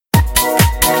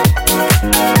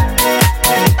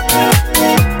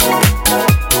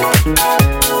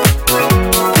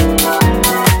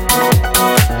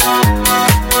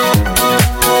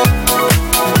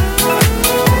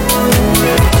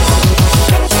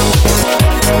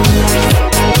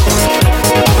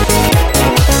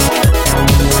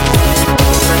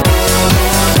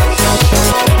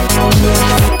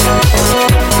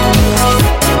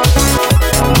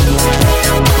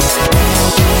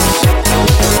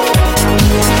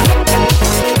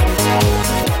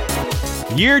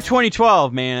Year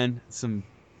 2012, man. Some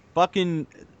fucking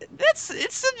it's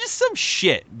just some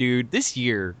shit, dude. This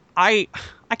year, I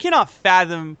cannot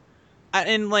fathom.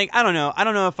 And like I don't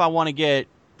know if I want to get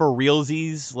for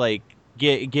realsies, like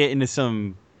get into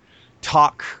some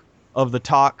talk of the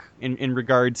talk in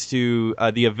regards to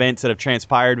the events that have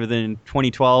transpired within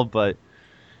 2012, but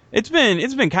it's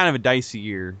been kind of a dicey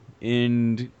year,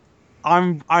 and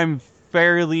I'm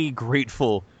fairly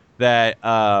grateful that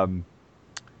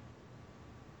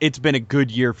it's been a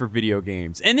good year for video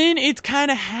games. And then it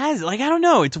kind of has, like, I don't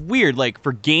know, it's weird. Like,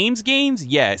 for games,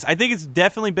 yes. I think it's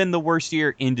definitely been the worst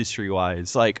year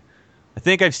industry-wise. Like, I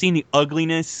think I've seen the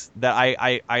ugliness that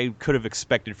I could have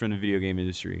expected from the video game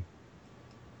industry.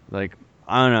 Like,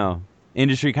 I don't know.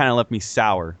 Industry kind of left me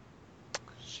sour.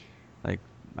 Like,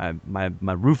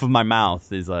 my roof of my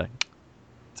mouth is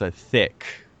it's a thick.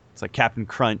 It's like Captain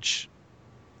Crunch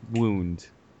wound.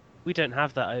 We don't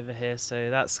have that over here,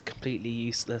 so that's a completely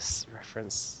useless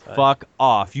reference. So. Fuck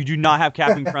off. You do not have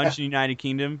Captain Crunch in the United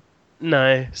Kingdom?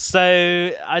 No.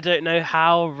 So I don't know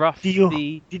how rough the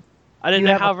video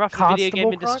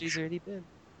game industry's really been.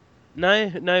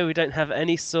 No, we don't have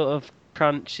any sort of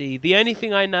crunchy. The only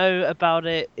thing I know about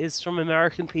it is from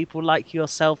American people like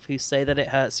yourself who say that it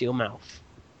hurts your mouth.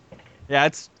 Yeah,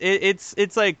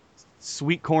 it's like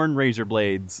sweet corn razor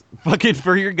blades fucking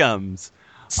for your gums.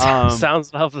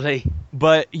 Sounds lovely.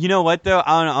 But you know what though?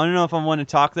 I don't know if I want to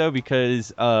talk though,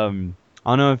 because I don't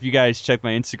know if you guys check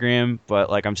my Instagram, but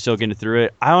like I'm still getting through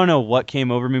it. I don't know what came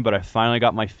over me, but I finally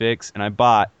got my fix, and I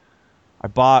bought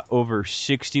over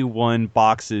 61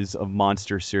 boxes of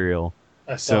Monster cereal.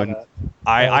 I saw that.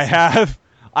 I have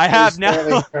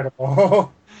now.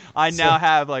 Incredible. I now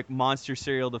have like Monster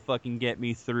cereal to fucking get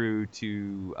me through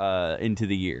to into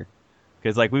the year.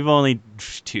 Because like we've only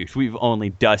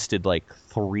dusted like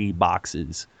 3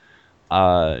 boxes.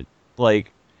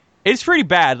 Like it's pretty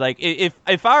bad. Like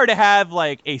if I were to have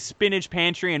like a spinach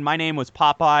pantry and my name was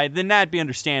Popeye, then that'd be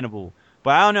understandable.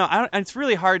 But I don't know. It's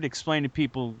really hard to explain to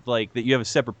people like that you have a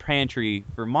separate pantry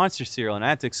for Monster cereal, and I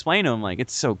have to explain to them like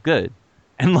it's so good,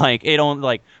 and like it don't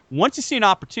like once you see an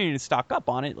opportunity to stock up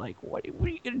on it, like what are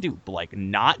you gonna do? Like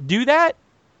not do that?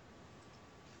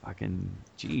 Fucking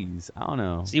jeez, I don't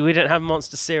know. See, we don't have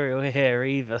Monster cereal here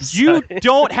either. So. You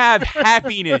don't have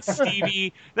happiness,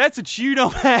 Stevie. That's what you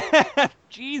don't have.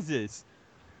 Jesus.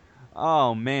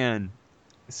 Oh man,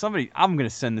 I'm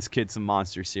gonna send this kid some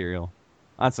Monster cereal.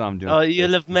 That's what I'm doing. Oh,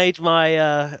 you'll have made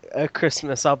my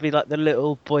Christmas. I'll be like the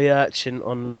little boy urchin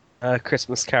on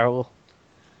Christmas Carol.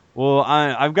 Well,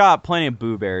 I've got plenty of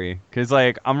Boo-Berry because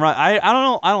like I don't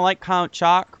know, I don't like Count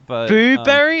Chalk, but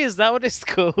Boo-Berry, is that what it's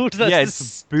called? That's yeah,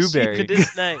 it's Boo-Berry.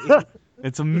 Stupidest name.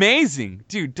 It's amazing,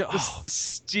 dude. Oh.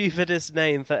 Stupidest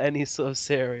name for any sort of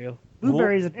cereal.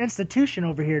 Boo-Berry is an institution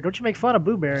over here. Don't you make fun of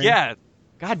Boo-Berry? Yeah,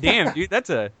 goddamn, dude, it's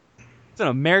an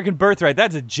American birthright.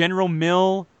 That's a General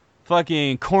Mill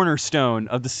fucking cornerstone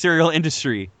of the cereal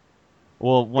industry.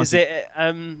 Well,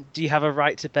 do you have a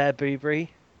right to bear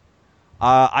Boo-Berry?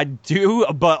 I do,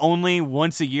 but only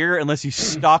once a year, unless you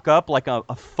stock up like a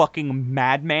fucking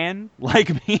madman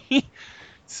like me.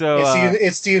 So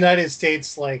it's the United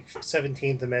States like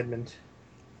 17th Amendment.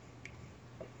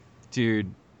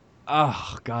 Dude,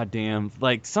 oh goddamn!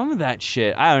 Like some of that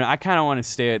shit, I don't know. I kind of want to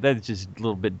stay. That's just a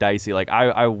little bit dicey. Like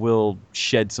I will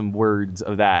shed some words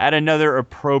of that at another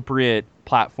appropriate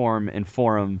platform and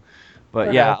forum. But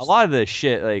perhaps. Yeah, a lot of the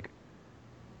shit like.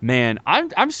 Man,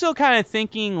 I'm still kind of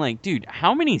thinking, like, dude,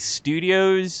 how many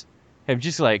studios have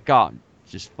just, like,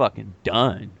 just fucking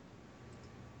done?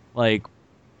 Like,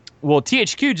 well,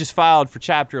 THQ just filed for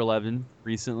Chapter 11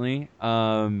 recently.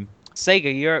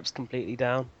 Sega Europe's completely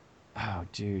down. Oh,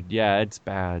 dude, yeah, it's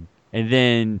bad. And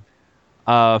then,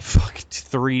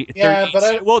 three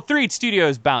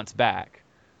studios bounced back.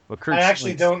 I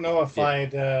actually don't know if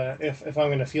if I'm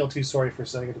going to feel too sorry for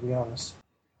Sega, to be honest.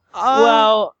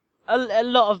 Well... A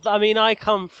lot of, I mean, I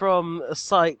come from a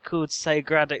site called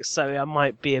Sega, so I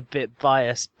might be a bit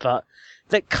biased, but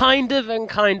they're kind of and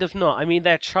kind of not. I mean,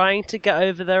 they're trying to get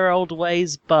over their old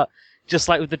ways, but just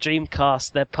like with the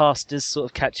Dreamcast, their past is sort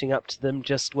of catching up to them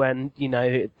just when, you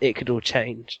know, it could all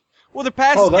change. Well, their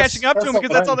past is catching up to them because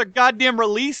that's all their goddamn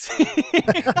release.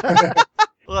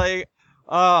 Like,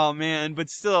 oh man, but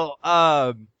still,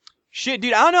 shit,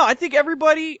 dude, I don't know. I think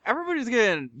everybody's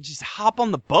gonna just hop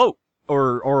on the boat.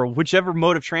 Or whichever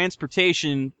mode of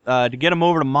transportation to get them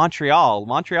over to Montreal.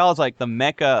 Montreal is like the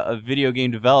mecca of video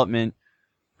game development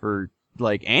for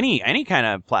like any kind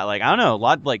of like I don't know, a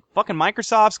lot like fucking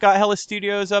Microsoft's got hella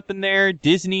studios up in there,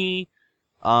 Disney,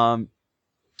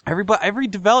 every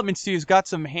development studio's got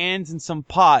some hands in some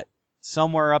pot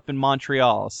somewhere up in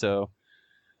Montreal. So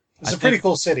It's a pretty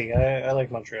cool city. I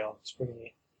like Montreal. It's pretty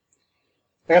neat.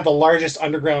 They have the largest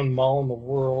underground mall in the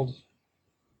world.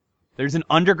 There's an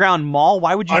underground mall?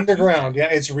 Why would you Underground, yeah,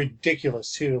 it's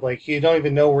ridiculous too. Like you don't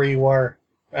even know where you are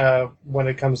when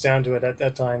it comes down to it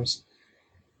at times.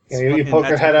 You know, you poke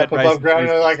your head up above ground and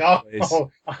you're like, oh,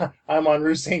 I'm on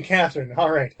Rue St. Catherine. All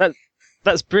right.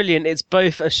 That's brilliant. It's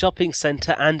both a shopping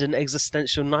center and an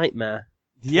existential nightmare.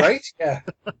 Yeah. Right? Yeah.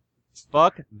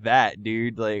 Fuck that,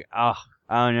 dude. Like, I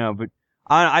don't know, but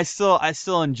I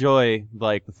still enjoy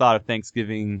like the thought of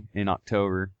Thanksgiving in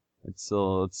October. It's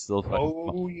still fucking Oh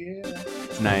fun. yeah.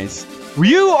 It's nice.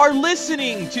 You are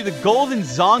listening to the Golden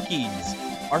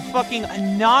Zonkies, our fucking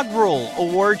inaugural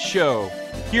award show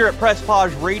here at Press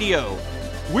Pause Radio.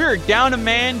 We're down a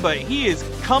man, but he is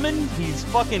coming. He's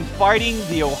fucking fighting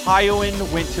the Ohioan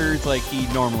winters like he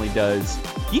normally does.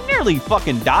 He nearly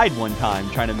fucking died one time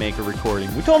trying to make a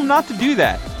recording. We told him not to do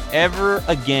that ever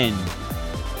again.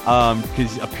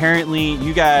 Because apparently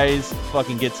you guys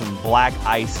fucking get some black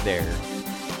ice there.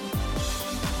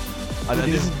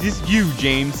 This is you,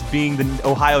 James, being the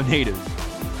Ohio native.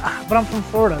 But I'm from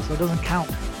Florida, so it doesn't count.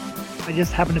 I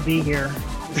just happen to be here.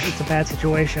 It's a bad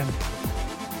situation.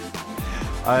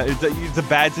 It's a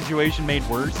bad situation made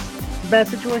worse. It's a bad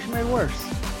situation made worse.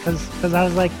 Because I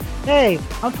was like, hey,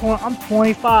 I'm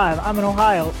 25. I'm in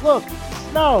Ohio. Look,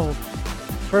 snow.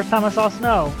 First time I saw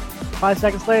snow. 5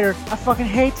 seconds later, I fucking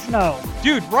hate snow.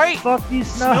 Dude, right? Fuck you,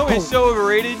 snow. Snow is so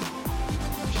overrated.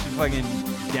 You should fucking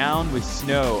down with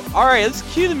snow. Alright, let's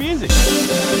cue the music.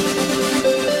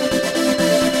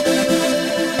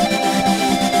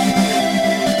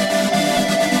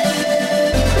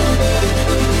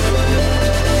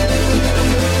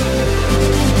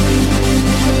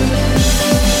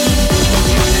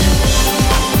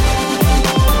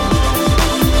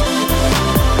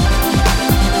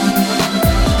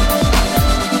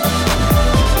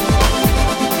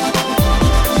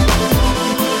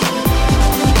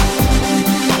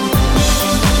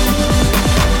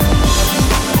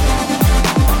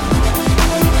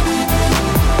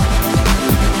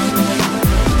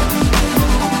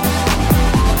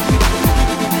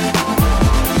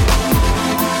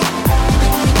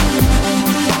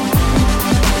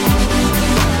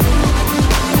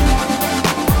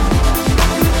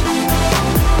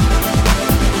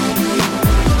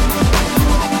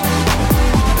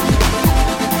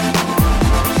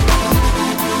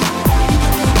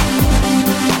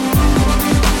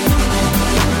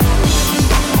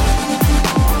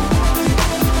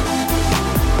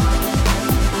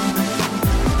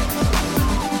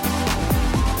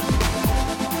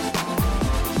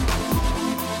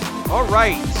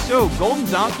 Alright, so Golden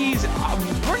Zonkies,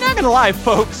 we're not gonna lie,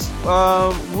 folks.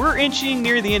 We're inching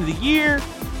near the end of the year.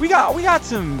 We got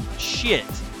some shit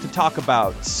to talk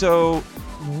about. So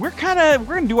we're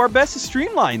gonna do our best to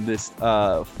streamline this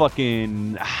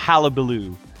fucking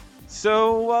hullabaloo.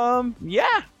 So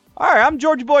yeah. Alright, I'm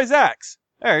Georgia Boy Zax.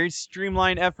 Alright,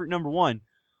 streamline effort number 1.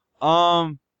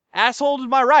 Asshole to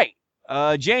my right.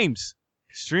 James.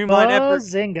 Streamline effort.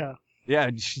 Zinga. Yeah,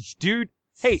 dude.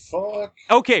 Hey, Fuck.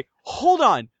 okay, hold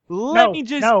on. Let me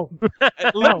just No.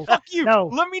 fuck you. No.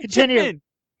 Let me Continue. chip in.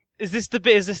 Is this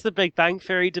the Big Bang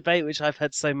Theory debate, which I've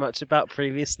heard so much about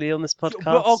previously on this podcast?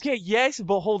 But, okay, yes,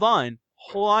 but hold on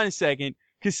a second,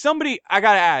 because I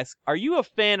gotta ask, are you a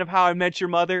fan of How I Met Your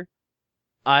Mother?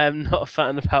 I am not a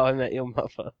fan of How I Met Your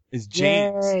Mother. Is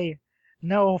James? Yay.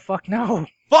 No, fuck no.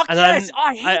 Fuck And yes!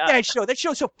 I hate I- that show. That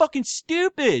show's so fucking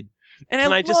stupid. And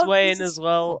Can I just love weigh in this- as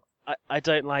well? I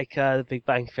don't like the Big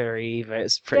Bang Theory either.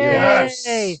 It's pretty Yes.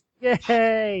 Yay.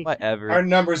 Yay. Whatever. Our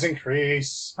numbers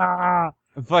increase. Ah.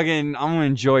 Fucking, I'm gonna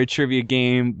enjoy a trivia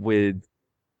game with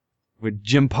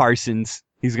Jim Parsons.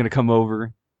 He's gonna come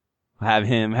over.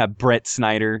 Have Brett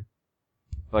Snyder.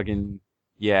 Fucking,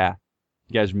 yeah.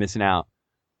 You guys are missing out.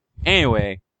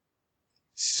 Anyway.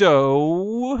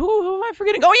 So, who am I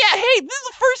forgetting? Oh yeah, hey, this is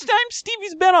the first time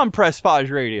Stevie's been on Press Pause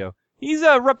Radio. He's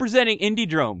representing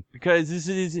Indiedrome because this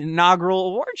is his inaugural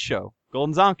award show,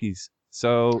 Golden Zonkies.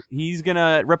 So he's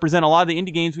gonna represent a lot of the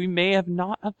indie games we may have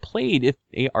not have played if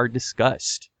they are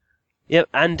discussed. Yep,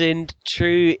 and in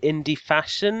true indie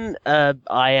fashion,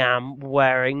 I am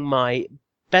wearing my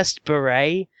best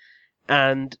beret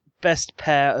and best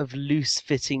pair of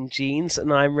loose-fitting jeans,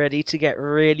 and I'm ready to get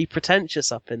really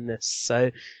pretentious up in this.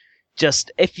 So,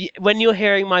 just when you're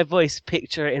hearing my voice,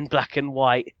 picture it in black and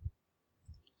white.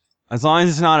 As long as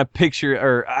it's not a picture,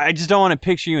 or I just don't want to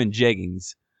picture you in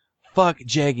jeggings. Fuck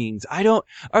jeggings. I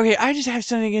just have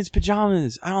something against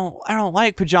pajamas. I don't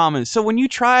like pajamas. So when you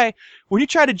try to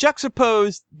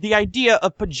juxtapose the idea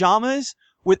of pajamas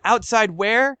with outside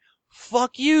wear,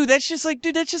 fuck you. That's just like,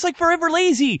 dude, that's just like Forever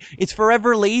Lazy. It's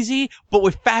Forever Lazy, but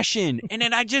with fashion. And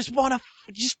then I just want to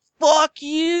just fuck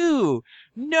you.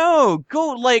 No,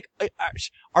 go, like,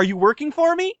 are you working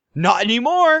for me? Not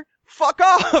anymore. Fuck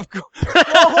off. Go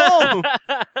home.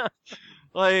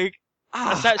 Like,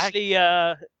 that's actually,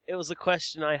 it was a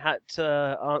question I had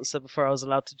to answer before I was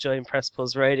allowed to join Press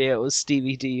Pause Radio. It was,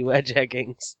 Stevie, do you wear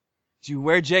jeggings? Do you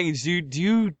wear jeggings?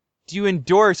 Do you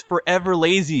endorse Forever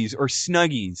Lazies or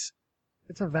Snuggies?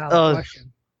 It's a valid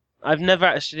question. I've never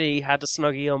actually had a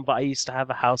Snuggie on, but I used to have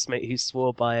a housemate who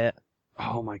swore by it.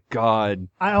 Oh my god.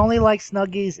 I only like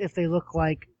Snuggies if they look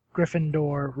like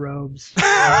Gryffindor robes.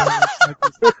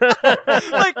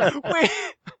 Like, wait.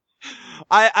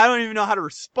 I don't even know how to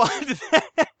respond to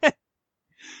that.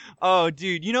 Oh,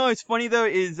 dude. You know what's funny, though,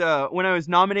 is when I was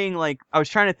nominating, like, I was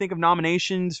trying to think of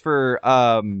nominations for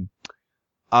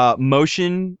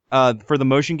motion, for the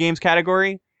motion games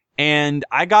category, and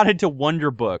I got into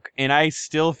Wonder Book, and I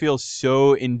still feel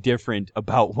so indifferent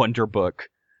about Wonder Book.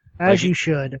 As you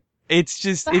should. It's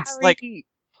just, it's Harry like...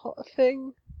 Potter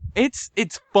thing? It's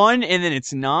fun, and then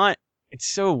it's not. It's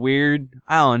so weird.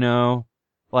 I don't know.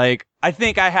 Like, I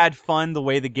think I had fun the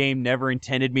way the game never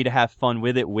intended me to have fun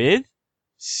with it with.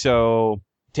 So,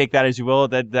 take that as you will.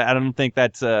 That I don't think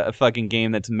that's a fucking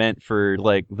game that's meant for,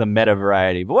 like, the meta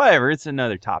variety. But whatever, it's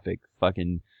another topic.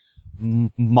 Fucking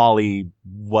Molly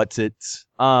what's-its.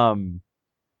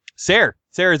 Sarah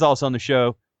is also on the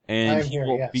show. And I'm here,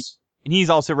 yes. And he's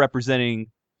also representing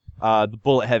the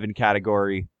Bullet Heaven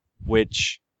category,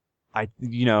 which... that's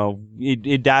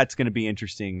going to be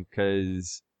interesting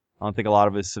because I don't think a lot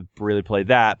of us have really played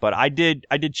that, but I did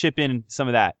chip in some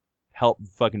of that. Help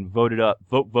fucking vote it up.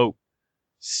 Vote.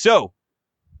 So,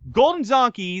 Golden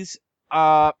Zonkies,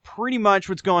 pretty much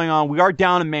what's going on. We are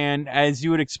down a man, as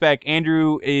you would expect.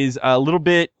 Andrew is a little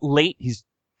bit late. He's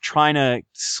trying to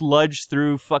sludge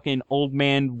through fucking old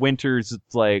man winters,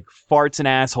 like farts and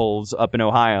assholes up in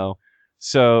Ohio.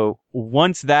 So,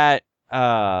 once that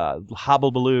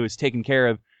hobble-baloo is taken care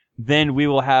of, then we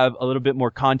will have a little bit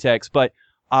more context. But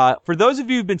for those of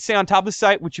you who've been staying on top of the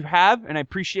site, which you have, and I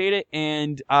appreciate it,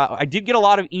 and I did get a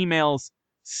lot of emails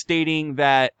stating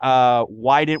that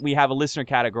why didn't we have a listener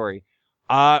category?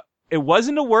 It was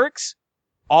in the works.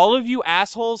 All of you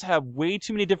assholes have way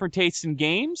too many different tastes in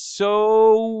games,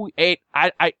 so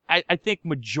I think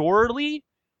majorly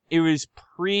it was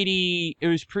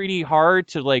pretty hard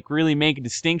to, like, really make a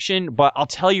distinction, but I'll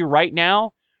tell you right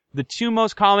now, the two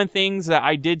most common things that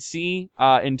I did see,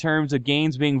 in terms of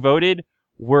games being voted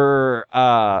were,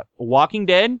 Walking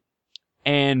Dead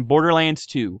and Borderlands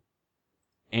 2.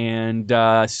 And,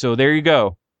 so there you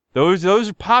go. Those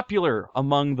are popular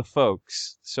among the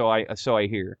folks, so I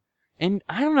hear. And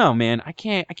I don't know, man, I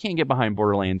can't get behind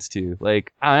Borderlands 2.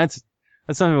 Like, that's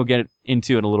something we'll get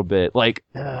into in a little bit. Like,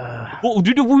 we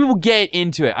will get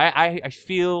into it. I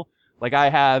feel like I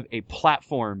have a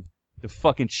platform to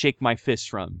fucking shake my fist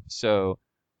from. So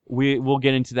we'll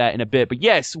get into that in a bit. But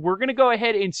yes, we're going to go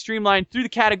ahead and streamline through the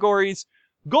categories.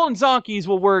 Golden Zonkies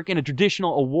will work in a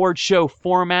traditional award show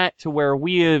format to where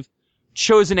we have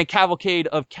chosen a cavalcade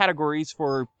of categories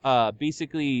for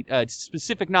basically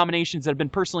specific nominations that have been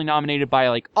personally nominated by,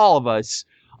 like, all of us,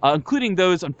 including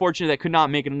those, unfortunately, that could not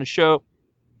make it on the show.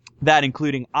 That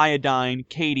including Iodine,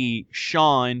 Katie,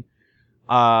 Sean.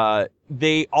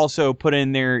 They also put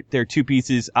in their 2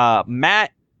 pieces.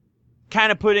 Matt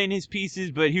kind of put in his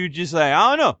pieces, but he was just like,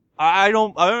 I don't know. I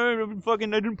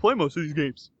didn't play most of these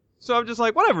games. So I'm just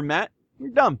like, whatever, Matt. You're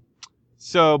dumb.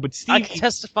 So, but Steve... I can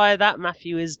testify that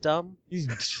Matthew is dumb.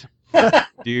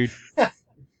 Dude.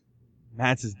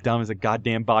 Matt's as dumb as a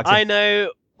goddamn box. I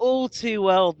know all too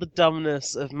well the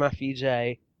dumbness of Matthew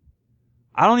J.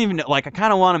 I don't even know, like, I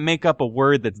kind of want to make up a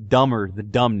word that's dumber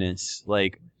than dumbness.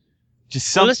 Like, just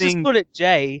something... Well, let's just call it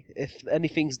J. If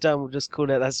anything's dumb, we'll just call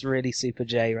it, that's really super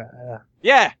J right there.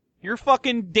 Yeah,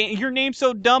 your name's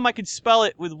so dumb I could spell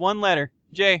it with one letter.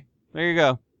 J. There you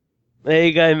go. There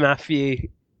you go, Matthew.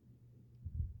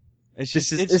 It's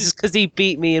just because he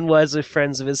beat me in Words with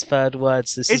Friends of his third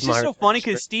words. It's just so funny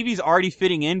because Stevie's already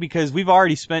fitting in because we've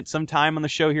already spent some time on the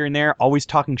show here and there always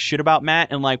talking shit about Matt,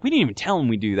 and, like, we didn't even tell him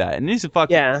we do that. And this is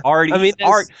fucking already... I mean,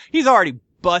 he's already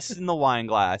busting the wine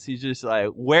glass. He's just like,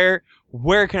 where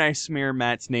can I smear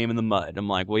Matt's name in the mud? I'm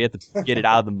like, well, you have to get it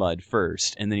out of the mud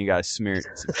first, and then you gotta smear it.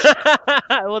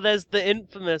 Well, there's the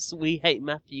infamous We Hate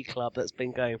Matthew Club that's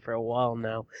been going for a while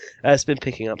now. It's been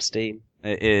picking up steam.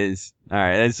 It is. All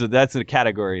right, that's a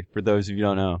category for those of you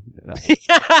who don't know.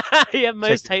 Yeah,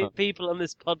 most hate people on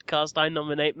this podcast, I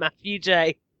nominate Matthew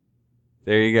J.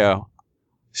 There you go.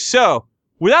 So,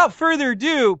 without further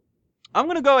ado, I'm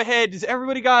going to go ahead. Does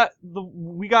everybody got the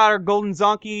we got our Golden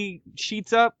Zonkey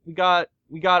sheets up. We got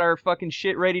our fucking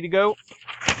shit ready to go.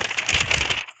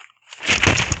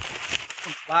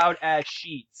 Loud ass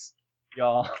sheets,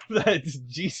 y'all. That's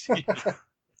GC.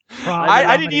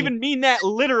 I didn't even mean that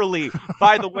literally,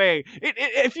 by the way.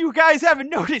 If you guys haven't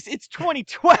noticed, it's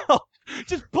 2012.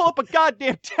 Just pull up a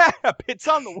goddamn tab. It's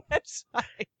on the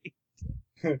website.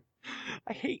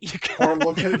 I hate you guys. Or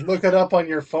look it up on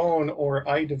your phone or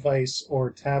iDevice or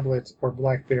tablet or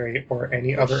BlackBerry or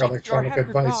any other electronic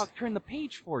device. Dog turn the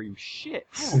page for you. Shit.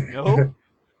 I don't know.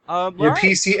 Your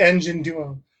PC Engine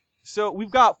Duo. So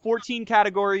we've got 14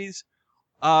 categories.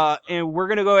 And we're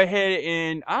gonna go ahead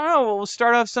and I don't know. We'll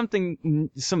start off some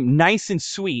nice and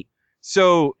sweet.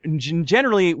 So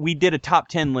generally, we did a top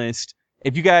 10 list.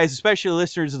 If you guys, especially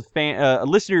listeners of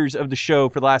the show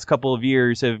for the last couple of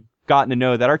years, have gotten to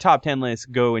know that our top 10 lists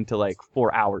go into like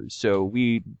 4 hours. So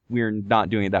we're not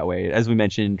doing it that way. As we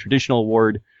mentioned, traditional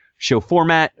award show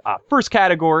format. First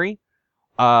category,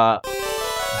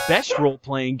 best role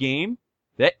playing game.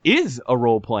 That is a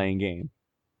role playing game.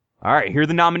 All right, here are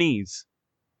the nominees.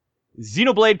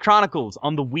 Xenoblade Chronicles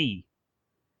on the Wii,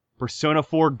 Persona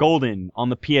 4 Golden on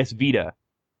the PS Vita,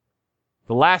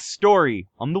 The Last Story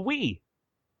on the Wii,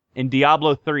 and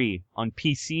Diablo 3 on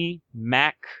PC,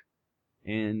 Mac,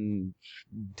 and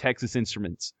Texas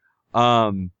Instruments.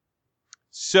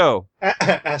 So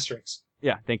asterisks.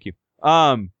 Yeah, thank you.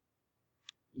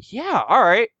 Yeah, all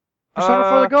right. Persona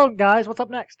 4 the Golden, guys. What's up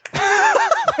next?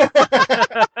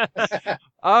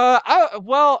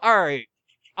 Well, all right.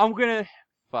 I'm gonna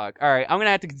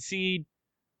have to concede.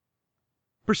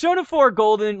 Persona 4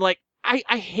 Golden, like,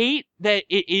 I hate that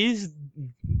it is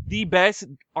the best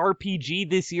RPG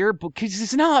this year because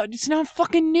it's not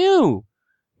fucking new,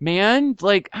 man.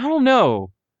 Like, I don't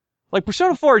know. Like,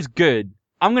 Persona 4 is good.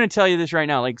 I'm gonna tell you this right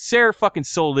now. Like, Sarah fucking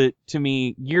sold it to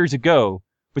me years ago.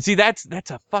 But see, that's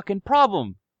a fucking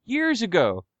problem. Years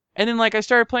ago. And then, like, I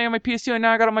started playing on my PS2 and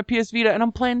now I got on my PS Vita and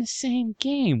I'm playing the same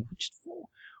game.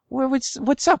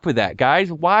 What's up with that,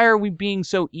 guys? Why are we being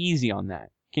so easy on that?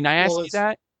 Can I ask you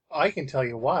that? I can tell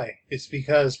you why. It's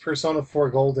because Persona 4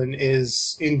 Golden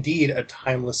is indeed a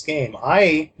timeless game.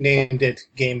 I named it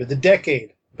Game of the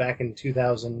Decade back in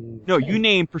 2000. No, you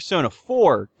named Persona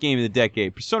 4 Game of the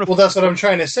Decade. Well, that's what I'm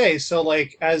trying to say. So,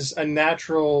 like, as a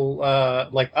natural,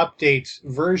 update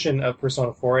version of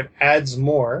Persona 4, it adds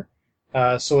more.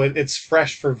 So it's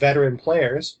fresh for veteran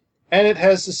players. And it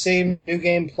has the same New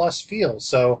Game Plus feel.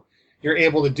 So you're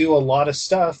able to do a lot of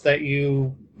stuff that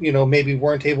you maybe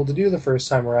weren't able to do the first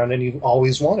time around and you've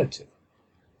always wanted to.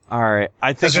 All right.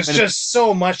 I think there's just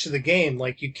so much to the game.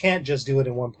 Like, you can't just do it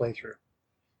in one playthrough.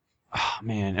 Oh,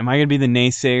 man. Am I going to be the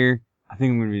naysayer? I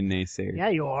think I'm going to be the naysayer. Yeah,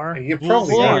 you are. You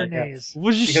probably are. Nays.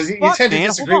 Well, because you tend to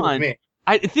disagree with me.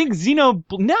 I think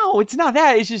No, it's not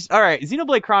that. It's just, all right,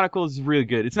 Xenoblade Chronicles is really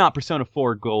good. It's not Persona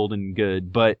 4 Golden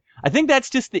good, but I think that's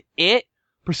just it.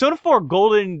 Persona 4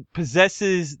 Golden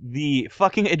possesses the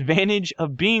fucking advantage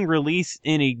of being released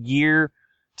in a year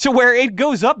to where it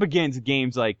goes up against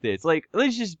games like this. Like,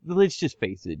 let's just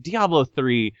face it. Diablo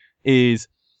 3 is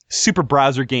Super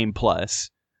Browser Game Plus.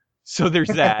 So there's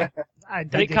that.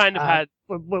 They kind of had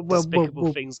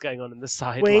despicable things going on in the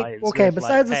sidelines. Wait, okay,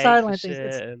 besides the sideline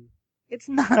things, it's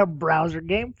not a browser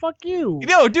game. Fuck you.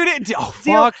 No, dude.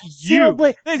 Fuck you.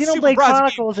 Xenoblade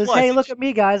Chronicles is, hey, look at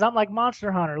me, guys. I'm like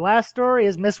Monster Hunter. Last Story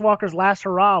is Miss Walker's Last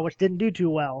Hurrah, which didn't do too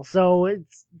well. So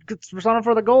it's Persona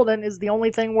 4 the Golden is the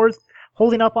only thing worth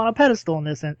holding up on a pedestal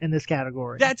in this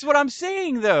category. That's what I'm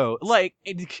saying, though. Like,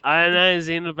 I know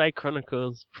Xenoblade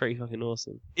Chronicles pretty fucking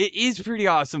awesome. It is pretty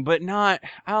awesome, but not.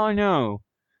 I don't know.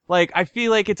 Like, I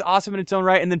feel like it's awesome in its own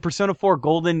right, and then Persona 4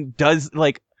 Golden does,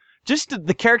 like, just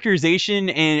the characterization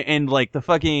and like the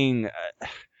fucking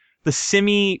the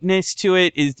simmy-ness to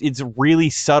it it's really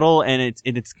subtle and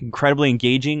it's incredibly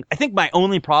engaging. I think my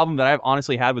only problem that I've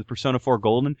honestly had with Persona 4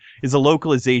 Golden is the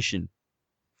localization.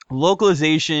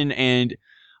 And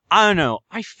I don't know.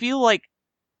 I feel like,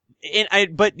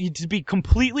 but to be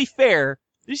completely fair,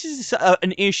 this is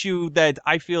an issue that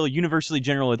I feel universally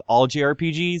general with all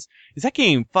JRPGs. Is that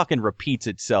game fucking repeats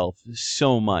itself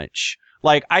so much.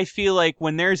 Like, I feel like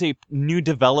when there's a new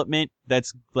development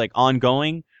that's, like,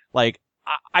 ongoing, like,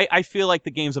 I feel like the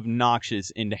game's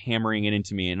obnoxious into hammering it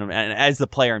into me. And as the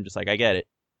player, I'm just like, I get it.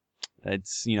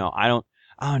 It's, I don't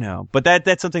know. But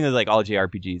that's something that's like all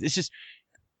JRPGs. It's just,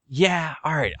 yeah,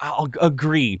 alright, I'll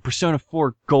agree. Persona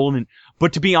 4 Golden.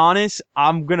 But to be honest,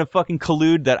 I'm gonna fucking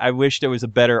collude that I wish there was a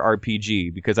better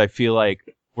RPG because I feel like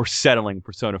we're settling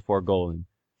Persona 4 Golden.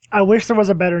 I wish there was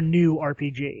a better new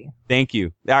RPG. Thank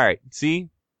you. All right. See?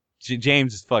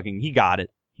 James is fucking, he got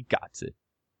it. He got it.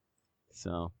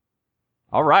 So,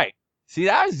 all right. See,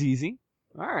 that was easy.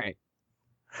 All right.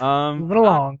 Moving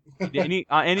along. Any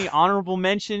honorable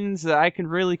mentions that I can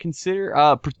really consider?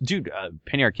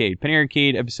 Penny Arcade. Penny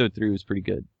Arcade episode 3 was pretty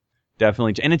good.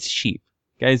 Definitely, and it's cheap.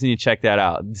 Guys need to check that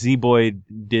out. Z-Boy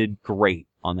did great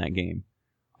on that game.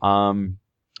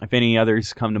 If any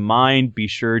others come to mind, be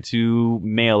sure to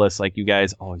mail us like you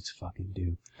guys always fucking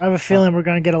do. I have a feeling we're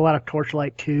going to get a lot of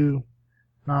Torchlight 2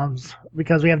 noms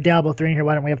because we have Diablo 3 in here.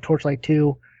 Why don't we have Torchlight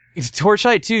 2?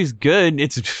 Torchlight 2 is good.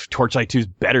 Torchlight 2 is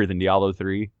better than Diablo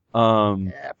 3. Yeah,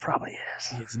 it probably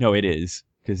is. No, it is.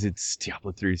 Because it's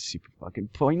Diablo 3 is super fucking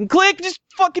point and click, just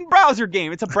fucking browser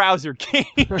game. It's a browser game.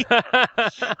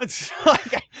 It's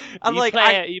like,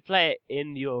 you play it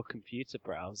in your computer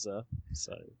browser,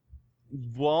 so.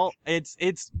 Well, it's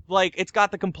like it's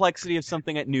got the complexity of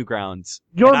something at Newgrounds.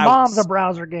 Your mom's a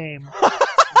browser game.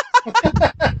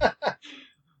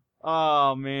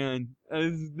 Oh man,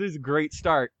 this is a great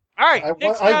start. All right,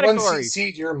 next I category. once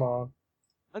CC'd your mom.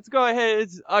 Let's go ahead.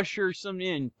 Let's usher some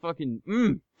in.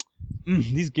 Fucking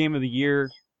these Game of the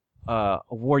Year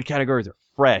award categories are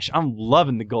fresh. I'm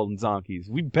loving the Golden Zonkies.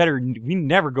 We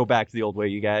never go back to the old way,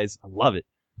 you guys. I love it.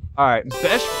 All right,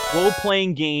 best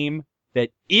role-playing game that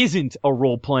isn't a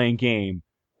role-playing game.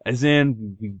 As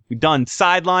in, we've done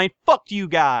Sideline. Fuck you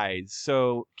guys.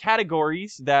 So,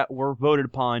 categories that were voted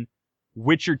upon: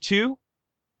 Witcher 2,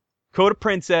 Code of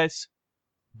Princess,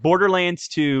 Borderlands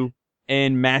 2,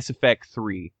 and Mass Effect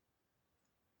 3.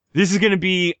 This is going to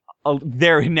be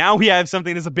there. Now we have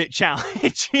something that's a bit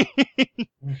challenging.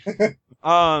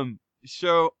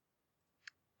 So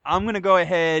I'm going to go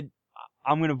ahead.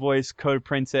 I'm going to voice Code of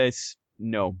Princess.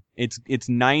 No, it's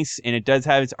nice and it does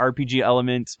have its RPG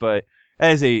elements, but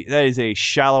that is a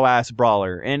shallow ass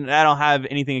brawler, and I don't have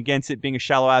anything against it being a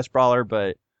shallow ass brawler,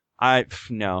 but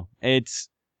no, it's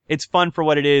fun for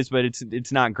what it is, but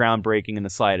it's not groundbreaking in the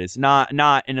slightest, not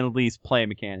in at least play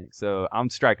mechanics. So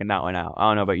I'm striking that one out. I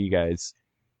don't know about you guys.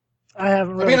 I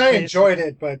haven't. Really I enjoyed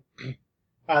it, but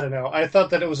I don't know. I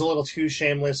thought that it was a little too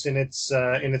shameless in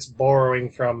its borrowing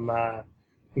from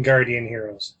Guardian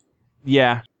Heroes.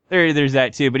 Yeah. There's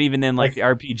that too, but even then, like the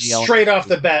RPG straight off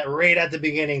the bat, right at the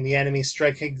beginning, the enemies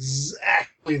strike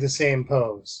exactly the same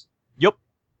pose. Yep.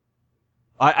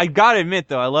 I gotta admit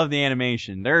though, I love the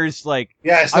animation. There's like,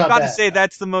 it's I've got bad. to say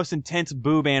that's the most intense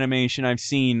boob animation I've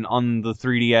seen on the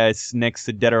 3DS next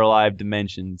to Dead or Alive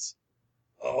Dimensions.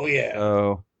 Oh yeah.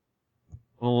 So,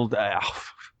 well,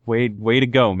 way to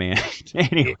go, man.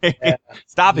 Anyway,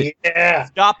 stop it. Yeah.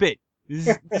 Stop it.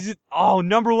 This is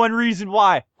number one reason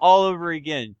why all over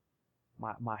again.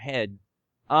 My head.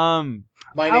 My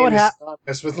name is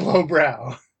Thomas with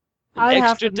lowbrow.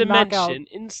 Extra dimension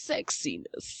in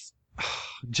sexiness.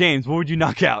 James, what would you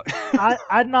knock out?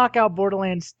 I'd knock out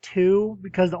Borderlands 2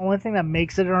 because the only thing that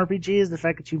makes it an RPG is the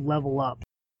fact that you level up.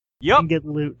 Yep. And get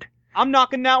loot. I'm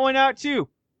knocking that one out too.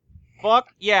 Fuck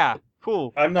yeah.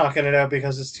 Cool. I'm knocking it out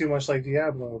because it's too much like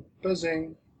Diablo.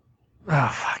 Buzzing. Oh,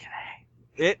 fucking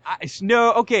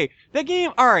No, okay. That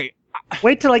game, alright.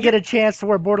 Wait till I get a chance to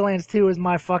where Borderlands 2 is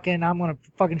my fucking... I'm gonna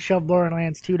fucking shove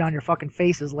Borderlands 2 down your fucking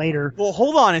faces later. Well,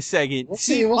 hold on a second. We'll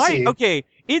see. Okay,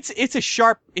 it's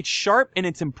sharp and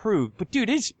it's improved, but dude,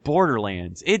 it's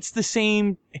Borderlands. It's the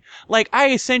same... Like,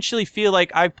 I essentially feel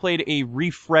like I've played a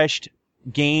refreshed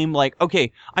game. Like,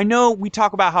 okay, I know we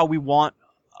talk about how we want,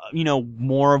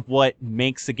 more of what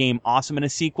makes the game awesome in a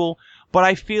sequel, but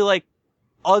I feel like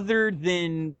other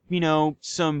than,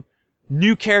 some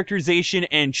new characterization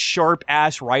and sharp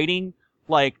ass writing,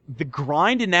 like the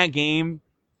grind in that game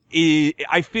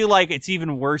I feel like it's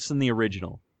even worse than the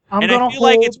original. I feel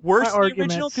like it's worse than the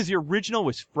original because the original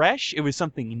was fresh, it was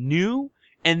something new,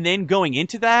 and then going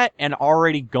into that and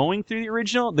already going through the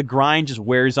original, the grind just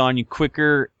wears on you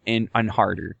quicker and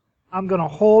harder. I'm gonna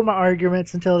hold my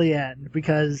arguments until the end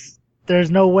because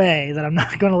there's no way that I'm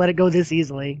not gonna let it go this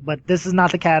easily, but this is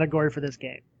not the category for this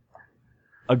game.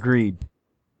 Agreed.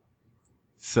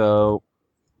 So,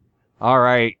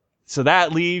 alright. So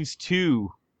that leaves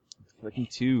two.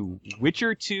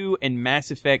 Witcher 2 and Mass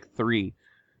Effect 3.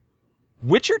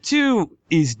 Witcher 2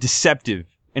 is deceptive.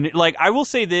 And I will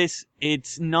say this,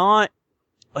 it's not,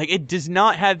 it does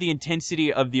not have the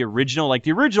intensity of the original. Like,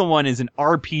 the original one is an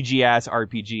RPG-ass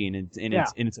RPG, and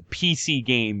it's a PC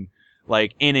game,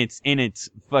 in its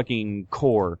fucking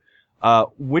core.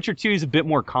 Witcher 2 is a bit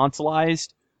more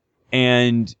consoleized,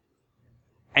 and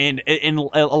a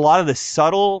lot of the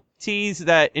subtleties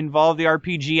that involve the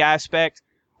RPG aspect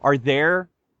are there,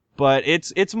 but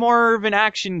it's more of an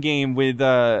action game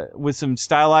with some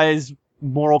stylized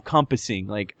moral compassing.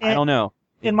 I don't know.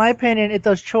 In my opinion, it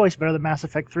does choice better than Mass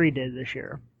Effect 3 did this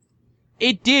year.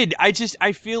 It did. I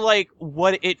feel like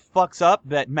what it fucks up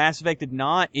that Mass Effect did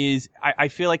not is I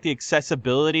feel like the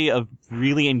accessibility of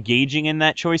really engaging in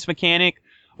that choice mechanic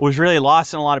was really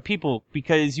lost in a lot of people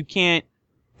because you can't.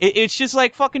 It's just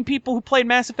like fucking people who played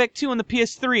Mass Effect 2 on the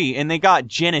PS3 and they got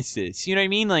Genesis. You know what I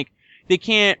mean? Like, they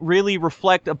can't really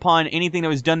reflect upon anything that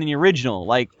was done in the original.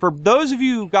 Like, for those of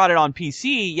you who got it on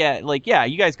PC, yeah,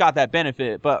 you guys got that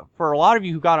benefit. But for a lot of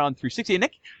you who got it on 360, and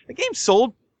the game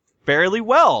sold fairly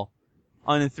well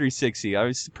on the 360. I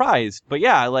was surprised. But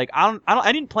yeah, like,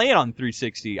 I didn't play it on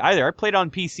 360 either. I played it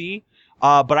on PC.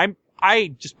 But I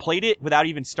just played it without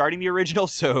even starting the original,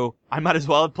 so I might as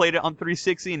well have played it on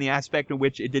 360 in the aspect in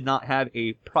which it did not have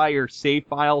a prior save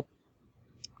file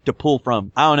to pull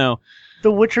from. I don't know.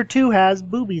 The Witcher 2 has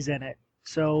boobies in it,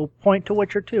 so point to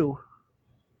Witcher 2.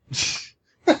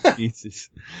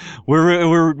 Jesus.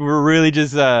 We're really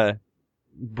just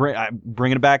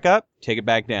bringing it back up, take it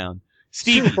back down.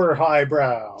 Stevie. Super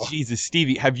highbrow. Jesus,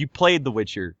 Stevie, have you played The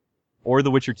Witcher or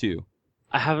The Witcher 2?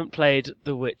 I haven't played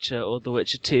The Witcher or The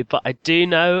Witcher 2, but I do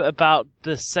know about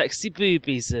the sexy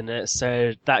boobies in it,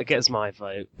 so that gets my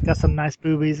vote. Got some nice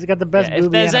boobies. It's got the best If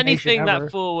booby there's animation anything ever.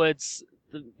 that forwards,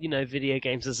 video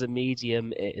games as a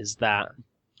medium, it is that.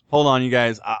 Hold on, you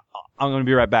guys. I'm going to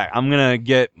be right back. I'm going to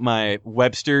get my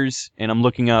Webster's, and I'm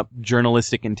looking up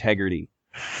journalistic integrity.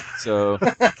 So,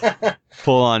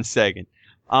 hold on a second.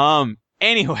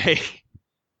 Anyway,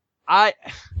 I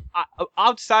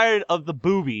outside of the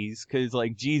boobies, because,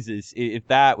 like, Jesus, if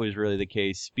that was really the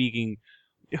case, speaking,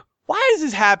 why is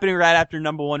this happening right after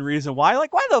number one reason why?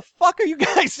 Like, why the fuck are you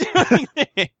guys doing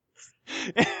this?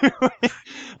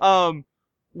 Anyway,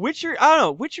 Witcher, I don't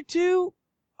know, Witcher 2,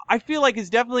 I feel like is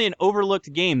definitely an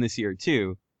overlooked game this year,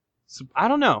 too. So, I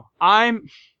don't know. I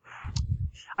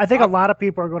think a lot of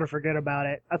people are going to forget about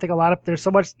it. I think there's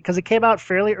so much, because it came out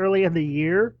fairly early in the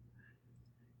year,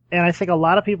 and I think a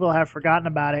lot of people have forgotten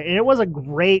about it. And it was a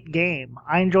great game.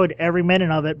 I enjoyed every minute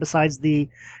of it besides it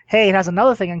has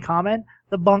another thing in common,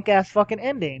 the bunk-ass fucking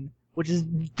ending, which is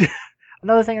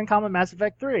another thing in common, Mass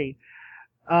Effect 3.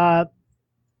 I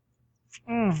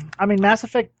mean, Mass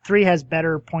Effect 3 has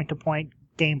better point-to-point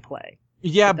gameplay.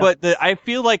 Yeah, but I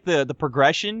feel like the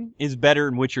progression is better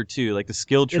in Witcher 2. Like, the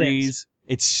skill trees,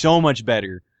 it's so much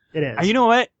better. It is. You know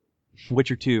what?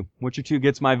 Witcher 2. Witcher 2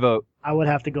 gets my vote. I would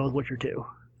have to go with Witcher 2.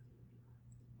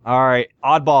 All right,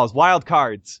 oddballs, wild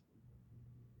cards.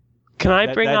 Can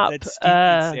I bring up? That's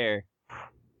Steve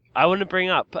I want to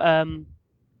bring up. Are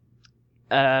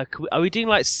we doing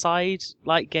like side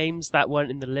games that weren't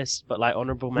in the list, but like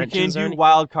honorable mentions? We can do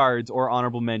wild cards or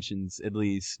honorable mentions at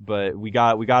least, but we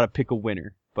got to pick a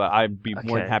winner. But I'd be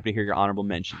more than happy to hear your honorable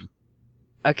mention.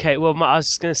 Okay, well, I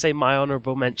was going to say my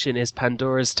honourable mention is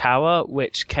Pandora's Tower,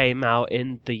 which came out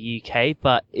in the UK,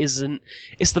 but it's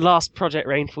the last Project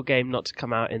Rainfall game not to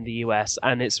come out in the US,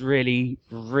 and it's really,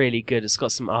 really good. It's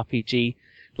got some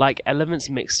RPG-like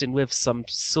elements mixed in with some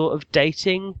sort of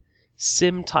dating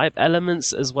sim-type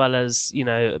elements, as well as,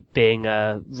 being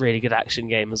a really good action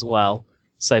game as well.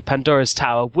 So Pandora's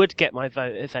Tower would get my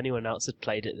vote if anyone else had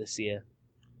played it this year.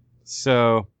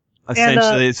 So...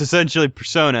 it's essentially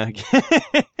Persona.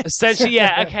 Essentially,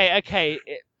 yeah. Okay.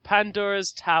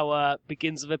 Pandora's Tower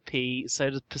begins with a P, so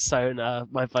does Persona.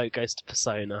 My vote goes to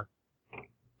Persona.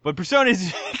 But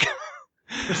Persona's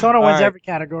Persona wins every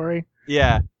category.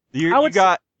 Yeah. You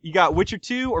got Witcher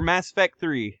 2 or Mass Effect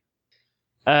 3?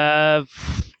 Did you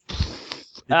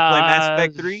play Mass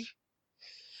Effect 3?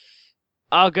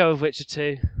 I'll go with Witcher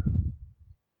 2.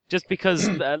 Just because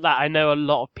I know a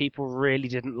lot of people really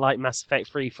didn't like Mass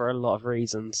Effect 3 for a lot of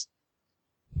reasons.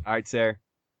 All right, Sarah.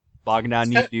 Bogging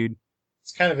down you, dude.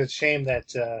 It's kind of a shame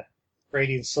that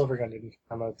Radiant Silvergun didn't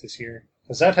come out this year,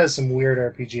 because that has some weird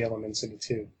RPG elements in it,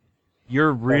 too.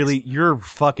 You're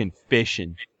fucking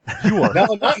fishing. You are No,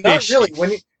 not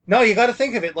really. You got to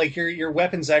think of it like your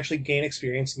weapons actually gain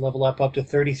experience and level up to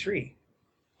 33.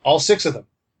 All 6 of them.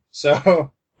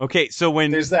 So... Okay, so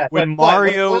when When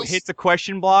Mario hits a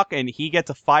question block and he gets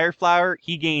a fire flower,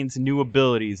 he gains new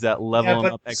abilities that level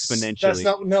him up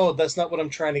exponentially. That's not what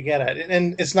I'm trying to get at.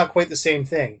 And it's not quite the same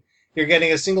thing. You're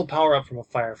getting a single power up from a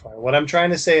fire flower. What I'm trying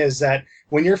to say is that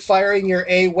when you're firing your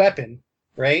A weapon,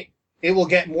 right, it will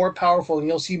get more powerful and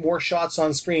you'll see more shots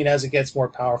on screen as it gets more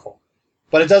powerful.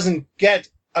 But it doesn't get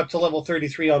up to level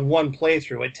 33 on one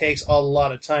playthrough. It takes a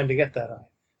lot of time to get that high.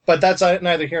 But that's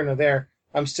neither here nor there.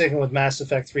 I'm sticking with Mass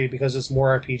Effect 3 because it's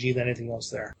more RPG than anything else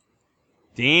there.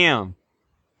 Damn,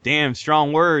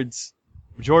 strong words.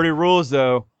 Majority rules,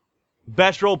 though.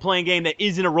 Best role-playing game that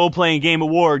isn't a role-playing game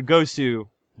award goes to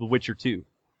The Witcher 2.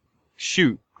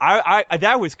 Shoot.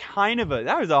 That was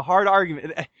a hard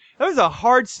argument. That That was a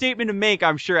hard statement to make,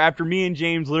 I'm sure, after me and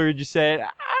James literally just said,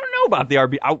 I don't know about the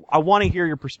RPG. I want to hear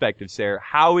your perspective, Sarah.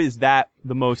 How is that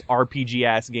the most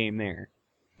RPG-ass game there?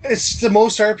 It's the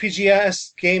most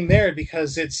RPG-ass game there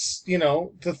because it's,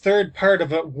 the third part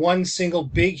of one single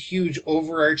big, huge,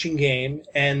 overarching game,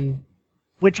 and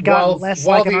which got less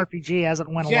like an RPG as it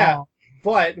went along.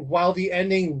 But while the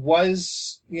ending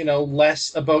was,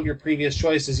 less about your previous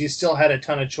choices, you still had a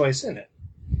ton of choice in it.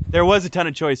 There was a ton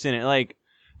of choice in it,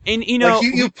 and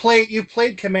you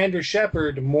played Commander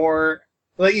Shepard more.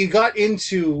 Like, you got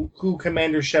into who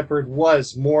Commander Shepard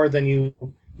was more than you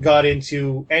got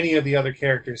into any of the other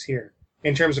characters here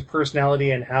in terms of personality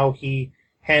and how he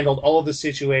handled all of the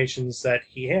situations that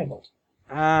he handled.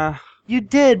 You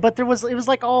did, but it was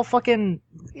like all fucking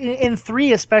in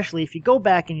 3 especially. If you go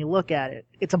back and you look at it,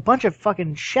 it's a bunch of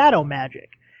fucking shadow magic.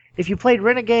 If you played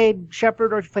Renegade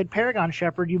Shepard or if you played Paragon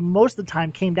Shepard, you most of the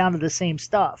time came down to the same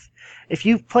stuff. If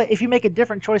you make a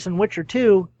different choice in Witcher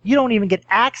 2, you don't even get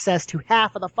access to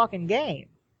half of the fucking game.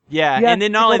 Yeah, and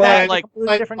then not only that,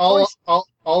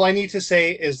 all I need to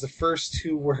say is the first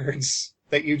 2 words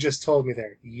that you just told me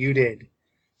there. You did.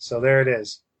 So there it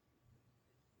is.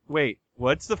 Wait,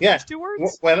 what's the first 2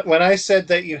 words? When I said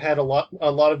that you had a lot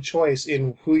of choice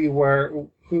in who you were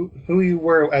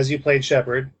as you played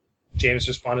Shepard, James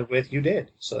responded with, "You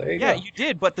did." So there you go. Yeah, you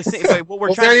did. But the same. What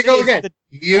we're trying there you to go say again.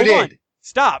 Is you hold did. On.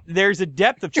 Stop. There's a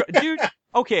depth of dude.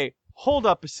 Okay, hold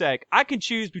up a sec. I can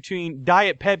choose between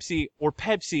Diet Pepsi, or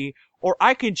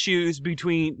I can choose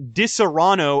between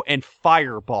Disaronno and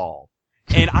Fireball.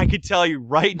 And I could tell you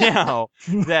right now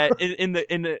that in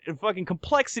the fucking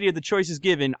complexity of the choices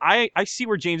given, I see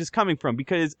where James is coming from,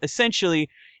 because essentially,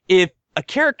 if a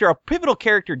pivotal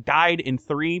character died in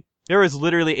 3, there was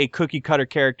literally a cookie cutter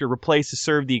character replaced to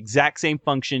serve the exact same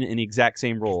function in the exact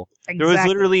same role. Exactly. There was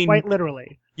literally quite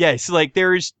literally. Yes,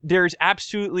 there's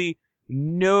absolutely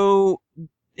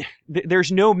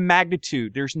there's no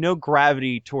magnitude, there's no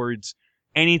gravity towards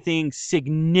anything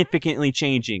significantly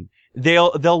changing.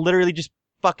 They'll literally just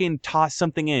fucking toss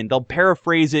something in. They'll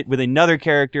paraphrase it with another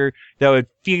character that would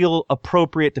feel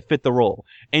appropriate to fit the role.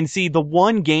 And see, the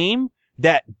one game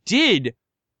that did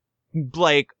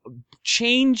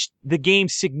changed the game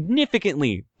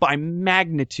significantly by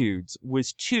magnitudes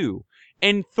was 2.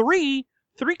 And 3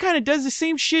 kind of does the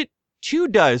same shit 2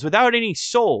 does without any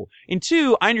soul. In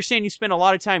 2, I understand you spend a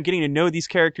lot of time getting to know these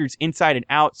characters inside and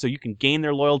out so you can gain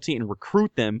their loyalty and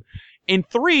recruit them. In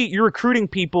 3, you're recruiting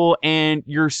people and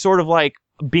you're sort of like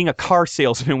being a car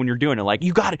salesman when you're doing it. Like,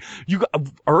 you got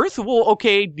Earth? Well,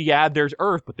 okay, yeah, there's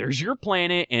Earth, but there's your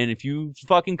planet, and if you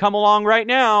fucking come along right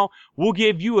now, we'll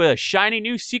give you a shiny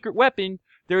new secret weapon.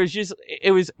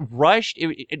 It was rushed.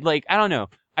 I don't know.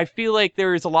 I feel like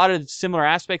there's a lot of similar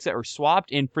aspects that were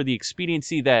swapped, and for the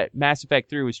expediency that Mass Effect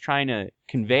 3 was trying to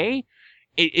convey,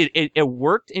 it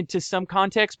worked into some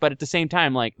context, but at the same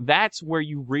time, that's where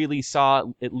you really saw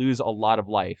it lose a lot of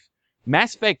life.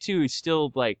 Mass Effect 2 is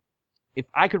still if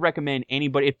I could recommend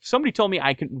anybody, if somebody told me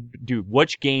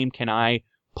which game can I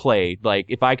play?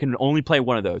 If I can only play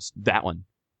one of those, that one.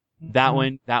 That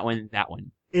one.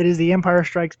 It is the Empire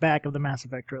Strikes Back of the Mass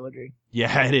Effect trilogy.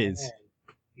 Yeah, it is. Man,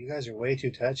 you guys are way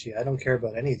too touchy. I don't care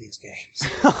about any of these games.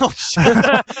 Oh, shut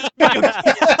up.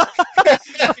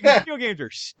 Video games are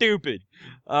stupid.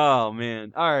 Oh,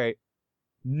 man. All right.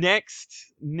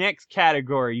 Next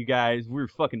category, you guys. We're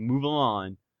fucking moving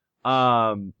on.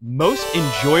 Most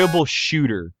enjoyable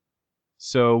shooter.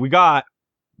 So we got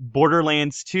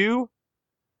Borderlands 2,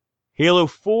 Halo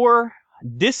 4,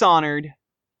 Dishonored,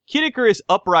 Kid Icarus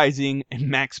Uprising, and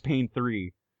Max Payne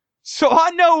 3. So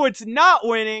I know it's not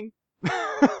winning.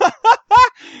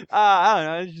 I don't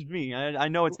know. It's just me. I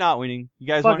know it's not winning. You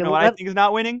guys want to know what I think is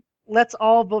not winning? Let's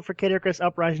all vote for Kid Icarus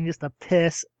Uprising just to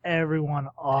piss everyone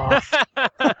off.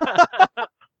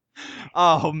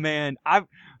 Oh man,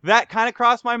 that kind of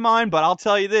crossed my mind, but I'll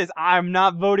tell you this: I'm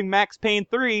not voting Max Payne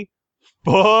 3.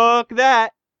 Fuck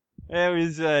that. It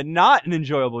was not an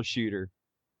enjoyable shooter.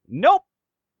 Nope,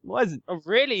 wasn't. Oh,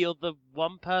 really? You're the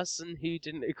one person who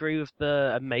didn't agree with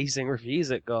the amazing reviews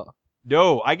it got?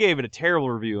 No, I gave it a terrible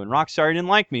review, and Rockstar didn't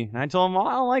like me, and I told them, well,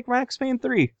 I don't like Max Payne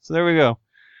 3. So there we go.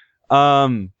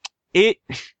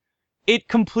 It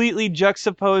completely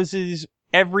juxtaposes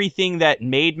everything that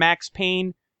made Max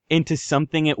Payne into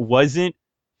something it wasn't,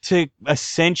 to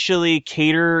essentially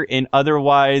cater and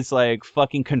otherwise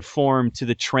fucking conform to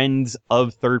the trends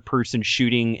of third-person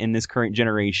shooting in this current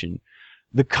generation.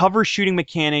 The cover shooting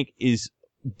mechanic is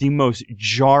the most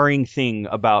jarring thing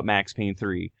about Max Payne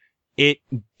 3. It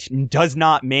does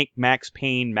not make Max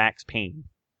Payne Max Payne.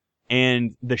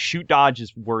 and the shoot dodge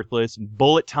is worthless.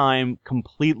 Bullet time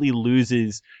completely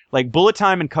loses. Like, bullet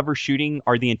time and cover shooting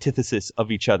are the antithesis of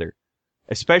each other.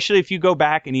 Especially if you go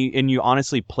back and you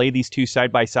honestly play these two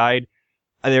side by side.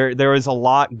 There was a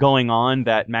lot going on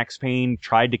that Max Payne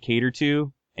tried to cater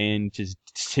to and just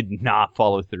did not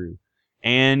follow through.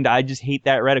 And I just hate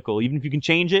that reticle. Even if you can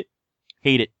change it,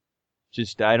 hate it.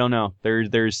 Just, I don't know.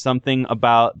 There's something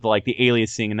about like the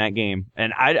aliasing in that game.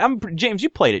 And James, you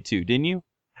played it too, didn't you?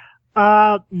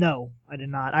 No, I did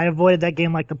not. I avoided that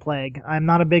game like the plague. I'm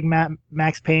not a big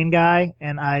Max Payne guy,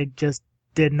 and I just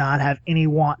did not have any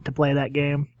want to play that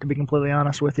game, to be completely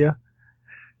honest with you.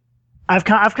 I've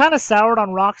kind of soured on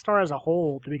Rockstar as a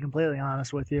whole, to be completely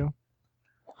honest with you.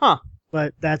 Huh.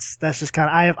 But that's just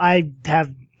kind of, I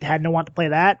have had no want to play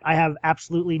that. I have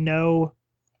absolutely no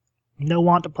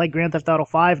want to play Grand Theft Auto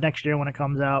 5 next year when it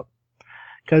comes out,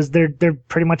 because they're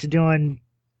pretty much doing,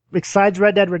 besides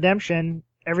Red Dead Redemption,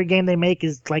 every game they make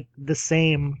is like the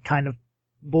same kind of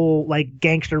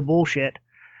gangster bullshit.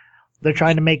 They're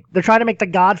trying to make The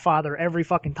Godfather every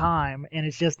fucking time, and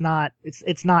it's just not,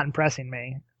 it's not impressing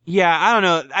me. Yeah, I don't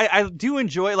know. I do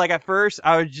enjoy, like, at first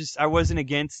I wasn't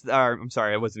in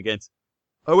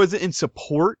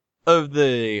support of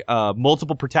the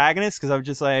multiple protagonists, because I was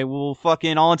just like, well,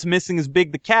 fucking all it's missing is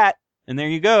Big the Cat, and there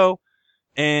you go.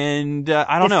 And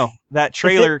I don't know. That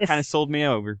trailer kind of sold me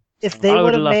over. If they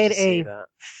would have made a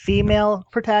female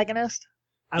protagonist,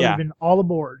 I would have been all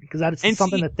aboard, because that's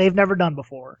something that they've never done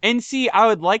before. And see, I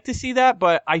would like to see that,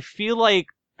 but I feel like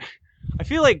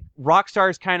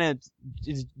Rockstar's kind of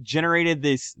generated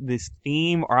this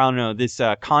theme, or I don't know, this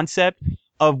concept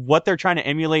of what they're trying to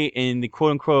emulate in the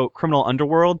quote unquote criminal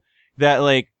underworld, that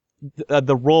like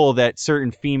the role that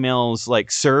certain females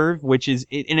like serve, which is,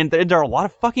 and there are a lot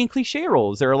of fucking cliche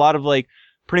roles. There are a lot of like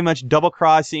pretty much double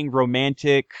crossing,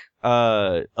 romantic,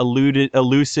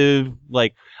 elusive,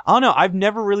 like, I don't know. I've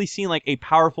never really seen like a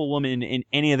powerful woman in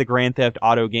any of the Grand Theft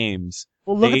Auto games.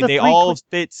 Well, they all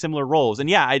fit similar roles. And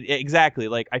yeah, exactly.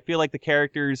 Like, I feel like the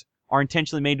characters are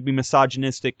intentionally made to be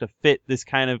misogynistic to fit this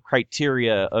kind of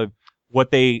criteria of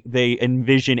what they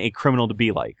envision a criminal to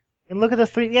be like. And look at the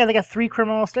three, they got three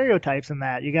criminal stereotypes in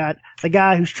that. You got the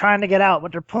guy who's trying to get out,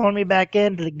 but they're pulling me back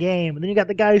into the game. And then you got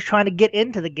the guy who's trying to get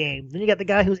into the game. Then you got the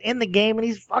guy who's in the game and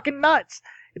he's fucking nuts.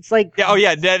 It's like,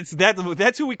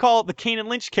 that's who we call the Kane and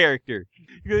Lynch character.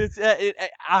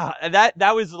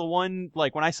 That was the one,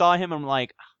 like, when I saw him, I'm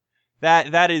like,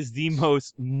 that is the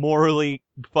most morally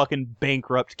fucking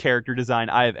bankrupt character design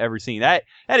I have ever seen. That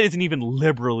isn't even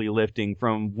liberally lifting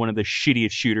from one of the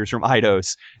shittiest shooters from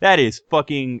Eidos. That is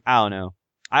fucking, I don't know.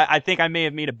 I think I may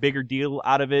have made a bigger deal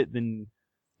out of it than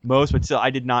most, but still,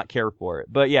 I did not care for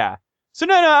it. But yeah. So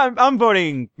no, I'm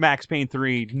voting Max Payne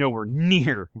 3 nowhere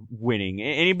near winning.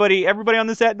 Everybody on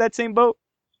that same boat?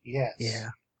 Yes.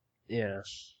 Yeah.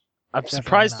 I'm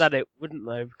surprised that it wouldn't,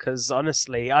 though, because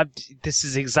honestly, this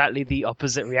is exactly the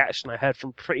opposite reaction I heard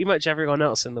from pretty much everyone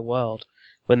else in the world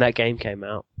when that game came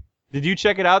out. Did you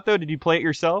check it out, though? Did you play it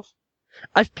yourself?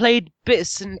 I've played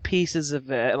bits and pieces of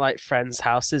it at, like, friends'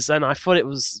 houses, and I thought it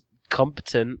was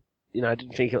competent. You know, I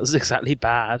didn't think it was exactly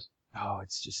bad. Oh,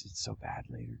 it's so bad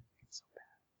later.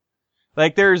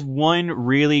 Like, there's one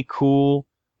really cool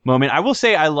moment. I will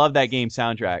say I love that game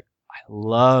soundtrack.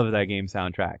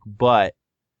 But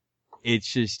it's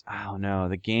just, I don't know,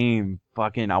 the game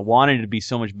I wanted it to be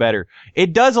so much better.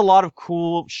 It does a lot of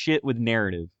cool shit with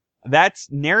narrative.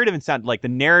 That's narrative and sound, like the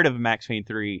narrative of Max Payne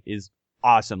 3 is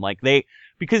awesome. Like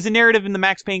because the narrative in the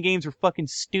Max Payne games are fucking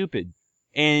stupid.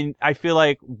 And I feel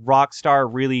like Rockstar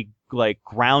really like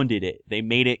grounded it. They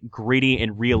made it gritty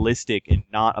and realistic and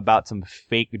not about some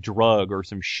fake drug or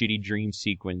some shitty dream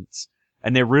sequence.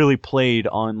 And they really played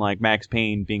on like Max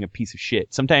Payne being a piece of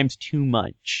shit. Sometimes too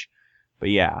much. But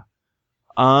yeah.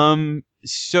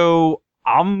 So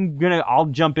I'll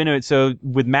jump into it. So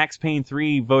with Max Payne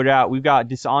 3 voted out, we've got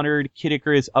Dishonored, Kid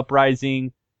Icarus,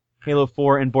 Uprising, Halo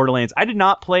 4, and Borderlands. I did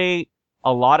not play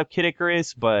a lot of Kid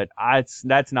Icarus, but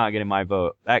that's not getting my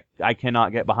vote. I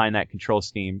cannot get behind that control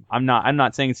scheme. I'm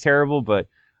not saying it's terrible, but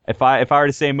if I were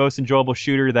to say most enjoyable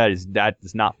shooter, that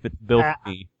does not fit the bill for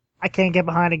me. I can't get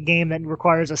behind a game that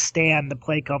requires a stand to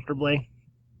play comfortably.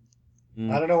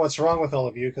 I don't know what's wrong with all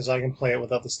of you, because I can play it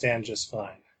without the stand just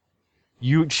fine.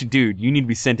 You need to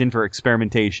be sent in for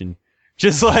experimentation.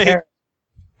 Just like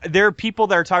there are people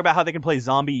that are talking about how they can play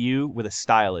Zombie U with a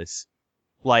stylus.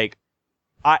 Like,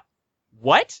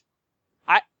 what?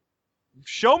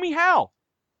 Show me how.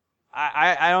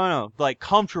 I don't know, like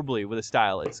comfortably with a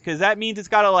stylus, because that means it's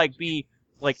got to like be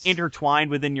like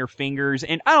intertwined within your fingers,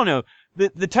 and I don't know.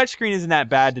 the touchscreen isn't that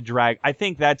bad to drag. I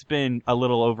think that's been a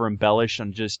little over embellished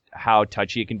on just how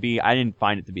touchy it can be. I didn't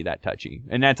find it to be that touchy,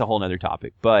 and that's a whole nother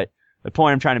topic. But the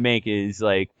point I'm trying to make is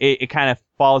like it kind of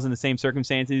falls in the same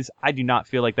circumstances. I do not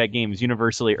feel like that game is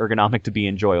universally ergonomic to be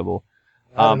enjoyable.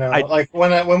 I don't know. Like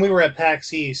when we were at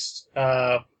PAX East,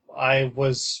 I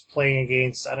was playing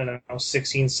against, I don't know,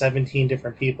 16, 17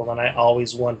 different people, and I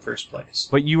always won first place.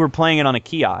 But you were playing it on a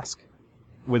kiosk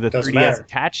with a 3DS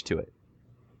attached to it.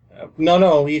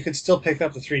 No, you could still pick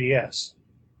up the 3DS.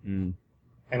 Mm.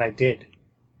 And I did.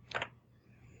 I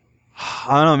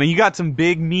don't know, man. You got some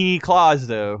big, meaty claws,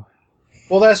 though.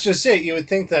 Well, that's just it. You would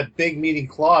think that big, meaty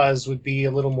claws would be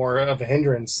a little more of a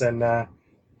hindrance than,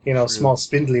 small,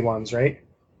 spindly ones, right?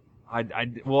 I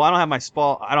don't have my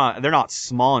they're not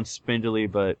small and spindly,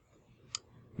 but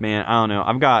man, I don't know.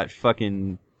 I've got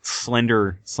fucking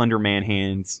slender man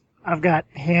hands. I've got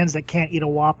hands that can't eat a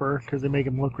Whopper because they make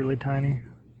them look really tiny.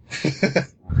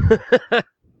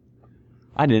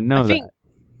 I didn't know I think that.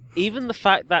 Even the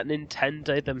fact that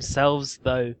Nintendo themselves,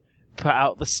 though, put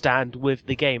out the stand with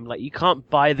the game, like you can't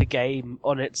buy the game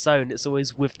on its own, it's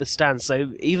always with the stand.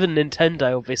 So even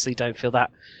Nintendo obviously don't feel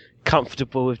that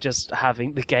comfortable with just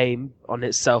having the game on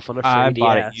itself on a 3DS. I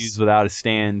bought it used without a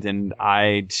stand, and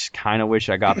I kind of wish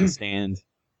I got the stand.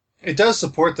 It does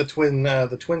support the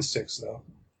twin sticks, though.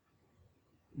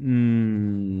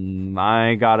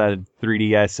 I got a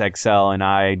 3DS XL, and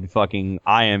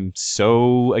I am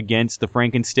so against the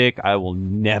Frankenstick, I will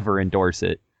never endorse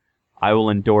it. I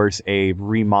will endorse a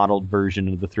remodeled version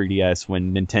of the 3DS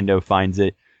when Nintendo finds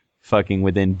it fucking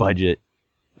within budget,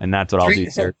 and that's what I'll do,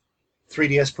 sir.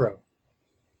 3DS Pro.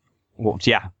 Well,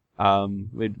 yeah.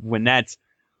 When that's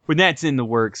in the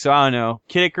works, so I don't know.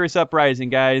 Kid Icarus Uprising,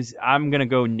 guys. I'm gonna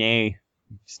go nay.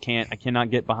 I cannot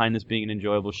get behind this being an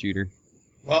enjoyable shooter.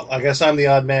 Well, I guess I'm the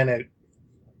odd man out.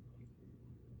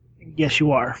 Yes,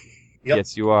 you are. Yep.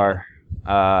 Yes, you are.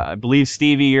 I believe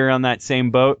Stevie, you're on that same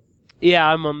boat. Yeah,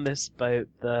 I'm on this boat,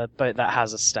 the boat that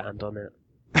has a stand on it.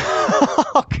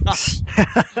 Oh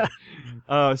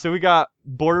god. So we got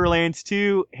Borderlands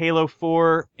 2, Halo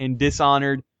 4, and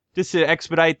Dishonored. Just to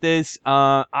expedite this,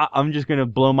 I'm just gonna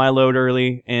blow my load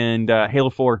early, and Halo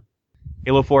 4.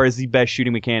 Halo 4 is the best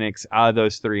shooting mechanics out of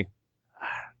those three.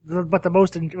 But if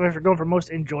you're going for most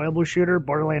enjoyable shooter,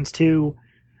 Borderlands 2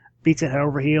 beats it head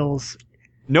over heels.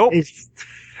 Nope.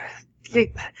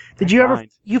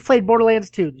 You played Borderlands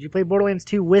 2? Did you play Borderlands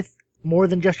 2 with more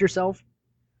than just yourself?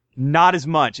 Not as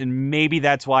much, and maybe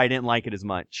that's why I didn't like it as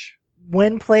much.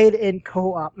 When played in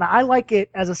co-op, now I like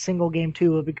it as a single game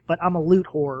too, but I'm a loot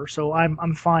whore, so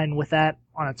I'm fine with that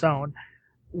on its own.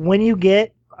 When you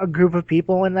get a group of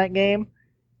people in that game,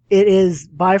 it is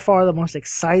by far the most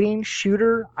exciting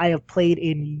shooter I have played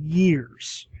in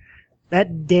years.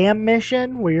 That dam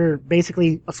mission where you're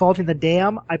basically assaulting the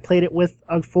dam, I played it with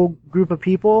a full group of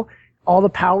people. All the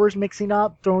powers mixing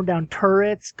up, throwing down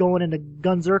turrets, going into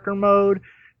Gunzerker mode.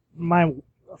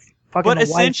 But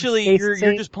essentially,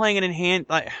 you're just playing it in hand.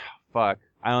 Fuck.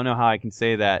 I don't know how I can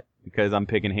say that because I'm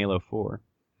picking Halo 4.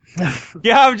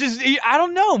 Yeah, I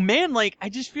don't know, man. Like, I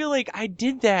just feel like I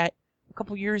did that a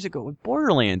couple years ago with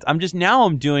Borderlands. I'm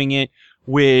doing it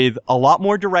with a lot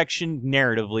more direction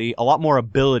narratively, a lot more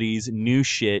abilities, new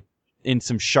shit, and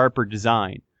some sharper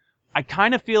design. I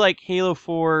kind of feel like Halo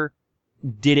 4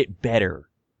 did it better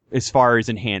as far as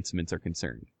enhancements are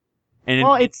concerned. And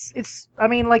I'm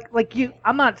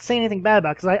not saying anything bad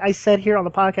about it, because I said here on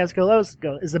the podcast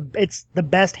it's the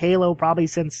best Halo probably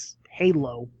since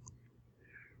Halo.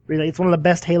 Really, it's one of the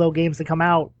best Halo games to come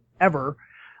out ever,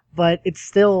 but it's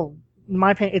still, in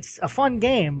my opinion, it's a fun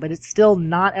game, but it's still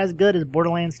not as good as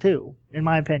Borderlands 2, in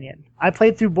my opinion. I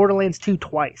played through Borderlands 2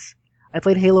 twice. I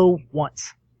played Halo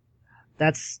once.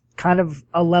 That's kind of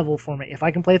a level for me. If I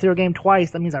can play through a game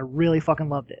twice, that means I really fucking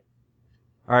loved it.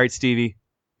 All right, Stevie.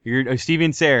 Stevie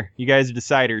and Sarah, you guys are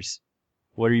deciders.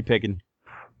 What are you picking?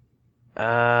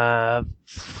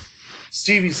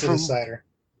 Stevie's the decider.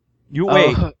 You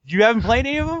haven't played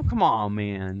any of them? Come on,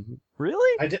 man.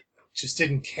 Really? I just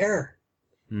didn't care.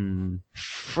 From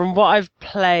what I've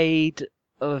played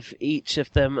of each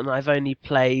of them, and I've only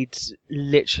played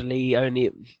literally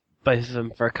only both of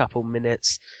them for a couple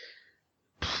minutes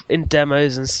in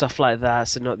demos and stuff like that,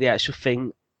 so not the actual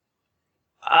thing.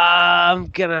 I'm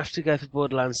gonna have to go for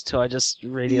Borderlands 2. I just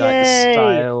really like the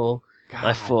style. God.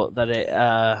 I thought that it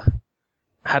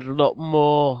had a lot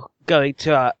more going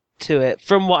to it.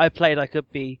 From what I played, I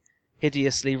could be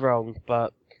hideously wrong,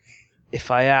 but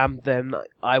if I am, then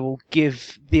I will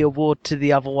give the award to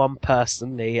the other one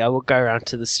personally. I will go around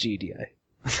to the studio.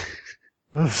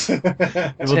 To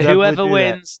whoever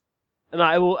wins, And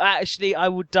I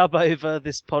will dub over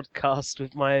this podcast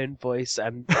with my own voice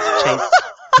and change.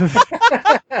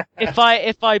 if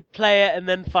I play it and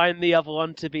then find the other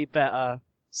one to be better.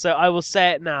 So I will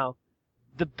say it now.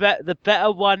 The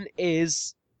better one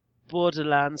is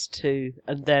Borderlands 2,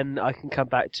 and then I can come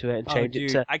back to it and change it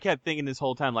to... I kept thinking this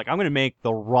whole time, like, I'm going to make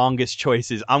the wrongest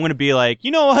choices. I'm going to be like,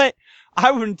 you know what?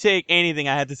 I wouldn't take anything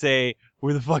I had to say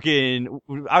with I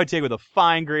would take it with a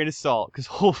fine grain of salt, because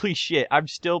holy shit, I'm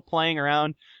still playing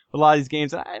around with a lot of these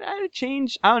games. I had to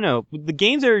change, I don't know. With the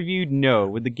games I reviewed, no.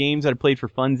 With the games that I played for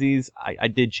funsies, I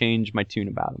did change my tune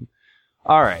about them.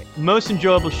 Alright, most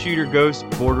enjoyable shooter goes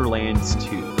Borderlands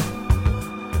 2.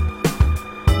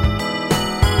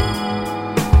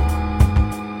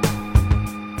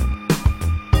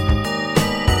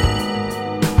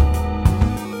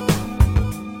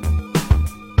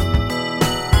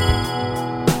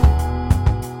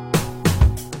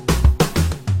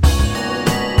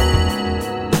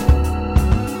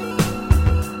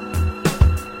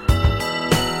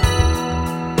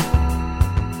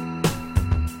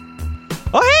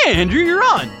 Andrew, you're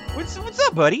on. What's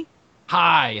up, buddy?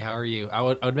 Hi, how are you? I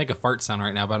would make a fart sound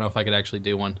right now, but I don't know if I could actually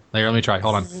do one. There, let me try.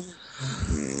 Hold on.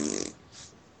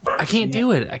 I can't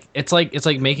do it. It's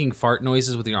like making fart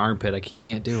noises with your armpit. I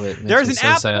can't do it. There's an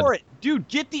app for it, dude.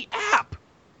 Get the app.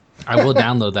 I will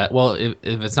download that. Well, if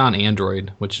it's on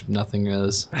Android, which nothing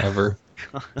is ever.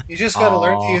 You just got to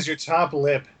learn to use your top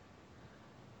lip.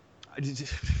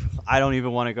 I don't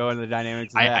even want to go into the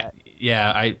dynamics of that.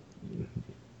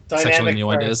 Dynamic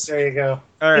parts. There you go.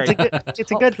 All right. It's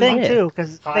a good thing too,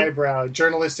 because highbrow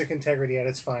journalistic integrity at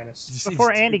its finest.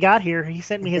 Before Andy got here, he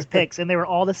sent me his picks, and they were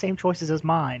all the same choices as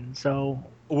mine. So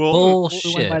bullshit.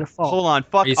 We went by default. Hold on,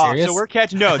 fuck off. So we're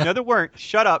catching. No, they weren't.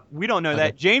 Shut up. We don't know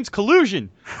that. James collusion.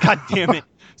 God damn it.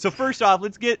 So first off,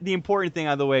 let's get the important thing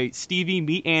out of the way. Stevie,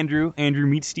 meet Andrew. Andrew,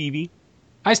 meet Stevie.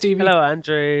 Hi, Stevie. Hello,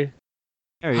 Andrew.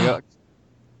 There you go.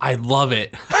 I love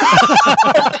it.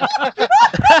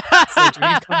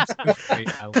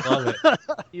 I love it.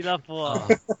 You love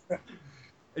what?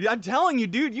 I'm telling you,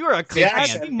 dude, you are a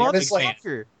classy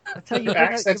motherfucker. I tell you,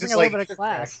 bring a little bit of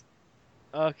class.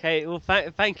 Okay, well,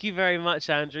 thank you very much,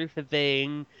 Andrew, for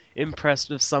being impressed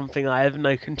with something I have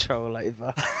no control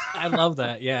over. I love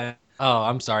that. Yeah. Oh,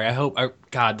 I'm sorry.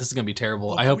 God, this is gonna be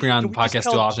terrible. I hope you're on the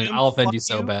podcast too often. I'll offend you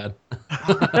so bad.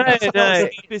 No.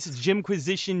 This is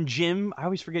Jimquisition Jim. I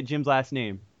always forget Jim's last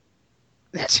name.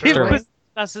 That's the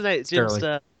name. Jim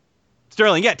Sterling.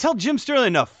 Sterling. Yeah, tell Jim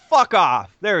Sterling to fuck off.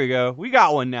 There we go. We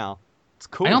got one now. It's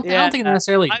cool. I don't think they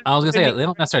necessarily. I was gonna say they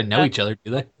don't necessarily know each other,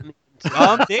 do they?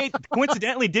 They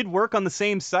coincidentally did work on the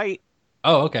same site.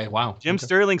 Oh, okay. Wow. Jim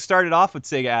Sterling started off with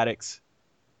Sega Addicts.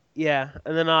 Yeah,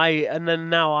 and then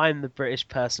now I'm the British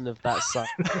person of that site.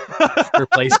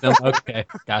 Replace them. Okay,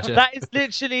 gotcha. That is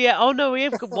literally it. Oh no, we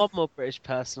have got one more British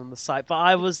person on the site, but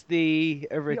I was the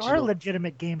original. We are a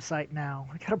legitimate game site now.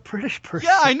 We got a British person.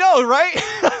 Yeah, I know, right?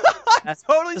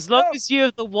 Totally. As long as you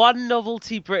have the one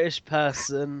novelty British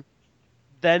person,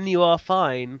 then you are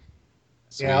fine.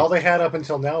 Sweet. Yeah, all they had up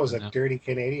until now was a dirty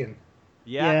Canadian.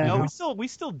 Yeah, no, we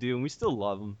still do, and we still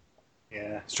love them.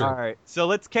 Yeah, it's true. All right, so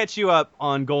let's catch you up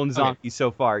on Golden Zombie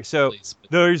so far. So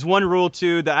there's one rule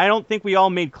too that I don't think we all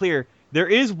made clear. There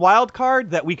is wild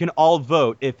card that we can all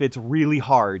vote if it's really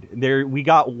hard. We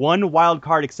got one wild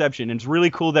card exception, and it's really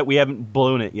cool that we haven't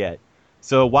blown it yet.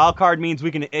 So wild card means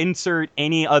we can insert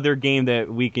any other game that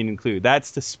we can include.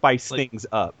 That's to spice things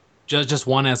up. Just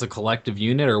one as a collective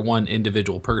unit or one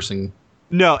individual person?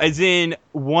 No, as in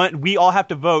one. We all have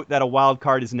to vote that a wild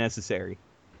card is necessary.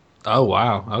 Oh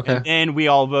wow! Okay. And then we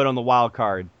all vote on the wild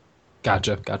card.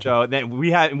 Gotcha. So then we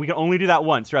can only do that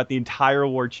once throughout the entire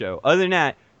award show. Other than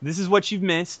that, this is what you've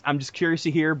missed. I'm just curious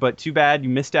to hear, but too bad you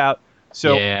missed out.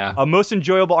 So, a most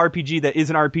enjoyable RPG that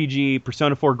is an RPG,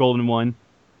 Persona 4 Golden one.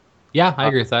 Yeah, I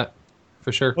agree with that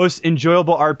for sure. Most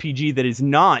enjoyable RPG that is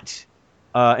not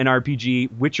an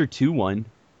RPG, Witcher 2 one.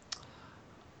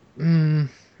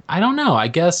 I don't know. I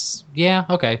guess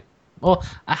okay. Well,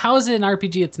 how is it an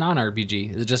RPG? It's not an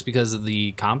RPG. Is it just because of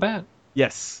the combat?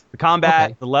 Yes, the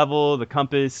combat, the level, the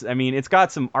compass. I mean, it's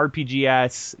got some RPG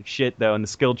ass shit though, and the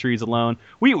skill trees alone.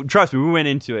 Trust me, we went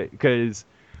into it because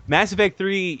Mass Effect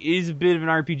 3 is a bit of an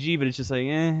RPG, but it's just like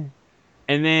eh.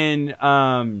 And then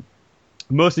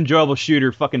most enjoyable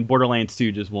shooter, fucking Borderlands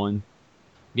 2 just won.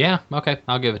 Yeah, okay,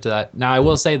 I'll give it to that. Now I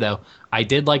will say though, I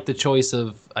did like the choice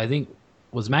of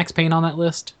was Max Payne on that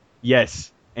list?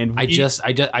 Yes. And I just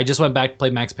went back to play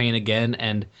Max Payne again,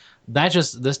 and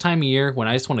this time of year when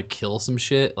I just want to kill some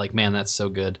shit, like, man, that's so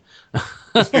good.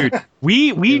 Dude,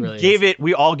 we really gave it.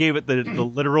 We all gave it the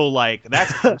literal like.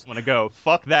 That's where I just want to go.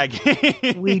 Fuck that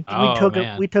game. We man.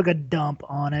 took a dump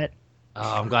on it.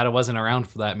 Oh, I'm glad I wasn't around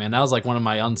for that, man. That was like one of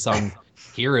my unsung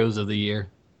heroes of the year.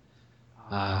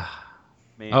 Man,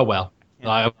 Oh well,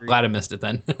 I'm agree. glad I missed it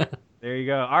then. There you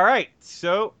go. All right,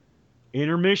 so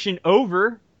intermission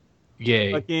over.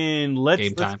 Yay! Fucking Game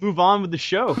let's time. move on with the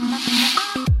show.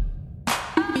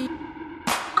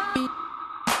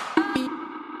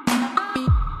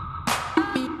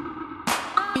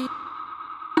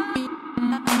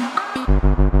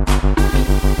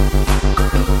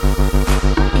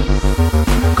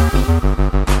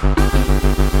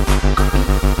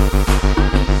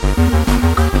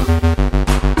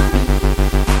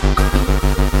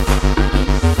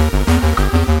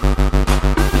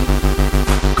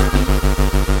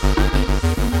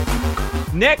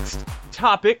 Next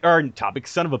topic,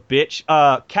 son of a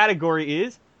bitch, category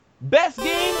is best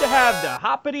game to have the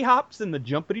hoppity hops and the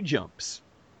jumpity jumps.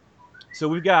 So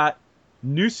we've got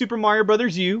New Super Mario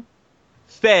Bros. U,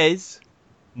 Fez,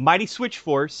 Mighty Switch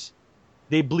Force,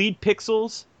 They Bleed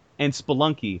Pixels, and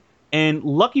Spelunky. And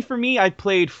lucky for me, I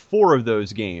played 4 of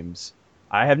those games.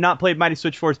 I have not played Mighty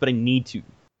Switch Force, but I need to.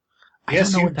 I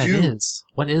Yes, don't know you what that do. is.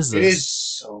 What is this? It is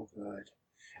so good.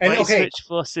 And Mighty okay, Switch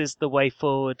Force is the way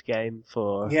forward game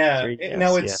for yeah. 3DS,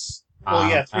 Now yeah. it's well,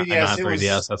 yeah, 3DS. I'm not It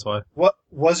 3DS. was, That's why. what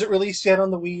was it released yet on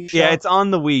the Wii? Yeah, Sean? it's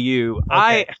on the Wii U.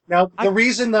 Okay. Now, I- the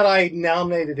reason that I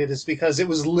nominated it is because it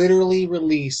was literally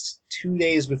released 2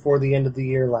 days before the end of the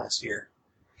year last year.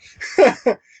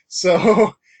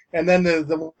 So, and then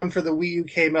the one for the Wii U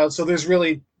came out. So there's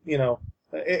really,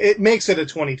 it makes it a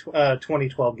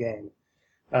 2012 game.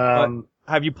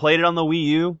 Have you played it on the Wii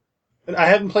U? I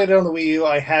haven't played it on the Wii U.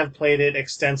 I have played it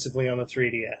extensively on the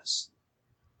 3DS,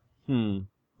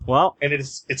 Well, and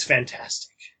it's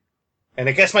fantastic. And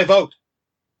it gets my vote.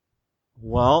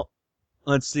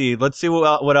 Let's see. Let's see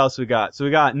what else we got. So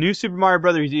we got New Super Mario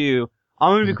Bros. U.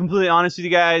 I'm gonna be completely honest with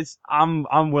you guys. I'm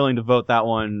willing to vote that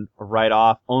one right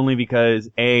off, only because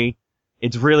A,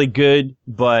 it's really good,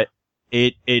 but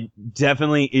it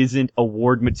definitely isn't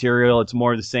award material. It's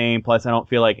more of the same. Plus, I don't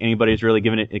feel like anybody's really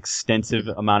given it extensive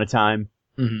amount of time.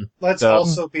 Mm-hmm. Let's So-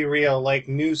 also be real. Like,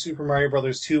 New Super Mario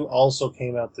Bros. 2 also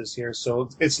came out this year, so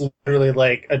it's literally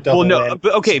like a double. Well, no, whammy.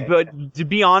 but okay, but to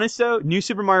be honest though, New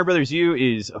Super Mario Bros. U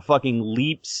is a fucking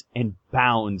leaps and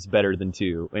bounds better than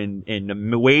 2,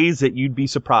 in ways that you'd be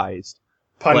surprised.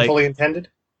 Pun like- fully intended.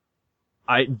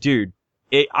 Read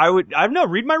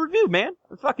my review, man.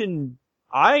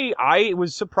 I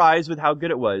was surprised with how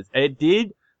good it was. It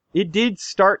did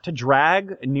start to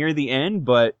drag near the end,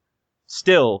 but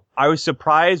still, I was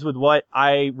surprised with what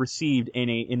I received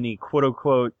in the quote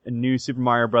unquote New Super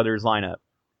Mario Brothers lineup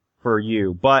for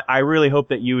U. But I really hope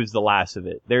that U is the last of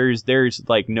it. There's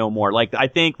like no more. Like, I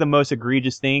think the most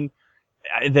egregious thing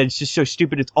that's just so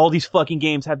stupid is all these fucking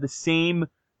games have the same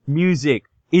music.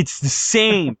 It's the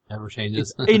same. Never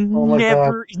changes. It Oh my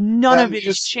none That of it is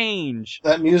music- change.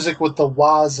 That music with the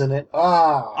wahs in it.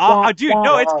 Dude,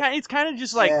 no, it's kind of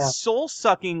just like Yeah. soul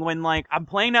sucking when like I'm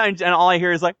playing that and all I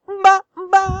hear is like ba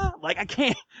ba. Like I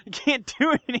can't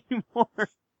do it anymore.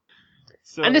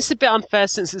 So, And it's a bit unfair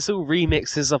since it's all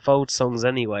remixes of old songs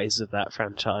anyways of that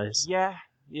franchise. yeah,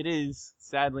 it is.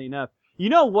 Sadly enough, you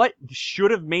know what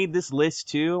should have made this list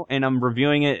too, and I'm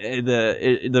reviewing it.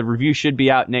 The review should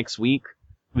be out next week.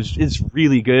 It's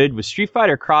really good. Was Street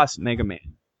Fighter Cross Mega Man?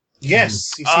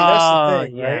 Yes, you see, that's the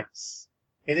thing, right? yes.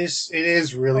 It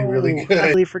is really, really I good.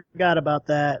 really forgot about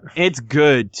that. It's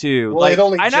good too. Well, it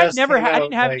only and I just came didn't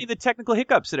out, have like- any of the technical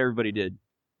hiccups that everybody did.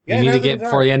 Yeah, you need to neither get did I.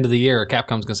 before the end of the year.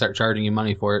 Capcom's gonna start charging you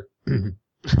money for it.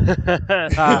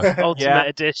 Ultimate yeah.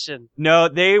 Edition. No,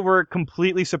 they were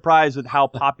completely surprised with how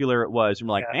popular it was. And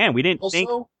we're like, Yeah. man, we didn't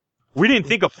Also,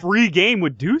 think a free game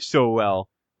would do so well.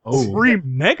 A free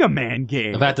Mega Man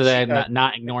game. The fact that they're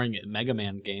not ignoring it, Mega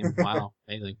Man game. Wow,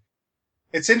 amazing.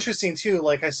 it's interesting too.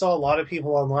 Like, I saw a lot of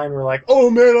people online were like,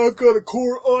 "Oh man, I've got a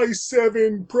Core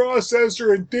i7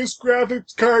 processor and this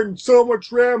graphics card and so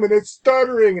much RAM and it's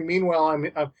stuttering." And meanwhile,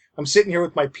 I'm sitting here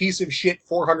with my piece of shit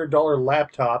 $400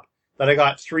 laptop that I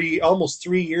got almost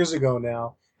 3 years ago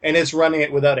now, and it's running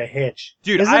it without a hitch.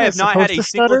 Dude, Isn't I it have not had supposed a to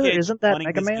single stutter? hitch Isn't that running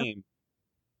Mega this Man? game.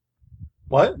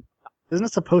 What? Isn't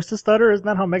it supposed to stutter? Isn't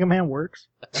that how Mega Man works?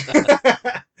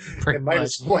 Pretty It might much.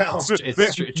 as well.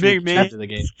 It's true Mega Man. to the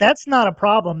game. That's not a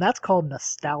problem. That's called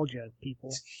nostalgia, people.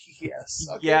 Yes.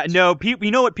 Okay. Yeah, no,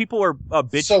 you know what people were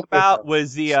bitching So good, about though.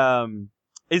 was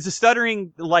is the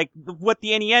stuttering like what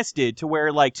the NES did to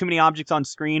where like too many objects on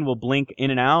screen will blink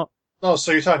in and out. Oh,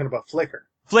 so you're talking about Flickr?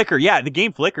 Flicker, yeah, the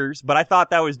game flickers, but I thought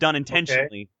that was done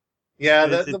intentionally. Okay. Yeah,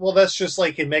 that's just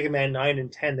like in Mega Man 9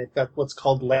 and 10, they've got what's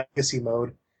called Legacy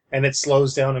Mode, and it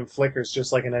slows down and flickers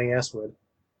just like an NES would.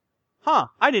 Huh,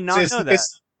 I did not know that.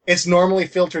 It's normally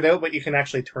filtered out, but you can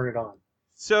actually turn it on.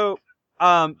 So,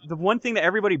 the one thing that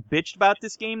everybody bitched about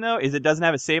this game, though, is it doesn't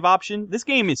have a save option. This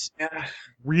game is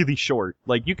really short.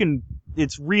 Like,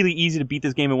 it's really easy to beat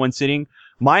this game in one sitting.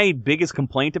 My biggest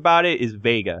complaint about it is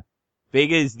Vega.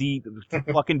 Vega is the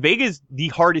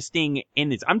hardest thing in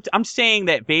this. I'm saying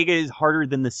that Vega is harder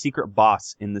than the secret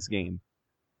boss in this game.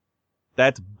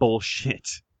 That's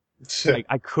bullshit. Like,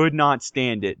 I could not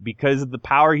stand it because of the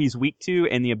power he's weak to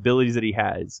and the abilities that he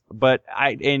has. But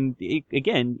again,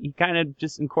 he kind of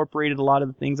just incorporated a lot of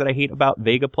the things that I hate about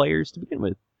Vega players to begin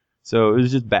with. So it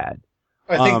was just bad.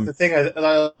 I think the thing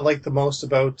I like the most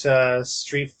about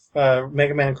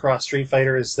Mega Man Cross Street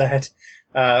Fighter is that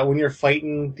when you're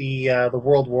fighting the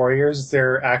World Warriors,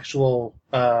 their actual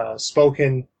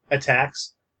spoken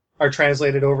attacks are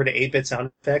translated over to 8-bit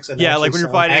sound effects. And yeah, like when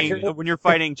you're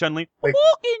fighting Chun-Li. Like,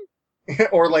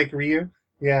 or like Ryu.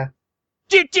 Yeah.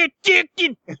 Chicken.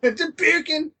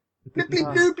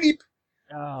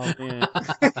 Oh man.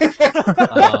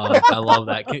 I love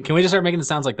that. Can we just start making the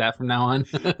sounds like that from now on?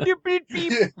 Beep, beep,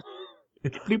 beep.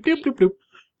 Bloop, bloop, bloop,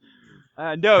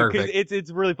 bloop. No, because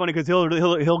it's really funny because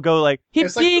he'll go like hip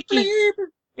It's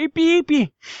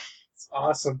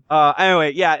awesome.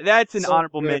 Anyway, yeah, that's an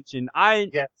honorable good. mention.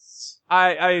 Yes.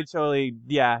 I totally,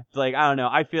 yeah, like, I don't know.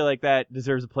 I feel like that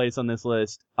deserves a place on this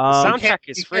list. The soundtrack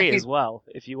is free as well,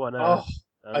 if you want to. Oh,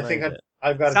 I think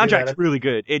I've got to soundtrack's really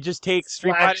good. It just takes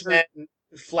Street Fighter.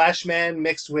 Flashman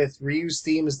mixed with Ryu's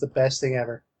theme is the best thing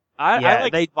ever. I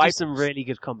like they do some really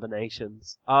good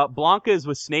combinations. Blanca's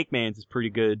with Snake Man's is pretty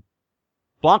good.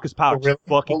 Blanca's power is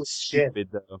fucking stupid,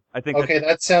 though. I think. Okay,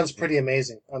 that sounds pretty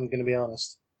amazing. I'm gonna be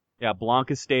honest. Yeah,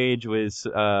 Blanca's stage was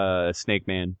Snake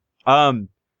Man.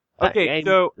 Okay,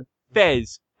 so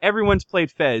Fez. Everyone's played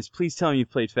Fez. Please tell me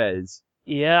you've played Fez.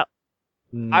 Yeah.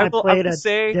 I played a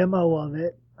demo of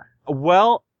it.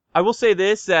 Well, I will say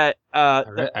this, that I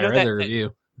read the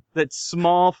review. That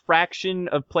small fraction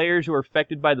of players who are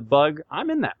affected by the bug,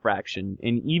 I'm in that fraction.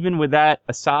 And even with that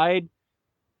aside,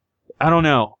 I don't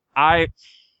know. Alright,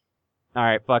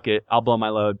 fuck it. I'll blow my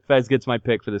load. Fez gets my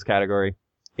pick for this category.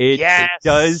 It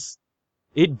does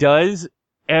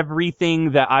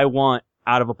everything that I want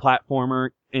out of a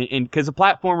platformer, and because a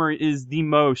platformer is the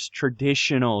most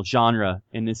traditional genre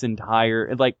in this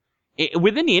entire, like,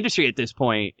 within the industry at this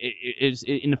point, is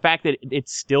in the fact that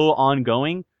it's still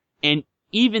ongoing, and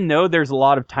even though there's a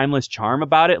lot of timeless charm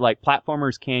about it, like,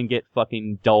 platformers can get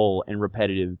fucking dull and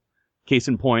repetitive. Case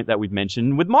in point that we've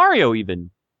mentioned with Mario even.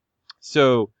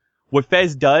 So, what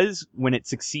Fez does when it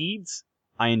succeeds,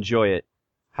 I enjoy it.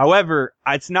 However,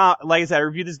 it's not, like I said, I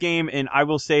reviewed this game, and I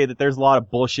will say that there's a lot of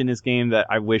bullshit in this game that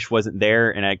I wish wasn't there,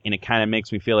 and it kind of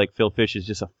makes me feel like Phil Fish is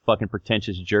just a fucking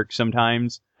pretentious jerk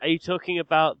sometimes. Are you talking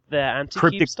about the anti-cube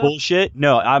cryptic stuff? Bullshit?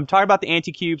 No, I'm talking about the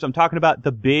anti-cubes. I'm talking about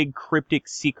the big cryptic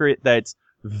secret that's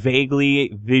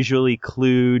vaguely, visually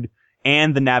clued,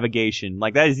 and the navigation.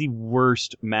 Like, that is the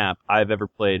worst map I've ever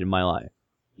played in my life.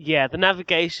 Yeah, the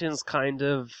navigation's kind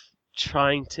of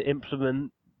trying to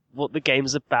implement what the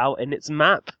game's about in its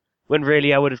map, when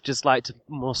really I would have just liked a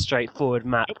more straightforward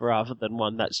map rather than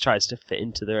one that tries to fit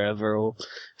into the overall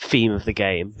theme of the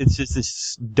game. It's just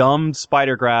this dumb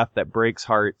spider graph that breaks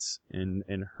hearts and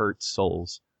hurts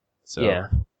souls. So,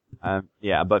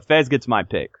 yeah, but Fez gets my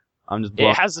pick. I'm just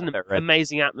It has an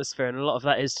amazing atmosphere, and a lot of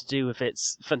that is to do with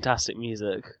its fantastic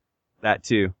music. That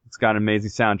too. It's got an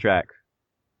amazing soundtrack.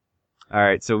 All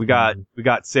right, so we got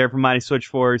Sarah from Mighty Switch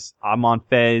Force. I'm on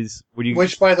Fez.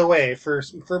 Which, by the way, for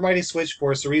Mighty Switch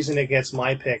Force, the reason it gets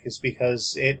my pick is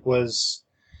because it was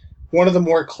one of the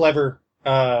more clever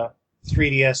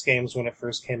 3DS games when it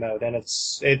first came out, and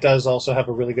it does also have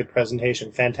a really good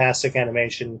presentation, fantastic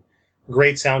animation,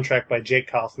 great soundtrack by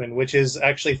Jake Kaufman, which is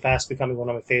actually fast becoming one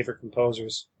of my favorite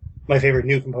composers, my favorite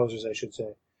new composers, I should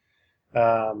say.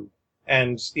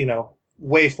 And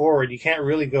Way Forward, you can't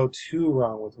really go too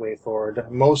wrong with Way Forward.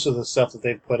 Most of the stuff that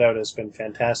they've put out has been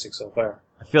fantastic so far.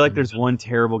 I feel like there's one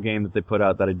terrible game that they put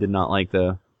out that I did not like,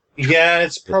 though. Yeah,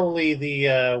 it's probably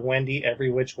the Wendy Every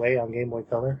Which Way on Game Boy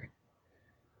Color.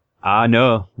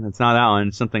 No, it's not that one.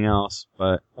 It's something else.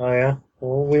 But oh yeah,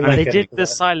 well, we might they get did into the that.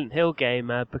 Silent Hill game,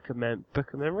 Book of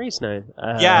Memories. No,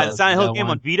 yeah, the Silent Hill that game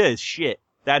one. on Vita is shit.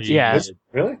 That's Yeah. good.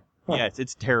 Really? Huh. Yeah,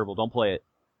 it's terrible. Don't play it.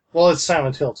 Well, it's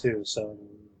Silent Hill too, so.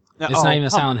 It's not even a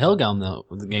Silent Hill game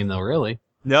though, really.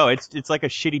 No, it's like a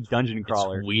shitty dungeon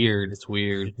crawler. It's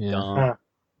weird. Yeah. Dumb. Huh.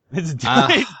 It's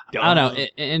I don't know.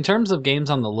 In terms of games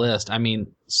on the list, I mean,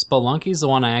 Spelunky's the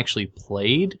one I actually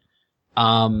played,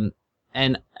 and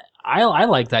I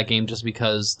like that game just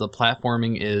because the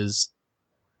platforming is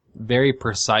very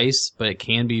precise, but it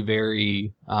can be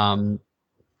very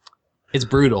it's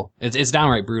brutal. It's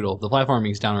downright brutal. The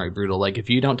platforming is downright brutal. Like if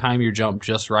you don't time your jump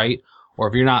just right, or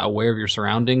if you're not aware of your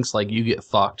surroundings, like you get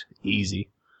fucked easy.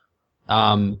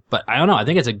 But I don't know. I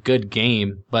think it's a good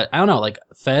game. But I don't know. Like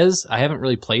Fez, I haven't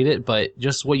really played it, but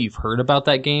just what you've heard about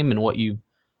that game and what you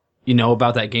know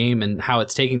about that game and how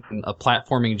it's taking a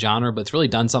platforming genre, but it's really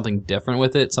done something different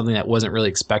with it, something that wasn't really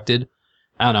expected.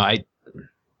 I don't know.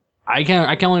 I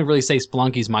can only really say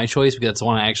Spelunky's my choice because it's the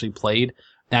one I actually played.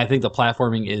 And I think the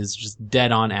platforming is just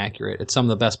dead on accurate. It's some of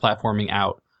the best platforming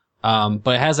out.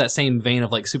 But it has that same vein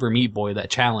of like Super Meat Boy, that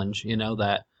challenge,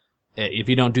 that if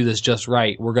you don't do this just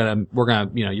right, we're gonna,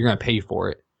 you're gonna pay for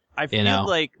it. I feel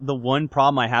like the one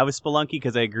problem I have with Spelunky,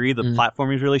 because I agree the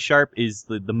platforming is really sharp, is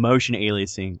the motion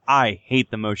aliasing. I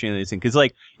hate the motion aliasing because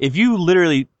like if you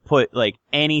literally put like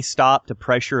any stop to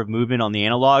pressure of movement on the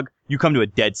analog, you come to a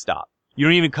dead stop. You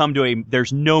don't even come to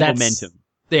there's no momentum.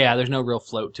 Yeah, there's no real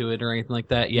float to it or anything like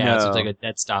that. Yeah, no. It's like a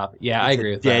dead stop. Yeah, I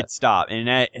agree with that. Dead stop,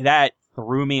 and that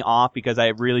threw me off because I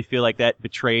really feel like that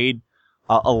betrayed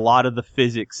a lot of the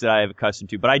physics that I have accustomed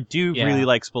to. But I do really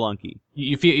like Spelunky.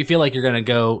 You feel like you're gonna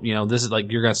go, this is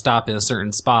like you're gonna stop in a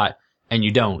certain spot, and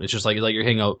you don't. It's just like you're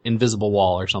hitting an invisible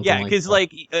wall or something. Yeah, because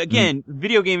again,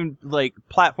 video game like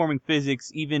platforming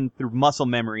physics, even through muscle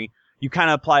memory, you kind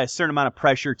of apply a certain amount of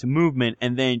pressure to movement,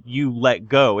 and then you let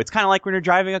go. It's kind of like when you're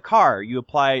driving a car, you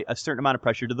apply a certain amount of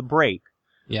pressure to the brake.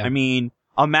 Yeah. I mean,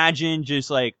 imagine just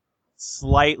like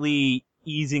slightly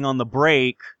easing on the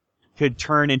brake could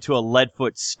turn into a lead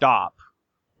foot stop.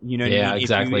 You know what I mean?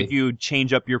 Exactly. If you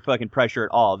change up your fucking pressure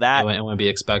at all, it wouldn't be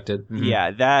expected. Mm-hmm.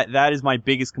 Yeah, that is my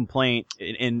biggest complaint,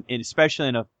 and especially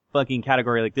in a fucking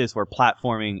category like this where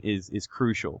platforming is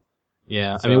crucial.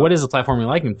 Yeah, so, I mean, what is the platforming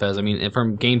like in Fez? I mean,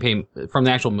 from gameplay, from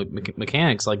the actual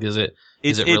mechanics, like, is it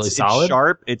really solid? It's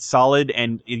sharp, it's solid,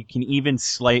 and it can even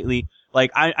slightly,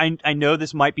 like, I know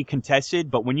this might be contested,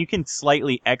 but when you can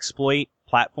slightly exploit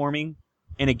platforming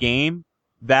in a game,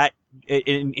 that it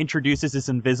introduces this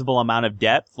invisible amount of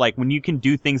depth. Like, when you can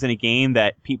do things in a game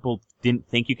that people didn't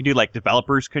think you could do, like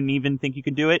developers couldn't even think you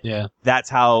could do it. Yeah. That's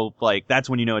how, like, that's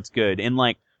when you know it's good. And,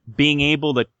 like, being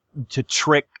able to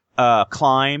trick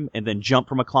climb and then jump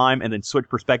from a climb and then switch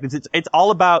perspectives. It's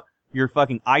all about your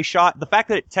fucking eye shot. The fact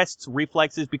that it tests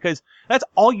reflexes, because that's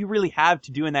all you really have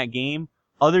to do in that game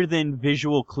other than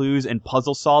visual clues and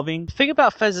puzzle solving. The thing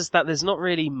about Fez is that there's not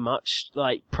really much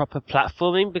like proper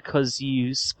platforming because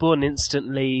you spawn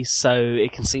instantly, so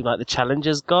it can seem like the challenge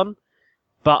is gone.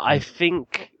 But I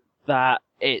think that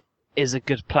it is a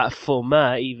good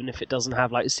platformer, even if it doesn't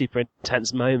have like super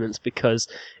intense moments, because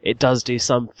it does do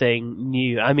something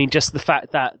new. I mean, just the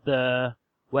fact that the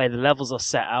way the levels are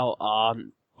set out are,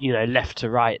 left to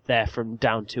right, they're from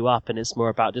down to up, and it's more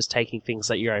about just taking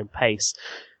things at your own pace.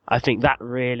 I think that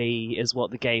really is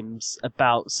what the game's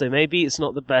about. So maybe it's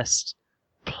not the best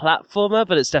platformer,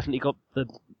 but it's definitely got the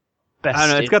best. I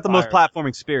don't know. It's got the most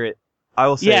platforming spirit. I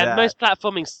will say that. Yeah, most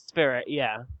platforming spirit.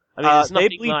 Yeah. I mean, it's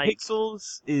nothing like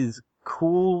Pixels is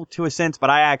cool to a sense, but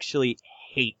I actually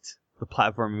hate the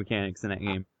platforming mechanics in that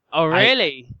game. Oh,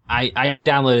 really? I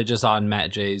downloaded just on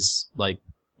Matt J's,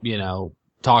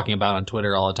 talking about it on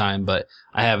Twitter all the time, but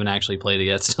I haven't actually played it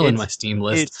yet. It's still in my Steam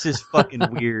list. It's just fucking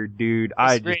weird, dude.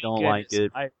 I just really don't like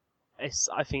it. I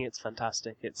think it's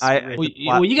fantastic.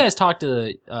 You guys talked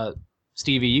to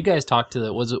Stevie. You guys talked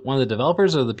to was it one of the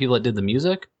developers or the people that did the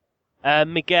music?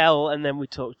 Miguel, and then we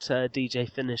talked to DJ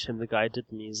Finisham, the guy who did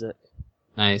the music.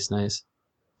 Nice.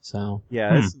 So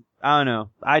yeah, I don't know.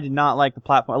 I did not like the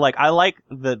platform. Like, I like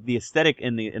the aesthetic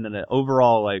and the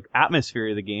overall like atmosphere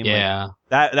of the game. Yeah,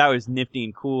 like, that was nifty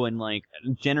and cool. And like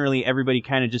generally, everybody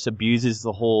kind of just abuses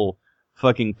the whole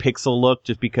fucking pixel look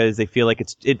just because they feel like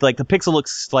it's like the pixel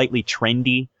looks slightly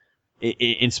trendy,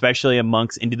 especially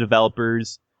amongst indie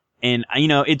developers. And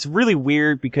it's really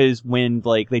weird because when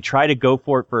like they try to go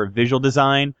for it for a visual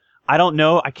design, I don't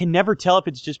know. I can never tell if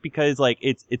it's just because like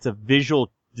it's a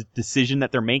visual decision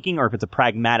that they're making or if it's a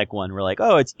pragmatic one. We're like,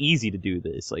 oh, it's easy to do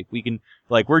this. Like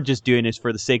we're just doing this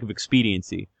for the sake of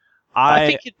expediency. I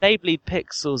think in Beyblade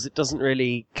Pixels, it doesn't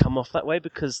really come off that way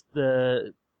because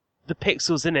the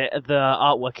pixels in it, the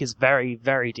artwork is very,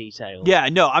 very detailed. Yeah,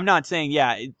 no, I'm not saying,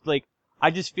 I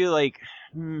just feel like,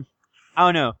 I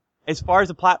don't know. As far as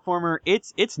a platformer,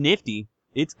 it's nifty.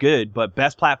 It's good, but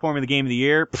best platformer of the game of the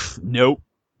year? Nope.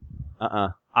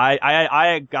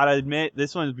 I gotta admit,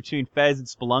 this one is between Fez and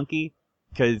Spelunky,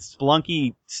 because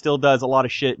Spelunky still does a lot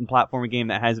of shit in platforming game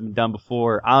that hasn't been done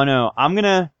before. I don't know. I'm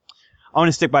gonna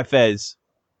stick by Fez.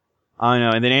 I don't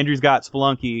know. And then Andrew's got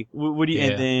Spelunky. What do you?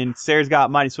 And then Sarah's got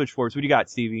Mighty Switch Force. What do you got,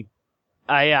 Stevie?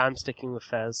 Yeah, I'm sticking with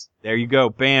Fez. There you go.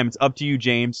 Bam. It's up to you,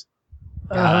 James.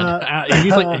 God, have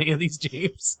you played any of these,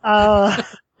 James?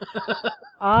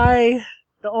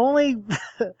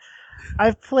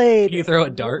 I've played. Can you throw a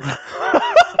dart?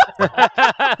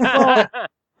 Well,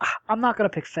 I'm not gonna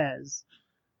pick Fez.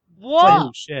 What?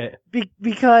 Oh shit!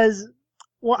 Because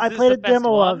I Is this played the a best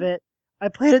demo one? of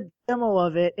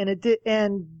it. And it did,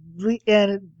 and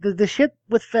the shit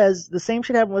with Fez, the same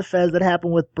shit happened with Fez that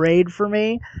happened with Braid for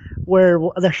me, where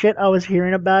the shit I was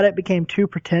hearing about it became too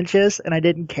pretentious, and I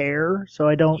didn't care, so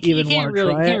I don't even want to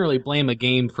try You it. can't really blame a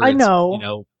game for I its,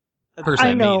 know. person I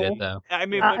that know. made it though. I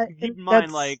mean, I- but keep in that's-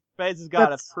 mind, like, Fez has got a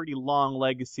that's- pretty long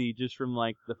legacy just from,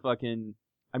 like, the fucking...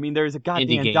 I mean, there's a Indie goddamn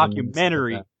games and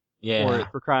documentary stuff like for that. it,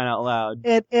 for crying out loud.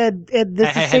 And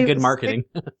this I is had good marketing.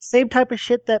 Same type of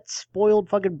shit that spoiled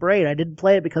fucking Braid. I didn't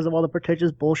play it because of all the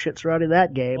pretentious bullshit surrounding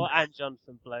that game. Well, and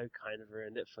Jonathan Blow kind of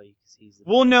ruined it for you because he's.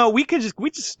 Well, no, we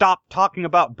just stop talking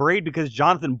about Braid because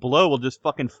Jonathan Blow will just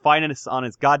fucking find us on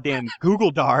his goddamn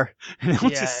Google Dar and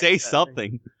he'll Yeah, just say exactly.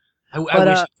 something. I wish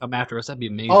But, he'd come after us. That'd be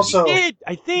amazing. Also, He did,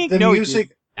 I think. the No, he music.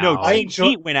 didn't. No, No. I Team enjoy-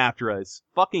 Heat went after us.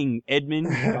 Fucking Edmund,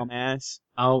 dumbass.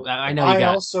 Oh, I know you I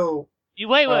got. also. You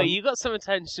wait, Um, you got some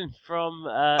attention from.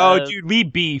 Oh, dude, we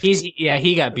beefed.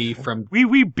 He got beef from.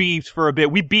 We beefed for a bit.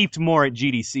 We beefed more at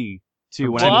GDC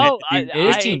too. When Whoa, I met It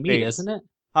is I- Team Meat, isn't it?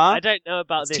 huh? I don't know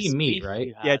about It's this. Team Meat, beef right?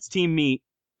 you Yeah, had. it's Team Meat.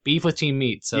 Beef with Team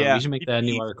Meat. So yeah, we should make that a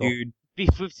new beef, article. dude.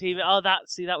 beef with Team. Oh,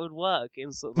 that would work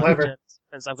in sort of Clever.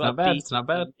 like I've got not bad, beef it's not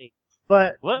bad. with Team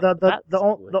But What? the That's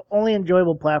the only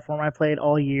enjoyable platform I played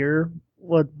all year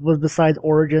was besides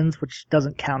Origins, which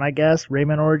doesn't count, I guess,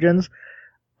 Rayman Origins.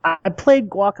 I played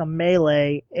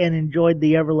Guacamelee and enjoyed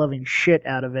the ever-loving shit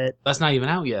out of it. That's not even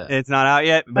out yet. It's not out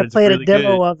yet, but I it's played really a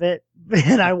demo good. of it,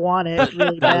 and I want it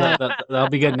really bad. That'll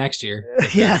be good next year.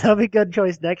 Yeah, that'll be a good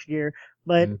choice next year.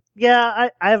 But Mhm. yeah,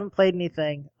 I haven't played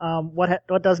anything.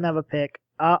 What doesn't have a pick?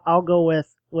 I'll go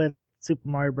with Super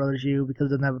Mario Brothers U because it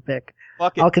doesn't have a pick.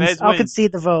 Fuck it, I'll Fez I'll wins.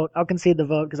 concede the vote. I'll concede the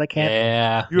vote because I can't.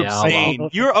 Yeah, You yeah. I'll- abstain. I'll-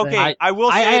 You're okay. I will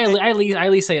I say. that-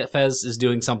 at least say that Fez is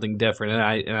doing something different,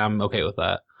 and I'm okay with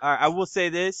that. all right, I will say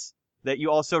this: that you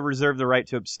also reserve the right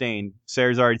to abstain.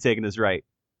 Sarah's already taken his right.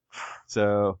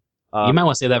 So. You might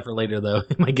want to say that for later, though.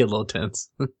 It might get a little tense.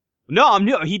 No,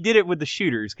 he did it with the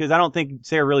shooters because I don't think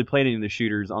Sarah really played any of the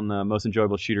shooters on the most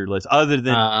enjoyable shooter list, other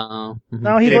than Mhm.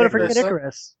 No, he Kid voted for Icarus, Kid huh?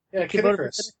 Icarus. Yeah, He Kid voted for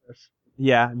Icarus. Kid Icarus.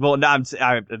 yeah. Well, no,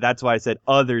 that's why I said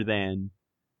other than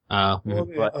Mhm. Well,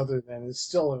 yeah, But- other than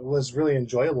it was really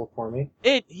enjoyable for me.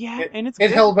 it. Yeah, and it's It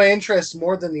good. held my interest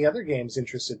more than the other games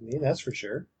interested me. That's for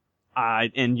sure.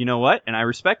 And you know what? And I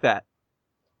respect that.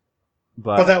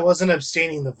 But that wasn't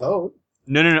abstaining the vote.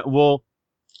 No. Well,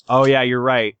 oh yeah, you're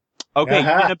right. Okay, you Aha,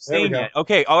 didn't there we abstain go. yet.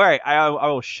 Okay, all right. I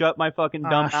will shut my fucking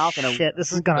dumb mouth and Shit,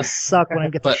 this is gonna suck when I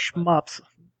get the But- shmups.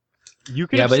 you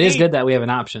can. Yeah, but it is abstain. good that we have an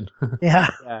option. Yeah.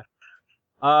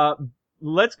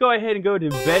 Let's go ahead and go to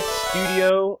Best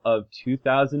Studio of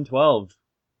 2012.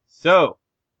 So,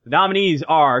 the nominees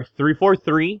are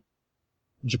 343,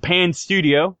 Japan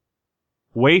Studio,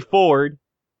 Way Forward,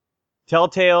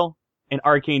 Telltale, and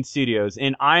Arcane Studios.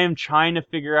 And I am trying to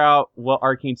figure out what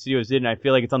Arcane Studios did, and I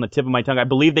feel like it's on the tip of my tongue. I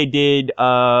believe they did,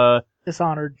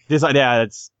 Dishonored. this, yeah,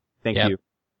 thank Yep. you.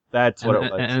 That's what and,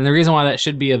 it was. and the reason why that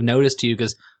should be of notice to you,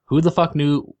 because who the fuck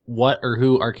knew what or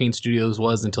who Arcane Studios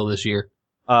was until this year?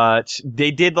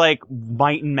 They did like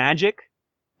Might and Magic.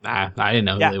 Nah, I didn't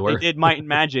know Yeah, who they were. did Might and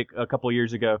Magic a couple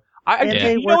years ago. And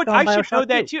they You know what? worked on I should know Bioshock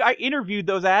that too. too. I interviewed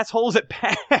those assholes at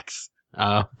PAX.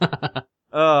 Oh.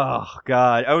 Oh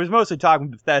God, I was mostly talking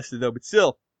Bethesda though, but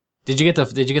still, Did you get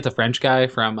the French guy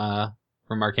from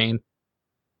Arcane?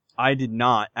 I did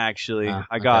not actually. Oh,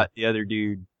 I okay. got the other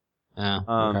dude.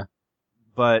 Oh, okay.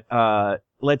 But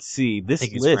let's see. This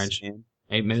think he's list, French. man,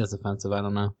 Hey, maybe that's offensive. I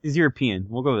don't know. is European.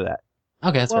 We'll go with that.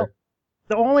 Okay, that's Well, fair.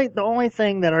 the only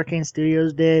thing that Arcane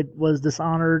Studios did was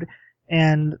Dishonored,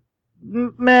 and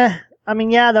meh. I mean,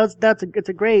 yeah, it's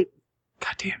a great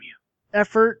God damn you.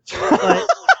 effort, but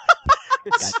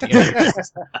God damn you.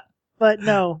 but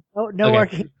no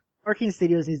Okay. Arcane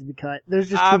Studios needs to be cut. There's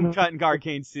just too I'm many. cutting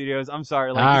Arcane Studios. I'm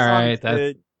sorry. Like, All Dishonored's right, that's-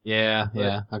 good. Yeah,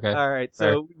 okay. All right,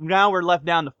 so now we're left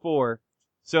down to 4.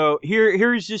 So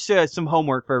here's just some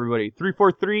homework for everybody.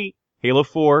 343, Halo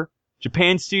 4,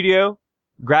 Japan Studio,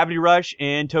 Gravity Rush,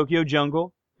 and Tokyo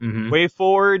Jungle. Mm-hmm. Way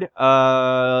Forward,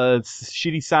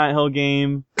 shitty Silent Hill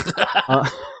game.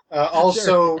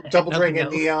 Also, Double Nothing Dragon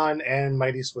else. Neon and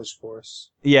Mighty Switch Force,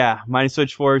 Yeah, Mighty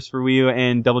Switch Force for Wii U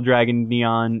and Double Dragon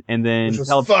Neon, and then which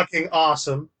was fucking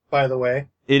awesome, by the way.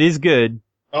 it is good.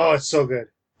 Oh, it's so good.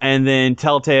 And then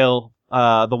Telltale,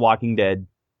 The Walking Dead,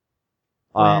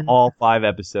 When- all 5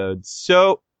 episodes.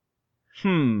 So,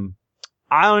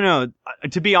 I don't know.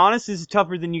 To be honest, this is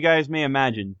tougher than you guys may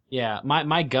imagine. Yeah,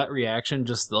 my gut reaction,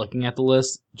 just looking at the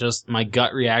list, just my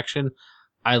gut reaction,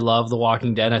 I love The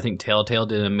Walking Dead. I think Telltale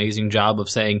did an amazing job of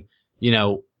saying,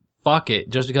 fuck it.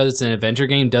 Just because it's an adventure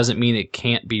game doesn't mean it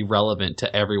can't be relevant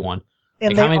to everyone.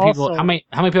 And Like, they also, how many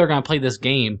people are going to play this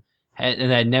game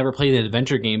and had never played an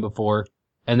adventure game before,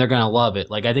 and they're going to love it?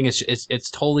 Like, I think it's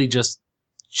totally just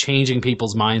changing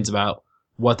people's minds about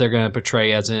what they're going to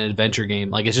portray as an adventure game.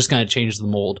 Like, it's just going to change the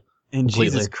mold. And Completely.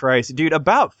 Jesus Christ, dude,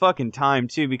 about fucking time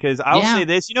too, because I'll Yeah, say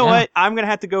this. You know yeah. what? I'm gonna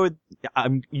have to go with.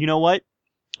 You know what?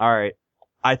 All right.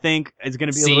 I think it's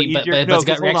gonna be a little easier. But No, it's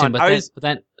gut 'cause hold reaction. on.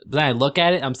 But then I look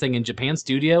at it, I'm thinking Japan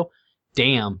Studio.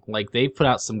 Damn, like they put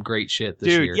out some great shit this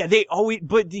Dude, year. yeah, they always.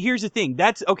 But here's the thing.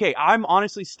 That's okay. I'm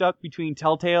honestly stuck between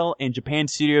Telltale and Japan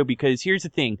Studio because here's the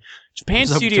thing. Japan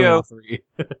So between Studio, all three.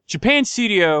 Japan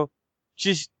Studio,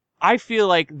 just I feel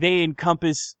like they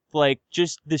encompass like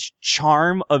just this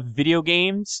charm of video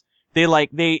games. They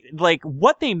like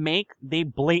what they make. They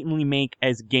blatantly make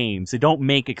as games. They don't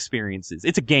make experiences.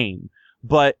 It's a game,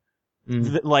 but.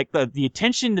 The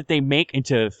attention that they make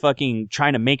into fucking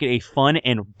trying to make it a fun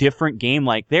and different game,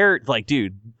 like they're like,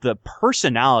 dude, the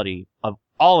personality of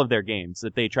all of their games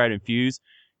that they try to infuse,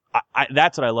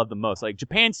 that's what I love the most. Like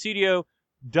Japan Studio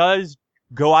does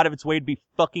go out of its way to be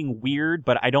fucking weird,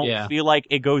 but I don't feel like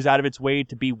it goes out of its way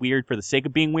to be weird for the sake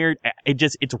of being weird.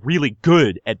 It's really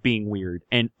good at being weird,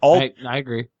 and I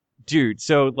agree. dude.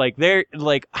 So like they're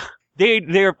like.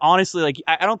 They're honestly like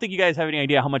I don't think you guys have any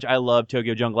idea how much I love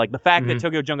Tokyo Jungle. Like the fact that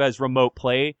Tokyo Jungle has remote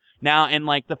play now, and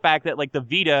like the fact that like the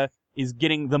Vita is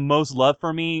getting the most love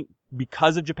for me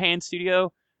because of Japan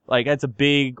Studio. Like that's a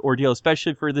big ordeal,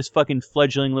 especially for this fucking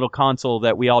fledgling little console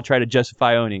that we all try to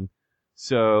justify owning.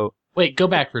 So Wait, go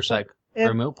back for a sec. It-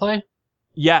 Remote play?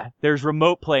 yeah, there's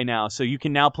remote play now, so you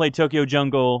can now play Tokyo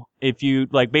Jungle if you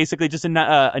like basically just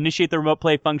initiate the remote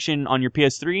play function on your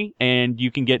PS3, and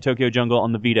you can get Tokyo Jungle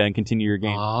on the Vita and continue your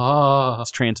game. Oh,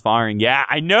 It's transferring. Yeah,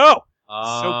 I know.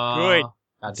 So good.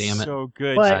 God damn it. So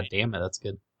good. But- God damn it. That's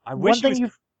good. I one wish it thing was.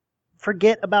 you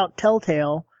forget about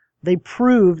Telltale, they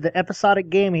proved that episodic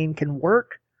gaming can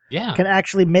work, Yeah. can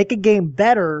actually make a game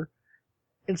better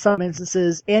in some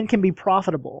instances, and can be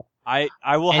profitable. I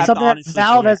will And have to Something that honestly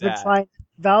Valve say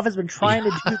has that. been trying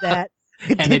to do that.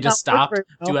 It And they did just not work stopped very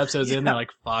well. 2 episodes in. Yeah. They're like,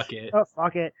 fuck it. Oh,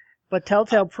 fuck it. But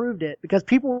Telltale proved it because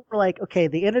people were like, okay,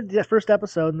 they ended the first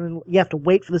episode and then you have to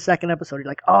wait for the second episode. You're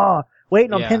like, oh,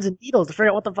 waiting on Yeah. pins and needles to figure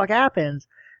out what the fuck happens.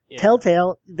 Yeah.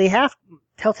 Telltale,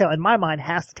 in my mind,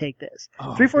 has to take this.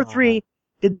 Oh, 343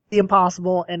 did the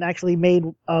impossible and actually made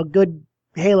a good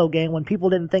Halo game when people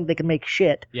didn't think they could make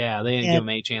shit. Yeah, they didn't And- give him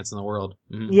any chance in the world.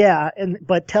 Mhm. Yeah,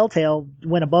 but Telltale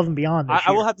went above and beyond this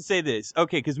I will year. have to say this,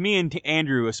 okay, because me and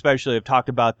Andrew especially have talked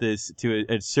about this to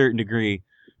a certain degree.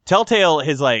 Telltale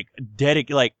has like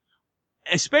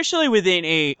especially within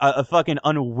a fucking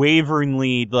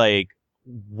unwaveringly like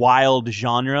wild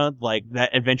genre like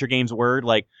that adventure games were.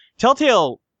 Like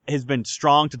Telltale has been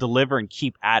strong to deliver and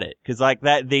keep at it because like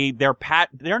that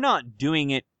they're not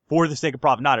doing it for the sake of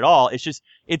profit, not at all. It's just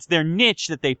it's their niche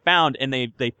that they found, and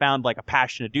they found like a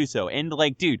passion to do so. And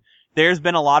like, dude, there's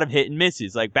been a lot of hit and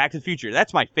misses. Like Back to the Future,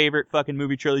 that's my favorite fucking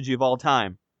movie trilogy of all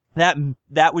time.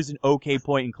 That was an okay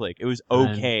point and click. It was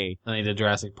okay. Then they did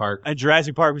Jurassic Park. And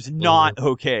Jurassic Park was not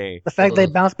okay. The fact they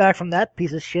bounced back from that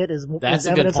piece of shit is That's is a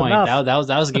good evidence point. enough.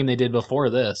 That was a game they did before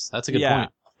this. That's a good Yeah.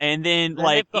 point. And then And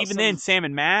like they've got even then, Sam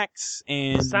and Max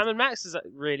and Sam and Max is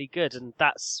really good, and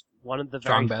that's one of the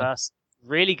Strong very bed. first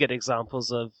really good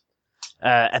examples of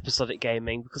episodic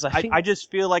gaming because I think I just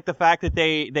feel like the fact that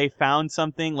they found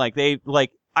something like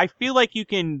I feel like you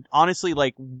can honestly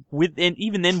like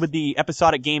even then with the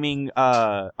episodic gaming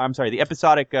the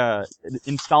episodic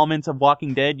installments of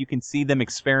Walking Dead, you can see them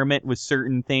experiment with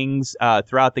certain things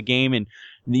throughout the game, and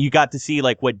you got to see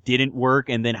like what didn't work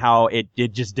and then how it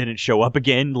just didn't show up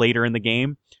again later in the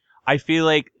game. I feel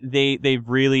like they've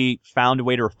really found a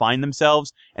way to refine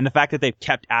themselves, and the fact that they've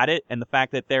kept at it, and the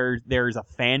fact that there's a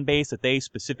fan base that they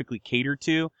specifically cater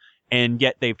to, and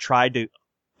yet they've tried to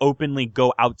openly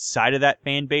go outside of that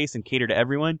fan base and cater to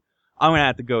everyone. I'm gonna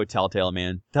have to go with Telltale,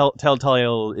 man.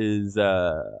 Telltale is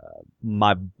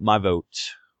my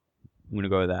vote. I'm gonna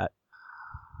go with that.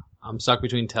 I'm stuck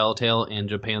between Telltale and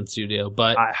Japan Studio,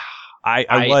 but I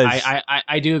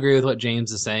I do agree with what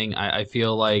James is saying. I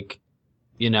feel like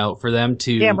for them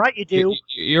to. Damn right you do.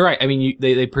 You're right. I mean,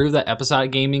 they prove that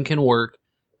episodic gaming can work,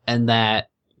 and that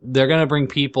they're gonna bring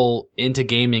people into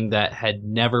gaming that had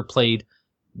never played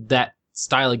that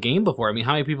style of game before. I mean,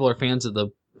 how many people are fans of the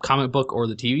comic book or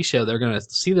the TV show? They're gonna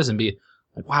see this and be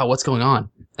like, "Wow, what's going on?"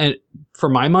 And for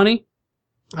my money,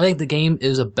 I think the game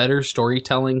is a better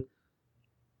storytelling,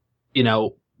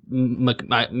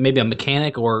 maybe a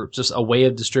mechanic or just a way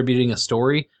of distributing a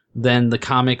story than the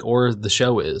comic or the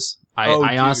show is.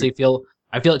 I honestly feel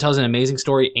it tells an amazing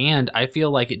story, and I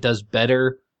feel like it does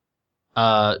better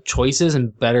choices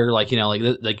and better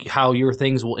like how your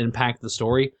things will impact the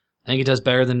story. I think it does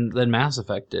better than Mass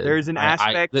Effect did. There's an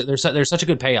aspect. There's such a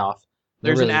good payoff.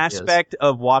 There's really an aspect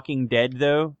of Walking Dead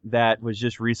though that was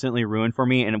just recently ruined for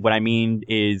me, and what I mean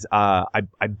is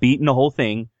I've beaten the whole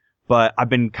thing, but I've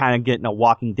been kind of getting a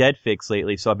Walking Dead fix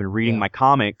lately, so I've been reading my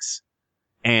comics,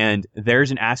 and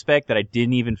there's an aspect that I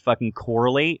didn't even fucking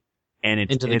correlate, and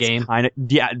it's game. Kind of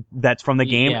that's from the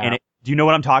game, and do you know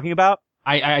what I'm talking about?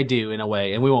 I do in a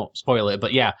way, and we won't spoil it,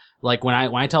 but yeah, like when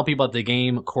I tell people that the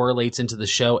game correlates into the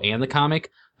show and the comic,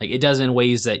 like it does in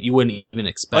ways that you wouldn't even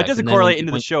expect. Well, it doesn't correlate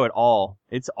into the show at all.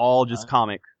 It's all just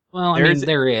comic. Well, I mean,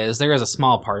 there is a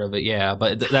small part of it, yeah,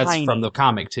 but that's from the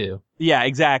comic too. Yeah,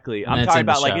 exactly. I'm talking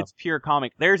about like it's pure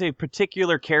comic. There's a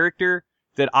particular character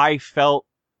that I felt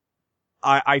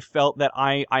that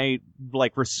I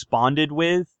like responded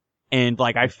with, and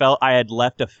like I felt I had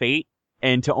left a fate.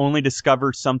 And to only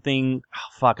discover something,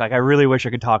 like I really wish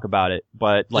I could talk about it,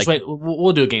 but like, just wait,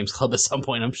 we'll do a games club at some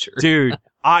point, I'm sure. Dude,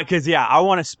 cause I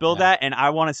want to spill that, and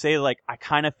I want to say like, I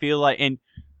kind of feel like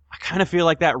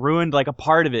that ruined like a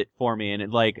part of it for me, and it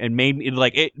made me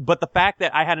like it, but the fact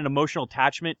that I had an emotional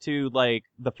attachment to like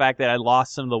the fact that I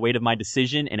lost some of the weight of my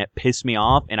decision, and it pissed me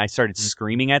off, and I started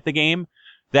screaming at the game,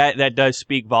 that does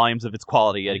speak volumes of its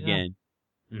quality yet again.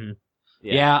 Mm-hmm.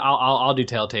 Yeah, I'll do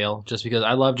Telltale just because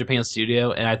I love Japan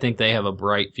Studio and I think they have a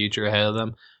bright future ahead of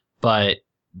them. But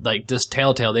like this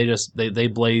Telltale, they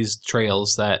blazed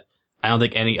trails that I don't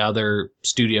think any other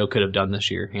studio could have done this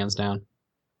year, hands down.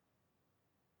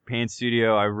 Japan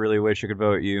Studio, I really wish I could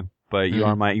vote you, but you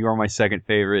are my second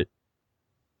favorite.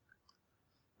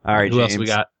 All right, who James. Else we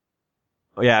got?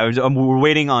 Oh, yeah, we're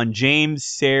waiting on James,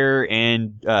 Sarah,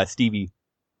 and Stevie.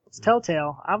 It's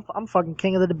Telltale. I'm fucking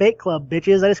king of the debate club,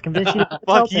 bitches. I just convinced you to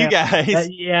Fuck Telltale. you guys.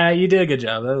 Yeah, you did a good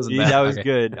job. That was that was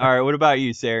good. All right, what about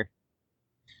you, Sarah?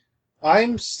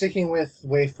 I'm sticking with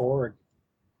Way Forward.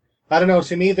 I don't know.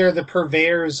 To me, they're the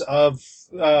purveyors of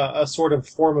a sort of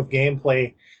form of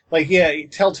gameplay. Like, yeah,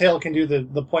 Telltale can do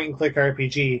the point-and-click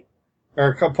RPG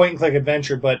or point-and-click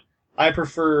adventure, but I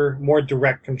prefer more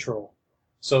direct control.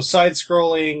 So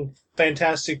side-scrolling,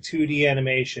 fantastic 2D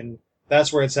animation.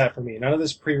 That's where it's at for me. None of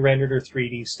this pre-rendered or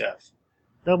 3D stuff.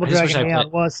 Double Dragon Neon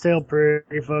was still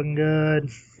pretty fucking good.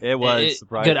 It was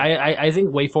surprising. Good. I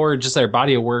think Way Forward, just their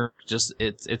body of work, just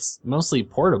it's mostly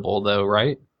portable though,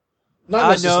 right? Not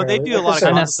necessarily. No, they do a lot of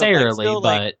not necessarily, still,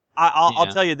 but I'll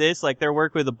tell you this: like their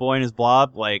work with the Boy and His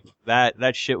Blob, like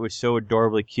that shit was so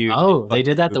adorably cute. Oh, they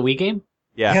did that the Wii game?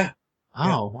 Yeah.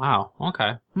 Oh, wow.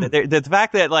 Okay. The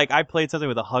fact that like I played something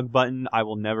with a hug button, I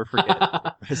will never forget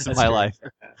the rest of my life.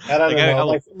 I don't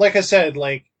know. Like I said,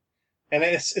 and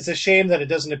it's a shame that it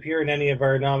doesn't appear in any of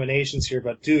our nominations here,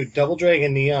 but dude, Double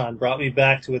Dragon Neon brought me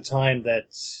back to a time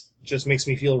that just makes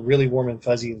me feel really warm and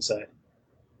fuzzy inside.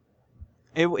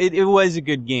 It was a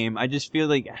good game. I just feel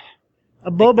like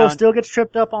a Bobo still gets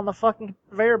tripped up on the fucking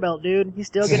conveyor belt, dude. He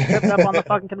still gets tripped up on the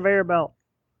fucking conveyor belt.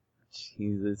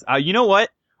 Jesus. You know what?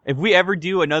 If we ever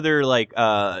do another like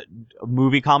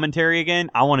movie commentary again,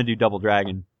 I want to do Double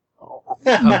Dragon. Oh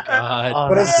God!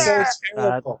 But it's so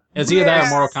terrible. It's either that or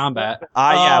Mortal Kombat.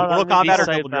 Yeah, Mortal Kombat or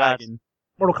Double Dragon.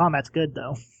 Mortal Kombat's good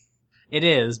though. It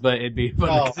is, but it'd be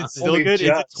fun. Is it still good? Is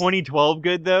it 2012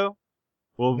 good though?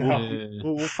 Well,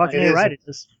 fucking right.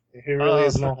 It really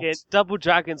is not. Double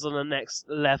Dragon's on the next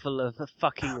level of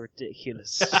fucking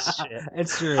ridiculous shit.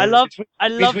 It's true. I love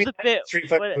the bit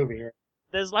where movie.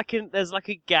 there's like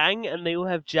a gang and they all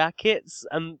have jackets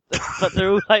but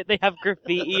they're all like they have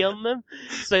graffiti on them,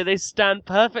 so they stand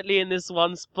perfectly in this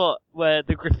one spot where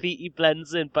the graffiti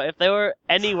blends in. But if they were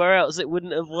anywhere else, it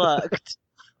wouldn't have worked.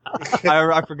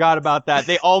 I forgot about that.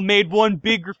 They all made one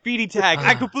big graffiti tag.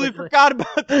 I completely forgot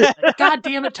about that. God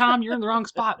damn it, Tom! You're in the wrong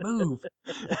spot. Move.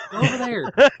 Go over there.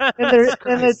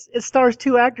 And it stars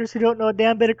two actors who don't know a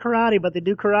damn bit of karate, but they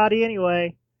do karate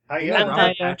anyway. Yeah,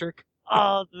 right, Patrick.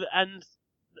 Oh, and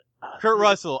Kurt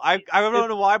Russell. I don't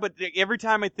know why, but every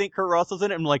time I think Kurt Russell's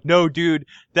in it, I'm like, no, dude,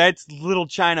 that's Little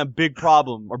China, Big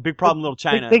Problem, or Big Problem, Little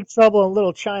China. Big Trouble in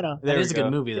Little China. That is a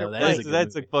good movie, though.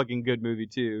 That's a fucking good movie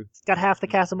too. It's got half the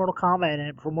cast of Mortal Kombat in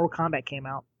it before Mortal Kombat came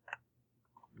out.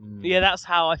 Yeah, that's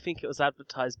how I think it was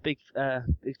advertised. Big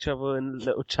Trouble in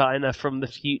Little China from the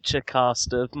future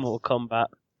cast of Mortal Kombat.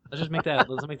 Let's make that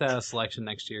a selection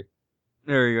next year.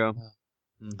 There you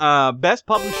go. Best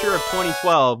publisher of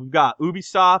 2012. We've got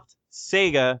Ubisoft,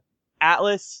 Sega,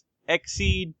 Atlas,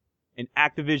 Xseed, and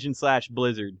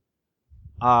Activision/Blizzard.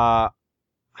 I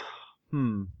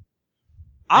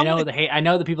know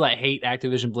the people that hate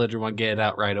Activision Blizzard want to get it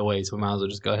out right away, so we might as well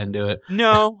just go ahead and do it.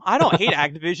 No, I don't hate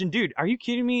Activision, dude. Are you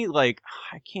kidding me? Like,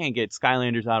 I can't get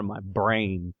Skylanders out of my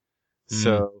brain.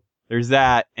 So there's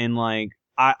that, and like,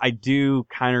 I do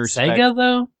kind of respect Sega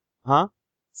though. Huh?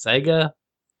 Sega.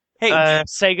 Hey,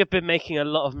 Sega been making a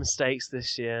lot of mistakes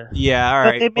this year. Yeah, all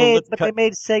right. They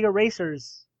made Sega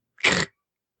Racers.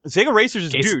 Sega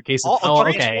Racers is Okay. is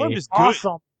good.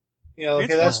 Awesome. Yeah,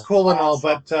 okay, that's cool and all,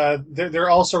 but they're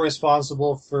also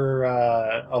responsible for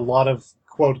a lot of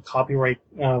quote copyright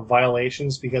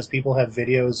violations because people have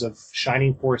videos of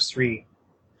Shining Force 3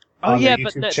 on their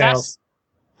YouTube channels.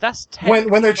 That's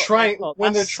when they're trying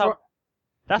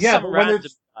that's some random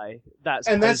guy that's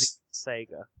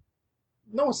Sega.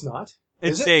 No, it's not.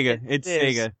 It's Sega. It's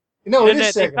Sega. No, it is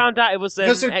Sega. They found out it was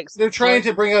because they're trying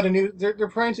to bring out a new. They're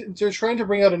trying to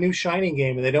bring out a new Shining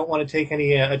game, and they don't want to take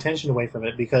any attention away from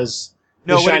it because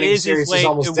the Shining series is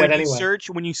almost dead anyway.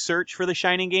 When you search for the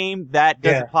Shining game, that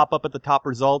doesn't pop up at the top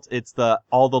results. It's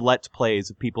all the Let's Plays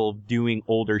of people doing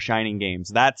older Shining games.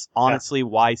 That's honestly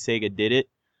why Sega did it,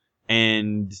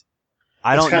 and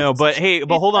I don't know. But hey,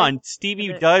 hold on,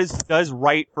 Stevie does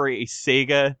write for a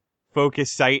Sega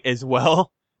focused site as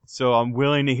well. So I'm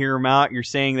willing to hear him out. You're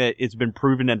saying that it's been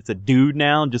proven that it's a dude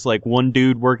now, just like one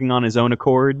dude working on his own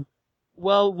accord?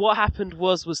 Well, what happened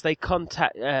was they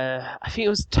I think it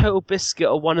was Total Biscuit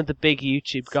or one of the big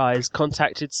YouTube guys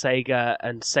contacted Sega,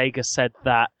 and Sega said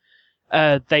that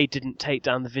they didn't take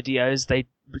down the videos. They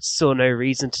saw no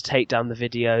reason to take down the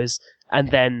videos,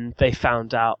 and then they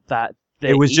found out that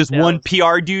it was just one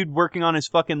PR dude working on his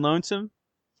fucking lonesome?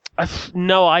 I've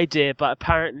no idea, but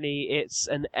apparently it's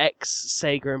an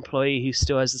ex-Sega employee who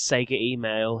still has the Sega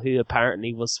email who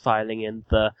apparently was filing in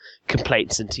the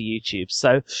complaints into YouTube.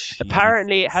 So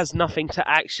apparently it has nothing to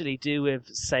actually do with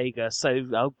Sega, so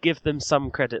I'll give them some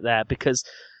credit there because,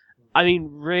 I mean,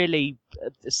 really,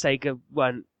 Sega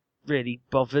weren't really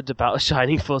bothered about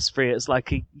Shining Force 3. It's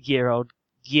like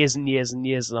years and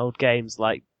years old games,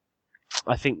 like,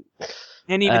 I think...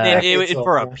 And even then,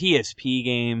 for a PSP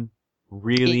game...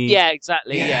 Really? Yeah,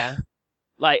 exactly. Yeah.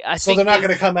 Like I so they're not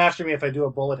going to come after me if I do a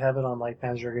Bullet Heaven on like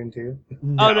Panzer Dragoon 2.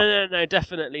 No. Oh no,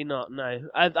 definitely not. No,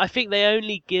 I think they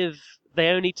only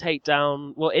take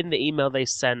down. Well, in the email they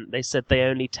sent, they said they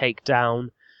only take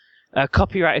down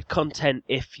copyrighted content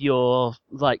if you're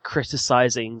like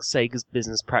criticizing Sega's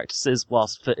business practices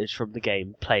whilst footage from the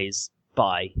game plays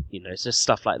by. It's just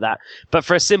stuff like that. But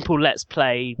for a simple Let's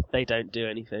Play, they don't do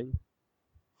anything.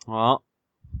 Well.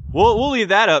 We'll leave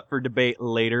that up for debate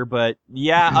later, but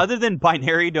yeah, other than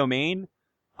Binary Domain,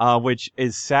 which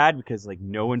is sad because like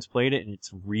no one's played it and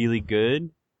it's really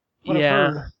good.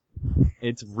 Yeah,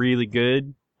 it's really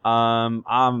good. I'm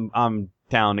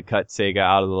down to cut Sega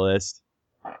out of the list.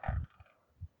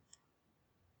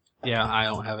 Yeah, I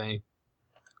don't have any.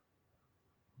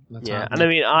 And I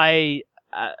mean,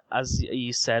 as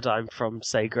you said, I'm from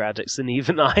Sega Addicts, and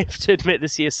even I have to admit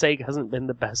this year Sega hasn't been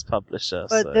the best publisher.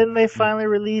 But didn't they finally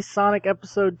release Sonic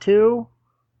Episode 2?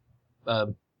 Yeah.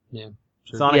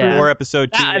 Sure. Sonic 4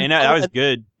 Episode 2, and that was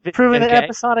good. Proving that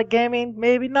episodic gaming,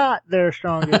 maybe not their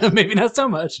strongest. Maybe not so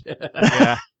much.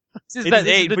 Yeah.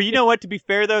 But you know what? To be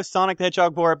fair, though, Sonic the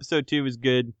Hedgehog 4 Episode 2 was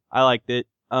good. I liked it.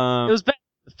 It was better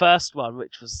than the first one,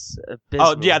 which was abysmal.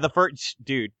 Oh, yeah, the first...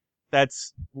 Dude.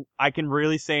 I can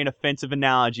really say an offensive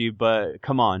analogy, but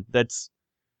come on, that's...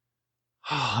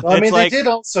 Well, I mean, they did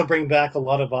also bring back a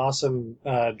lot of awesome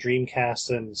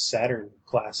Dreamcast and Saturn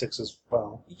classics as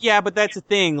well. Yeah, but that's the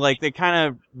thing, like, they kind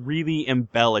of really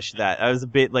embellished that. I was a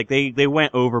bit, like, they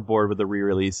went overboard with the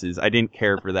re-releases. I didn't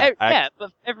care for that.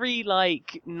 But every,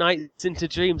 like, Nights into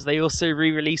Dreams, they also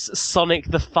re-release Sonic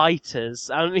the Fighters.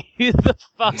 I mean, who the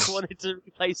fuck wanted to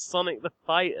replace Sonic the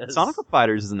Fighters? Sonic the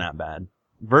Fighters isn't that bad.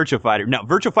 Virtua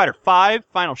Fighter 5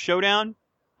 Final Showdown,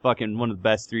 fucking one of the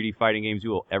best 3D fighting games you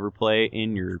will ever play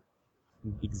in your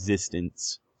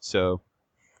existence. So,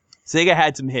 Sega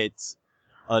had some hits,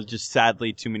 just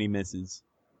sadly too many misses.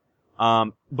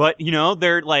 But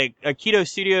they're like Aikido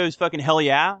Studios, fucking hell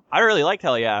yeah. I really liked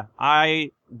Hell Yeah.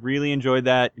 I really enjoyed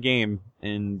that game,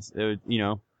 and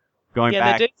going Yeah,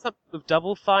 back. they're doing something with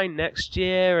Double Fine next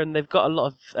year, and they've got a lot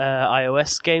of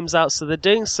iOS games out, so they're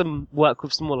doing some work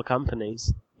with smaller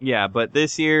companies. Yeah, but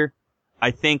this year,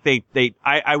 I think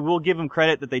I will give them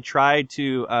credit that they tried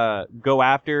to go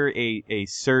after a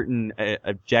certain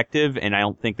objective, and I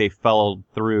don't think they followed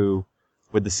through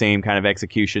with the same kind of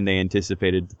execution they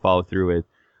anticipated to follow through with.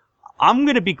 I'm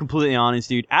gonna be completely honest,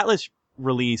 dude. Atlus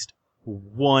released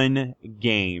one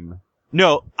game.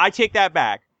 No, I take that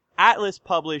back. Atlus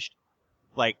published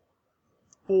like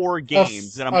 4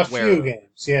 games that I'm aware of. A few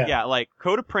games, yeah. Yeah, like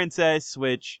Code of Princess,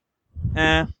 which,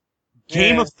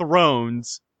 Game of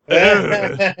Thrones.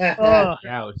 Ugh.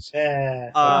 Ouch.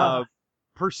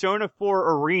 Persona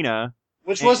 4 Arena.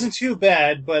 Which wasn't too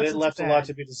bad, but it left a lot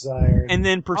to be desired. And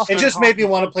then Persona... It just made me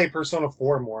want to play Persona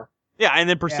 4 more. Yeah, and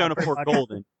then Persona 4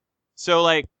 Golden. So,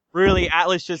 like, really,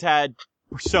 Atlus just had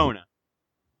Persona.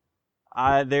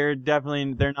 They're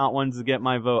not ones to get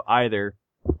my vote either.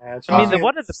 I mean, they're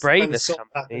one of the bravest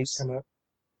companies.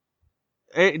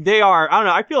 They are. I don't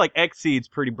know. I feel like Xseed's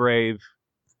pretty brave.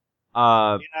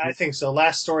 Yeah, I think so.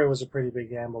 Last Story was a pretty big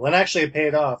gamble, and actually it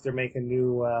paid off. They're making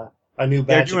a new batch.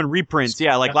 They're doing reprints.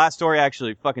 Yeah, like Last Story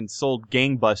actually fucking sold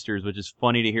gangbusters, which is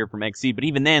funny to hear from Xseed. But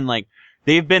even then, like,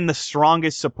 they've been the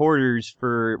strongest supporters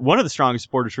one of the strongest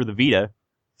supporters for the Vita.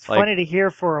 It's funny to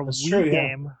hear for a Wii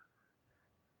game.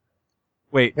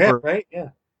 Wait. Yeah, right? Yeah.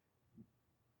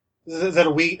 That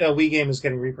a Wii game is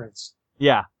getting reprints.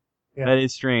 Yeah. Yeah. That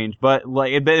is strange. But,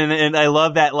 like, and I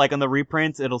love that, like, on the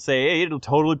reprints, it'll say, hey, it'll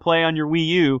totally play on your Wii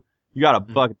U. You gotta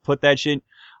fucking put that shit.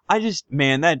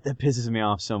 Man, that pisses me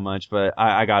off so much, but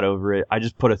I got over it. I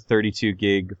just put a 32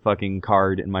 gig fucking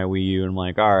card in my Wii U, and I'm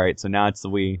like, alright, so now it's the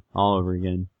Wii all over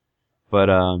again. But,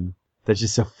 that's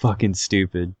just so fucking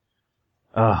stupid.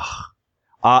 Ugh.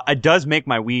 It does make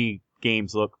my Wii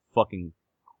games look fucking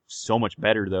so much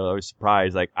better, though. I was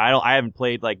surprised. Like, I haven't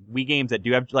played, like, Wii games that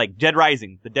do have, like, Dead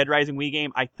Rising. The Dead Rising Wii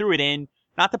game, I threw it in,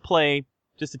 not to play,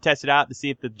 just to test it out to see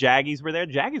if the Jaggies were there.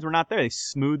 The Jaggies were not there. They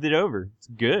smoothed it over. It's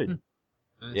good.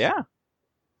 Nice. Yeah.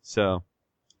 So,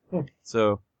 I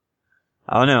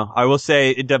don't know. I will say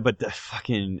it does, but the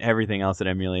fucking everything else that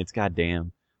emulates,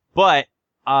 goddamn. But,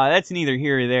 that's neither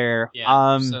here or there.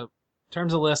 Yeah. So, in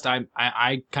terms of list,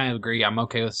 I kind of agree. I'm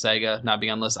okay with Sega not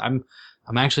being on the list.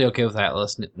 I'm actually okay with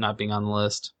Atlus not being on the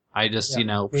list. I just,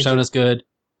 Persona's good,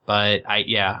 but I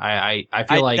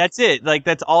feel like that's it. Like,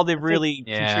 that's all they've really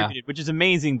contributed, which is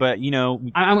amazing. But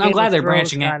I'm glad they're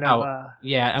branching out.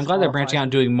 I'm glad they're branching out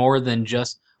and doing more than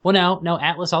just. Well, no,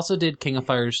 Atlus also did King of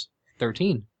Fighters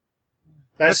 13.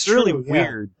 That's really true,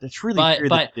 weird. Yeah. That's really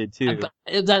weird that they did too.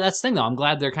 That's the thing, though. I'm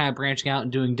glad they're kind of branching out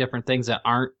and doing different things that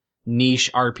aren't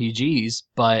niche RPGs,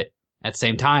 but at the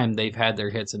same time, they've had their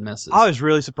hits and misses. I was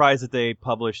really surprised that they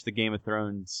published the Game of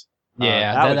Thrones.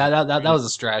 Yeah, that was a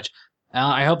stretch.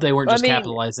 I hope they weren't just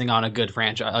capitalizing on a good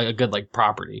franchise, a good like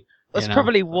property. That's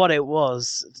probably what it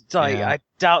was. Like, I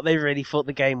doubt they really thought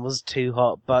the game was too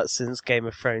hot, but since Game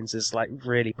of Thrones is like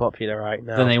really popular right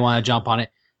now, then they want to jump on it.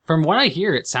 From what I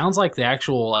hear, it sounds like the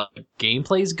actual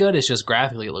gameplay is good. It's just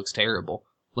graphically it looks terrible.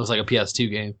 Looks like a PS2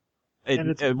 game.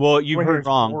 Well, you've heard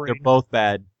wrong. Boring. They're both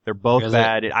bad. They're both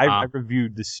bad. I Ah.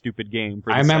 reviewed this stupid game.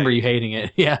 I remember you hating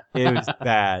it. Yeah. It was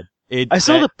bad. I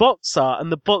saw the box art,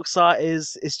 and the box art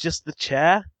is just the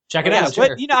chair. Check it Yeah, out.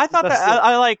 Sure. but I thought That's that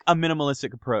I like a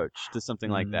minimalistic approach to something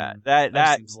like that.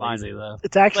 That seems fine. lazy though.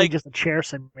 It's actually Like- just a chair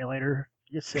simulator.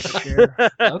 You sit in a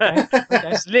chair. Okay.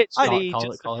 It's literally Call it-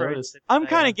 just call a it what it Thrones is. I'm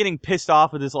kind of getting pissed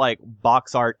off with this like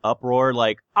box art uproar.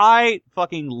 Like, I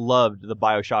fucking loved the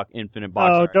BioShock Infinite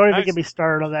box art. Don't I even was- get me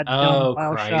started on that Oh,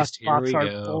 dumb Christ, Bioshock here box we art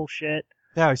go. bullshit.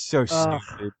 That was so Ugh.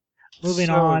 stupid. Moving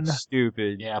So on.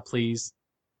 Stupid. Yeah, please.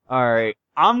 All right,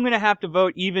 I'm gonna have to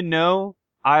vote even though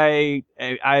I've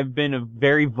been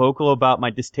very vocal about my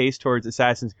distaste towards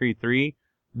Assassin's Creed 3.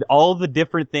 All the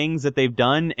different things that they've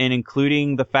done, and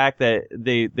including the fact that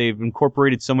they've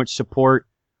incorporated so much support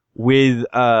with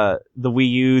the Wii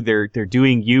U. They're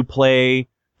doing Uplay.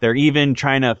 They're even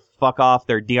trying to fuck off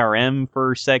their DRM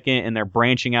for a second, and they're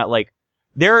branching out. Like,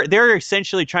 they're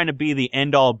essentially trying to be the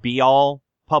end all be all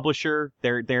publisher.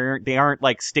 They aren't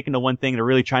like sticking to one thing. They're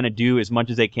really trying to do as much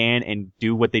as they can and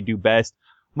do what they do best.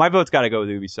 My vote's got to go with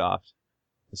Ubisoft,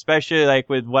 especially like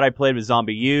with what I played with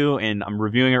Zombie U, and I'm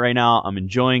reviewing it right now. I'm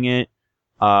enjoying it.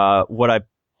 What I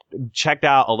checked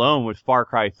out alone with Far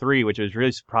Cry 3, which I was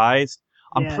really surprised.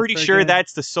 I'm Yeah, pretty very sure good.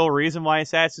 that's the sole reason why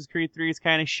Assassin's Creed 3 is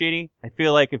kind of shitty. I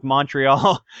feel like if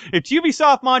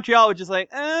Ubisoft Montreal was just like,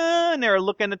 and they were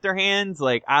looking at their hands,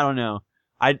 like, I don't know.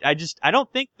 I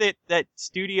don't think that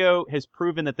studio has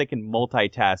proven that they can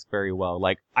multitask very well.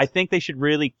 Like, I think they should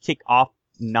really kick off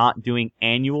not doing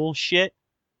annual shit,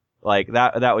 like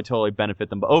that would totally benefit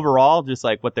them. But overall, just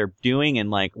like what they're doing and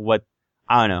like what,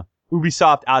 I don't know,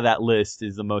 Ubisoft out of that list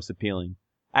is the most appealing.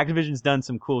 Activision's done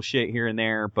some cool shit here and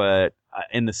there, but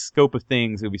in the scope of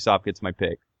things, Ubisoft gets my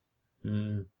pick. I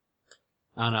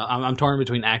don't know. I'm torn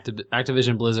between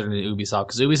Activision Blizzard and Ubisoft,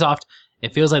 because Ubisoft,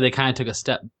 it feels like they kind of took a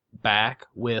step back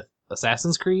with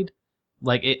Assassin's Creed.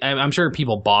 Like, I'm sure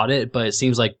people bought it, but it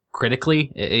seems like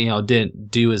critically, it didn't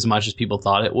do as much as people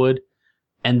thought it would.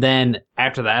 And then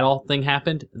after that all thing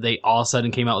happened, they all of a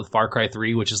sudden came out with Far Cry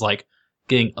 3, which is like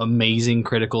getting amazing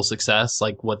critical success,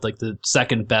 like the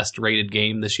second best rated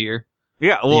game this year.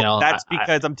 Yeah, well, that's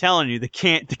because I'm telling you, they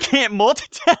can't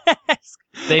multitask.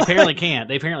 They apparently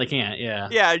can't. Yeah.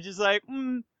 Yeah, just like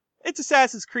it's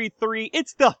Assassin's Creed 3.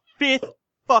 It's the 5th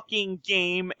fucking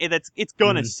game it's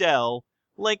gonna sell.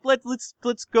 Like let's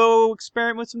go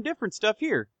experiment with some different stuff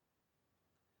here.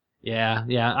 Yeah.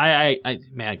 I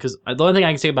man, because the only thing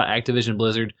I can say about Activision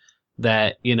Blizzard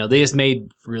that they just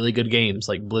made really good games.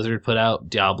 Like Blizzard put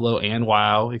out Diablo and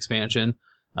WoW expansion.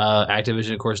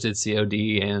 Activision, of course, did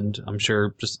COD, and I'm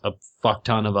sure just a fuck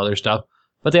ton of other stuff.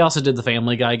 But they also did the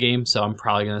Family Guy game, so I'm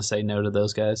probably gonna say no to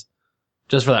those guys,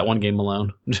 just for that one game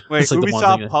alone. Wait,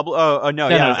 Ubisoft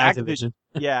Activision.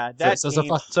 Yeah, that so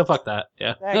fuck that.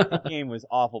 Yeah, that game was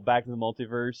awful. Back to the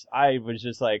Multiverse. I was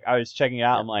just like, I was checking it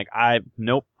out. I'm like,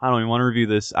 nope, I don't even want to review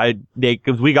this.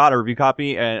 Because we got a review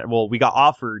copy, and we got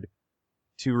offered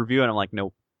to review it. And I'm like,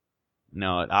 nope,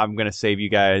 no, I'm gonna save you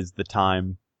guys the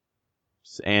time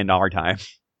and our time.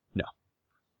 No.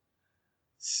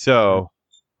 So,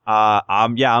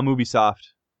 I'm Ubisoft.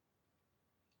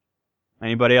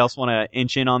 Anybody else want to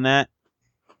inch in on that?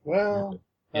 Well,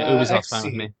 Ubisoft's fine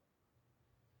with me.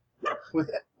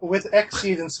 With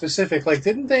Xseed in specific, like,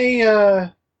 didn't they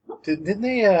have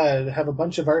a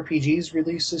bunch of RPGs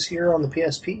released this year on the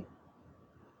PSP?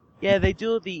 Yeah, they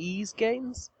do all the Ys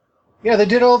games. Yeah, they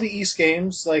did all the Ys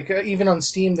games. Like, even on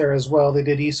Steam there as well, they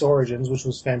did Ys Origins, which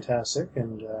was fantastic,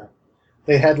 and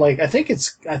they had like I think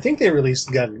they released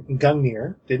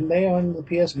Gungnir, didn't they, on the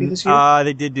PSP this year?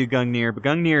 They did do Gungnir, but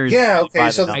Gungnir is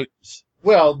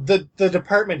the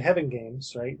Department Heaven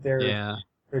games, right?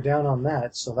 They're down on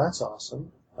that, so that's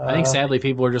awesome. I think sadly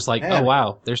people are just like, oh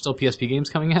wow, there's still PSP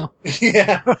games coming out.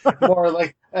 Yeah, more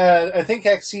like I think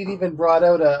Xseed even brought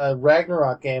out a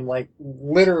Ragnarok game like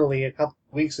literally a couple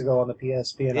of weeks ago on the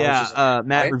PSP. And I was just like,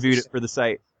 Matt reviewed it for the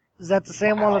site. Is that the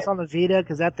same one that's on the Vita?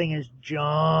 Because that thing is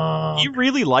junk. He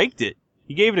really liked it.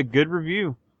 He gave it a good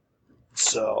review.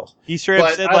 So he straight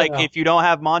up said, like, if you don't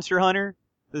have Monster Hunter,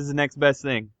 this is the next best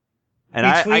thing.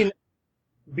 And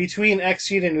between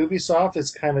Xseed and Ubisoft, it's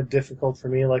kind of difficult for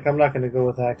me. Like, I'm not going to go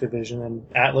with Activision, and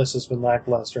Atlas has been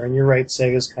lackluster. And you're right,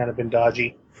 Sega's kind of been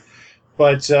dodgy.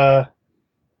 But I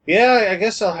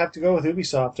guess I'll have to go with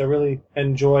Ubisoft. I really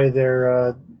enjoy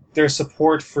their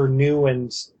support for new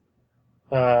and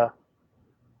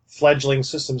fledgling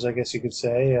systems, I guess you could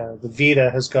say. The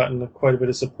Vita has gotten quite a bit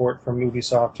of support from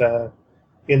Ubisoft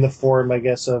in the form, I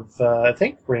guess, of I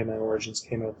think Rayman Origins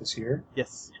came out this year.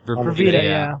 Yes, for Vita,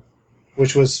 yeah.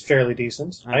 Which was fairly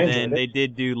decent. And then they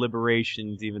did do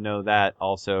Liberations, even though that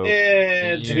also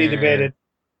to be debated.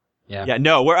 Yeah.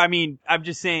 No, I'm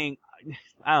just saying.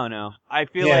 I don't know. I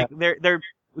feel like they're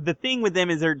the thing with them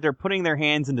is they're putting their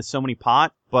hands into so many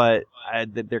pots, but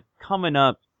they're coming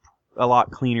up a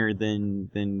lot cleaner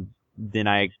than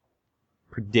I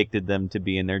predicted them to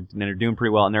be, and they're doing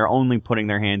pretty well, and they're only putting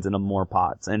their hands into more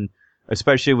pots, and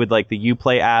especially with like the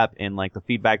Uplay app and like the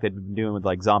feedback they've been doing with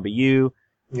like Zombie U.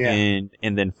 Yeah.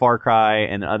 And then Far Cry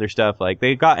and other stuff, like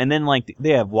they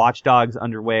have Watch Dogs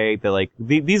underway. They're like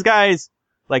these guys,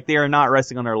 like, they are not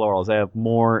resting on their laurels. They have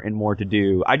more and more to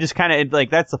do. I just kind of like,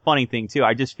 that's the funny thing too.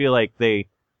 I just feel like they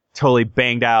totally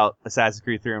banged out Assassin's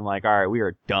Creed 3. I'm like, all right, we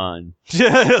are done.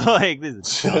 Like, this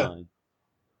is done.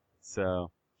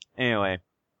 So anyway,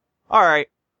 all right.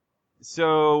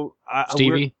 So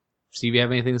Stevie,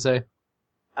 have anything to say?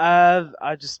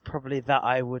 I just probably that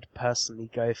I would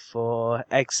personally go for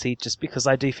Xseed, just because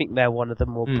I do think they're one of the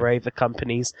more braver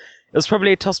companies. It was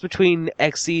probably a toss between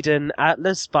Xseed and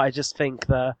Atlas, but I just think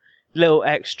the little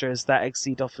extras that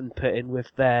Xseed often put in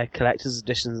with their collector's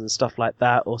editions and stuff like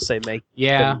that also make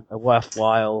them a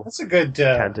worthwhile That's a good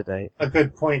candidate. A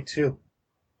good point too.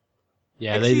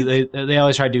 Yeah, they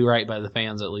always try to do right by the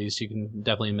fans. At least you can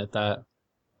definitely admit that.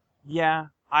 Yeah.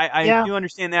 I do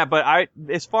understand that, but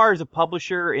as far as a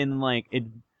publisher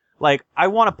I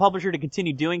want a publisher to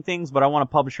continue doing things, but I want a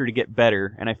publisher to get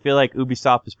better, and I feel like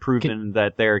Ubisoft has proven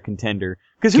that they're a contender.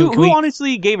 Because who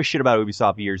honestly gave a shit about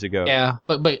Ubisoft years ago? Yeah,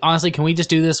 but honestly, can we just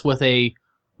do this with a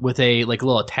like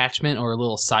little attachment or a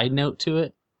little side note to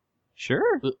it?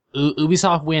 Sure.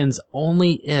 Ubisoft wins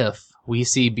only if we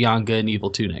see Beyond Good and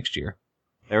Evil 2 next year.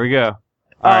 There we go.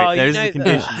 All right, there's the know,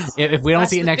 conditions. If we don't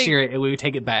That's see it the next thing. year, we would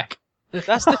take it back.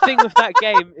 That's the thing with that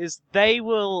game is they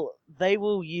will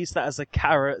use that as a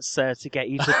carrot, sir, to get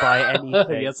you to buy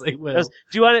anything. Yes, they will.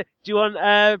 Do you want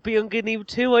Beyond Good and Evil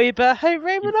 2, or you better hope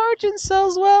Rayman Origins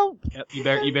sells well? Yep, you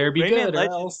better be Rayman good or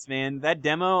Legends, else. man. That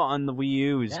demo on the Wii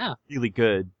U is really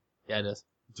good. Yeah, it is.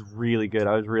 It's really good.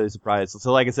 I was really surprised.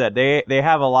 So like I said, they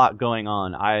have a lot going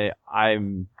on.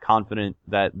 I'm confident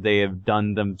that they have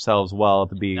done themselves well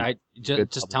to be.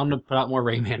 Just tell them to put out more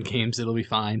Rayman games. It'll be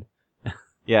fine.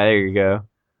 Yeah, there you go.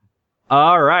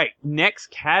 All right, next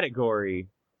category.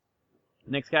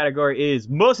 Next category is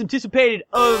most anticipated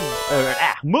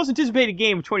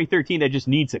game of 2013 that just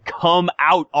needs to come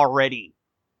out already.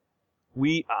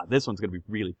 This one's gonna be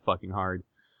really fucking hard.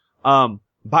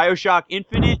 BioShock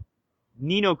Infinite,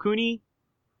 Ni no Kuni,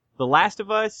 The Last of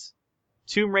Us,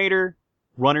 Tomb Raider,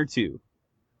 Runner 2.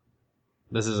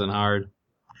 This isn't hard.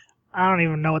 I don't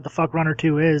even know what the fuck Runner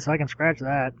 2 is, so I can scratch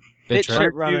that. Bit Trip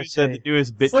Trip. Runner Is the 2.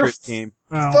 newest Bit For Trip game.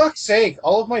 Oh. Fuck's sake,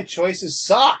 all of my choices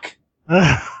suck.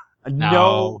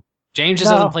 No, James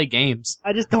just No. doesn't play games.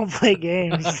 I just don't play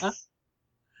games.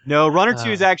 no, Runner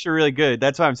 2 is actually really good.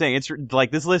 That's what I'm saying. It's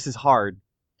like this list is hard.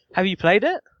 Have you played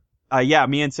it? Yeah,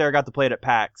 me and Sarah got to play it at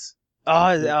PAX.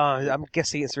 I'm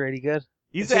guessing it's really good.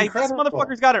 This It's incredible.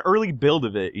 motherfucker's got an early build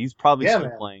of it. He's probably Yeah, still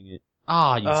man. playing it.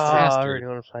 Oh, you I bastard.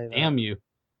 really want to play that. Damn you.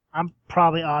 I'm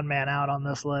probably odd man out on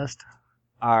this list.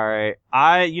 All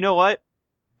right, you know what?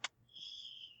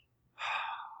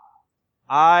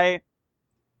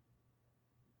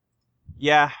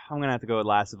 Yeah, I'm gonna have to go with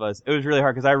Last of Us. It was really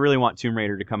hard because I really want Tomb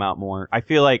Raider to come out more. I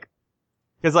feel like,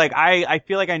 because like I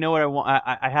feel like I know what I want.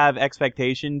 I have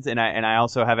expectations, and I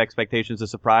also have expectations of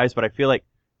surprise. But I feel like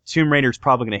Tomb Raider's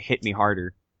probably gonna hit me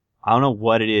harder. I don't know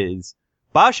what it is.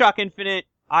 BioShock Infinite,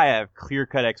 I have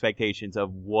clear-cut expectations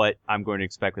of what I'm going to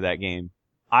expect with that game.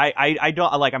 I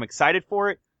don't like. I'm excited for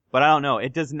it, but I don't know.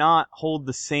 It does not hold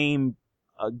the same.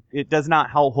 It does not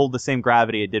hold the same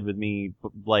gravity it did with me,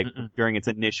 like during its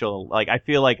initial. Like I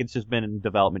feel like it's just been in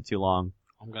development too long.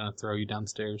 I'm gonna throw you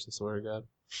downstairs, I swear to God.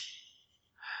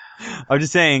 I'm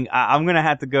just saying, I'm gonna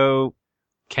have to go.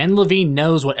 Ken Levine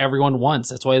knows what everyone wants.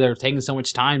 That's why they're taking so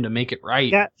much time to make it right.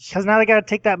 Yeah, because now they got to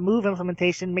take that Move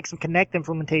implementation, make some Connect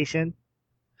implementation.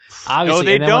 Obviously, No,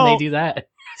 they and then when don't. they do that,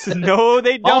 No,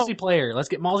 they don't. multiplayer. Let's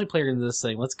get multiplayer into this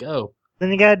thing. Let's go. Then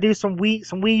you got to do some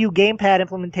Wii U gamepad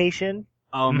implementation.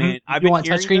 Oh man, I've You been want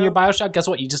hearing, touchscreen your though- Bioshock? Guess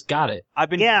what? You just got it. I've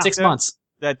been Yeah. 6 months.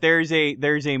 that there's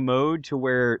a mode to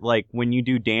where like when you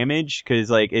do damage,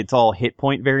 because like it's all hit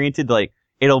point varianted, like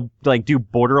it'll like do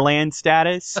Borderlands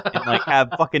status and like have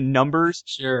fucking numbers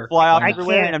Sure. fly off I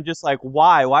everywhere, can't- and I'm just like,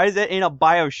 why? Why is that in a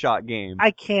BioShock game?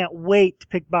 I can't wait to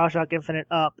pick BioShock Infinite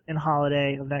up in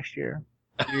holiday of next year.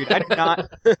 Dude, I do not.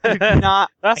 That's I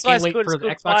why can't it's wait called, for it's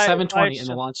the called Xbox 720 in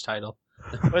the Bioshock. launch title.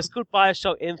 Well, it's called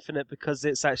Bioshock Infinite because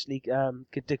it's actually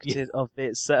indicative of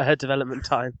its development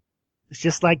time. It's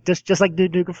just like Duke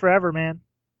Nukem Forever, man.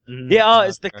 Yeah,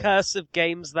 it's the Okay. curse of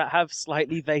games that have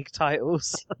slightly vague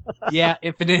titles. Yeah,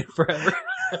 Infinite Forever.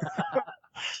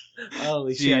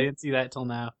 Holy shit, I Dude. didn't see that till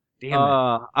now. Damn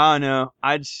it. I don't know.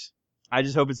 I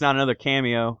just hope it's not another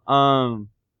cameo. I'm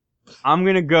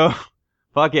gonna go.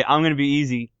 Fuck it. I'm gonna be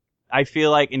easy. I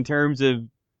feel like in terms of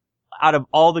out of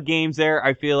all the games there,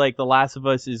 I feel like The Last of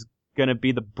Us is gonna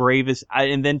be the bravest,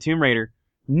 and then Tomb Raider.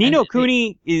 Ni no And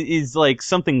Kuni is like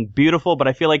something beautiful, but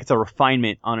I feel like it's a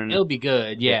refinement on an. It'll be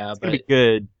good, yeah, it's but gonna be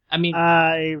good. I mean,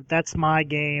 That's my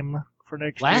game for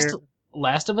next Last year.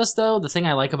 Last of Us though, the thing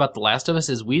I like about The Last of Us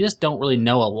is we just don't really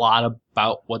know a lot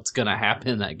about what's gonna happen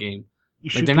in that game. You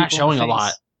Like shoot they're not people in showing the a lot.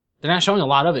 face. They're not showing a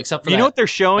lot of it except for You that. know what they're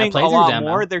showing a playthrough lot demo.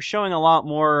 more? They're showing a lot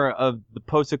more of the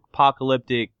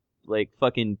post-apocalyptic, like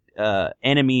fucking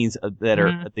enemies that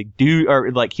are they do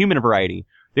or like human variety.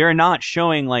 They're not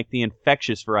showing like the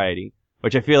infectious variety,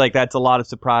 which I feel like that's a lot of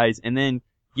surprise. And then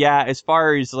yeah, as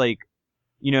far as like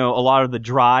you know, a lot of the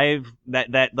drive that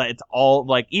it's all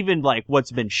like even like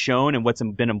what's been shown and what's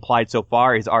been implied so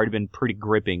far has already been pretty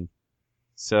gripping.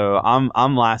 So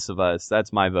I'm Last of Us.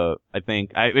 That's my vote. I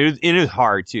think it is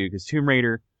hard too because Tomb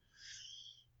Raider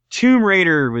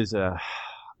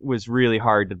was really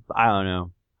hard to. I don't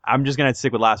know. I'm just gonna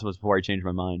stick with Last of Us before I change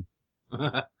my mind.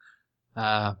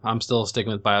 I'm still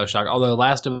sticking with Bioshock, although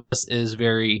Last of Us is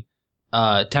very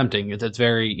tempting. It's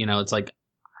very, you know, it's like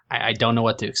I don't know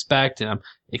what to expect, and I'm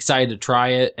excited to try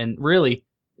it. And really,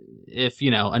 if you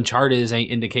know, Uncharted is an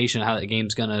indication of how that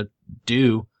game's gonna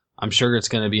do, I'm sure it's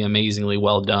gonna be amazingly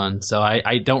well done. So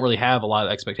I don't really have a lot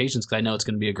of expectations because I know it's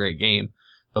gonna be a great game.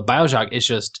 But Bioshock is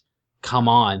just come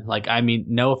on. Like, I mean,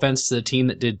 no offense to the team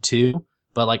that did 2,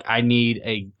 but like, I need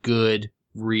a good,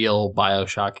 real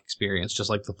BioShock experience, just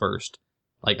like the first.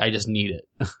 Like, I just need it.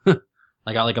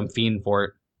 I'm fiending for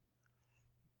it.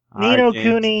 Ni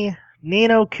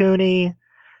no Kuni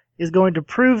is going to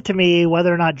prove to me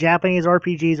whether or not Japanese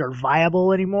RPGs are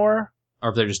viable anymore. Or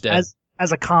if they're just dead.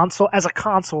 As a console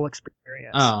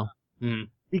experience. Oh.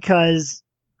 Because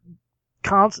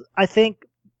I think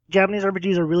Japanese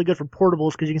RPGs are really good for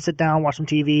portables because you can sit down, watch some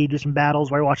TV, do some battles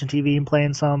while you're watching TV and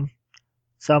playing some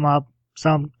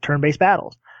turn-based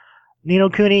battles. Ni no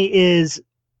Kuni is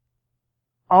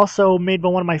also made by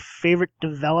one of my favorite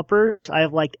developers. I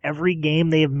have liked every game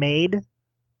they have made.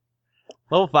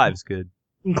 Level 5's good.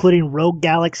 Including Rogue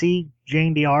Galaxy,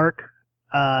 Jane d'Arc,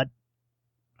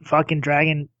 fucking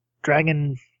Dragon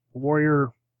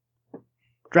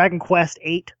Quest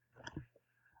 8.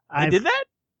 They did that?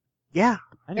 Yeah.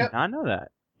 I did not know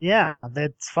that. Yeah,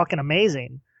 that's fucking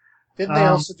amazing. Didn't they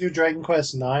also do Dragon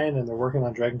Quest 9 and they're working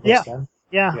on Dragon Quest 10?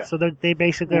 Yeah, so they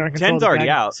basically are in control. 10's already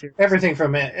out. Series. Everything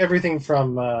from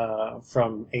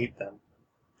 8 then.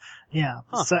 Yeah.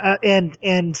 Huh. So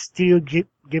and Studio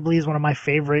Ghibli is one of my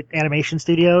favorite animation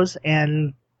studios,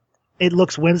 and it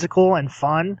looks whimsical and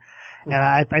fun. And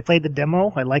I played the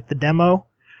demo. I liked the demo.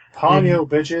 Ponyo,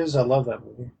 bitches. I love that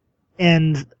movie.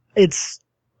 And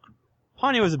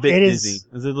Ponyo was a bit Disney.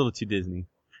 It was a little too Disney.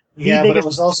 Yeah, but it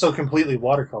was also completely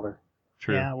watercolor.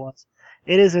 True. Yeah, it was.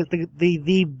 It is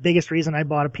the biggest reason I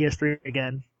bought a PS3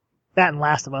 again. That and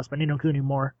Last of Us, but Ni no Kuni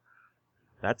more.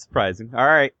 That's surprising. All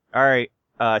right.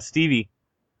 Stevie.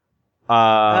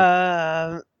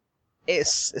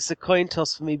 It's a coin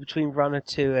toss for me between Runner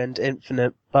 2 and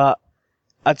Infinite, but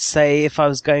I'd say if I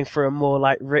was going for a more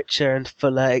like richer and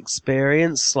fuller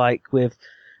experience, like with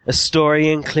a story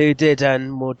included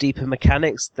and more deeper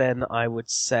mechanics, then I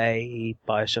would say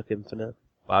BioShock Infinite.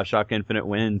 BioShock Infinite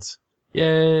wins.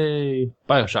 Yay!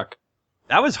 BioShock.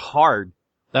 That was hard.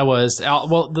 That was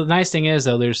well. The nice thing is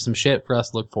though, there's some shit for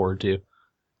us to look forward to.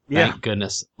 Thank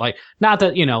goodness. Like, not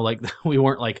that like we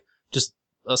weren't like just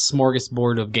a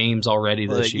smorgasbord of games already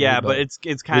this year. Yeah, but it's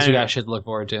kind of we got shit to look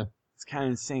forward to. It's kind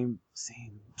of the same.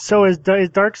 So is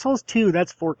Dark Souls 2?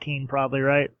 That's 14 probably,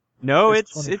 right? No,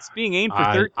 it's being aimed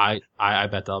for 13. I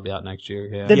bet that'll be out next year.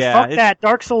 Yeah. Then fuck that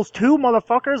Dark Souls 2,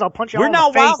 motherfuckers! I'll punch you all in the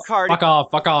face. We're not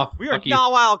wildcarding. Fuck off. We are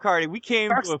not wildcarding. We came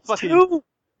Dark to a fucking 2?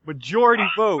 majority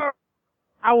vote.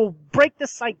 I will break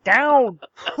this site down.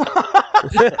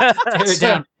 Tear it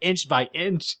down inch by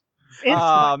inch.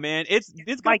 Oh man, it's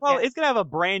gonna have a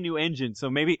brand new engine, so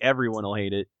maybe everyone will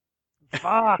hate it.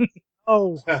 Fuck.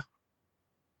 Oh.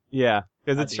 Yeah,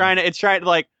 because it's trying to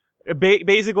like.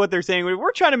 Basically, what they're saying,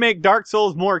 we're trying to make Dark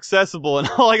Souls more accessible, and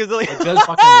all like, good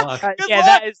fucking luck.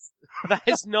 That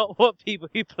is not what people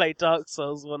who play Dark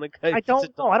Souls want to go. I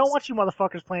don't know. I don't want you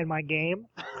motherfuckers playing my game.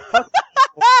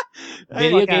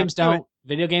 Video games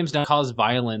don't cause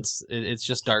violence. It's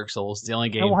just Dark Souls. It's the only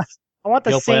game. I want the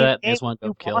You'll same play that, game just want to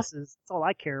with kill. bosses. That's all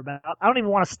I care about. I don't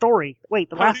even want a story. Wait,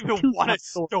 the last I don't even want a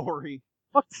story.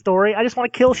 Fuck the story. I just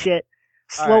want to kill shit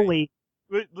slowly.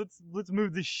 Let's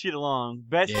move this shit along.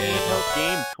 Best handheld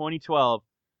game 2012.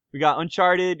 We got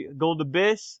Uncharted, Gold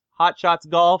Abyss, Hot Shots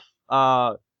Golf,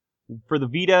 for the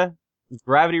Vita,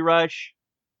 Gravity Rush,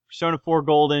 Persona 4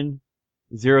 Golden,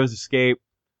 Zero's Escape.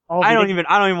 I don't even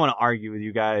want to argue with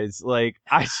you guys. Like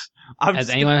has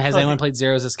anyone played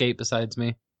Zero's Escape besides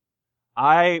me?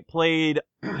 I played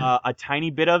a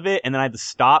tiny bit of it, and then I had to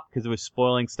stop because it was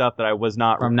spoiling stuff that I was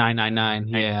not from 999.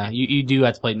 Yeah, you do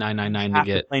have to play 999 to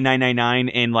get. Play 999,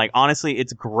 and like honestly,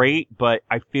 it's great, but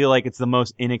I feel like it's the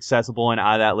most inaccessible and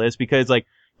out of that list because like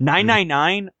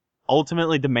 999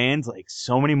 ultimately demands like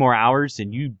so many more hours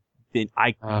than you.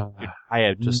 I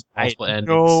have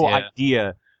no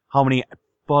idea how many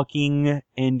fucking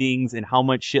endings and how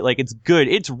much shit. Like it's good,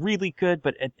 it's really good,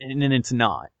 but and then it's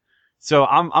not. So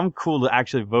I'm cool to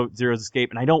actually vote Zero's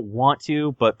Escape, and I don't want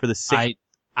to, but for the sake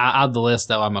out of the list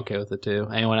though, I'm okay with it too.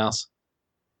 Anyone else?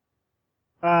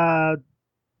 I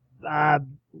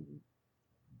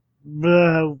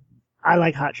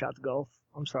like Hot Shots Golf.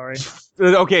 I'm sorry.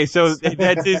 Okay, so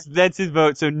that's his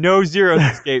vote. So no Zero's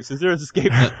Escape. So Zero's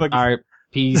Escape. All right,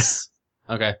 peace.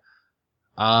 Okay.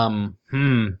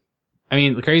 I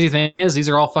mean, the crazy thing is, these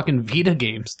are all fucking Vita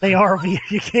games. They are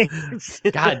Vita games.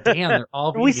 God damn, they're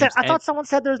all Vita games. I thought someone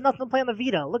said there's nothing to play on the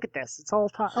Vita. Look at this. It's all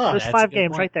there's 5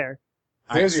 games right there.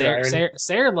 Right,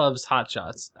 Sarah loves Hot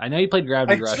Shots. I know you played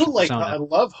Gravity Rush. I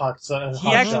love Hot Shots.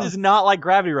 He actually does not like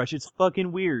Gravity Rush. It's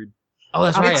fucking weird. Oh,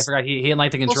 that's right. I forgot. He didn't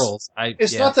like the controls.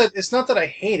 It's not that I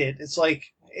hate it. It's like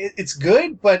it's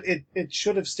good, but it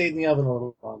should have stayed in the oven a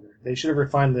little longer. They should have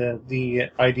refined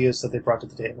the ideas that they brought to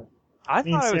the table. I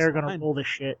Me and thought it was Sarah are gonna fine. pull this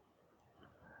shit.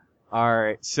 All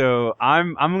right, so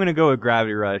I'm gonna go with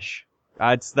Gravity Rush.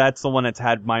 That's the one that's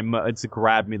had it's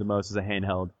grabbed me the most as a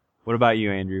handheld. What about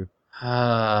you, Andrew?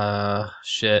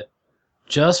 Shit.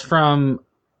 Just from,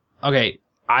 okay,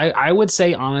 I would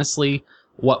say honestly,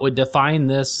 what would define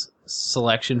this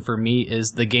selection for me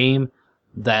is the game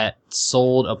that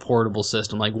sold a portable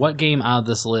system. Like, what game out of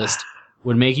this list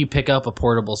would make you pick up a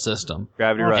portable system?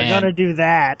 Gravity Well, if Rush. you're gonna do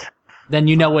that, Then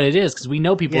you know what it is, because we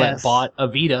know people that Yes. bought a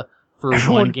Vita for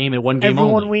Everyone- one game and one game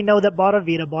everyone only. we know that bought a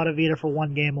Vita for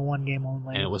one game and one game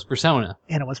only. And it was Persona.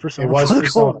 Persona. It was for the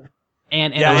Persona. Core.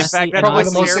 And Yeah, in honestly, fact, that's and Probably why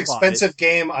the honestly- most Sarah bought it. expensive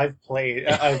game I've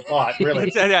bought,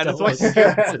 really. Yeah, that's why Still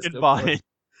Sarah is. fucking bought it.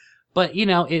 But you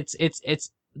know, it's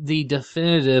the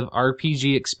definitive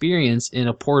RPG experience in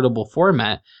a portable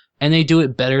format, and they do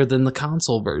it better than the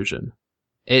console version.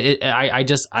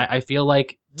 I feel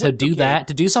like to do Okay. that,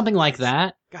 to do something like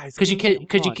that, Guys, because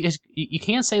come on. you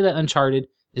can't say that Uncharted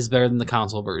is better than the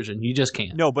console version. You just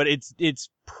can't. No, but it's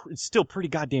still pretty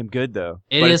goddamn good though.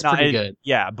 It But is it's not, pretty good.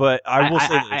 Yeah, but I will say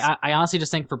this. I honestly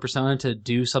just think for Persona to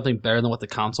do something better than what the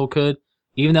console could,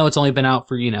 even though it's only been out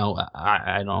for,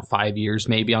 I don't know, 5 years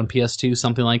maybe on PS2,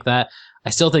 something like that, I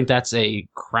still think that's a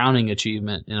crowning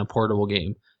achievement in a portable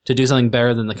game. To do something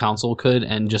better than the console could,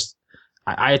 and just,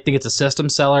 I think it's a system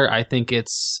seller. I think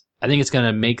it's going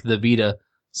to make the Vita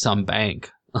some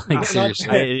bank. Like,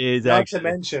 seriously. It is Not actually.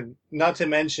 to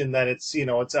mention that it's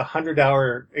it's a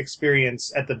 100-hour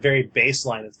experience at the very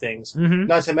baseline of things. Mm-hmm.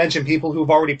 Not to mention people who've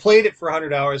already played it for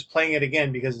 100 hours playing it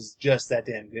again because it's just that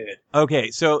damn good.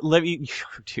 Okay, so let me,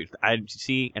 dude. I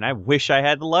see, and I wish I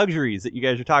had the luxuries that you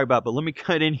guys are talking about, but let me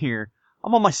cut in here.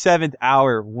 I'm on my 7th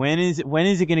hour. When is it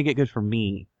going to get good for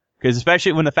me? Because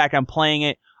especially when the fact I'm playing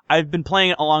it, I've been playing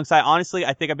it alongside. Honestly,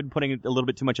 I think I've been putting a little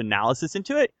bit too much analysis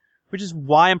into it, which is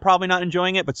why I'm probably not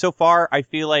enjoying it. But so far, I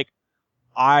feel like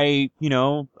I'm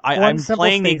simple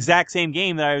playing the statement. exact same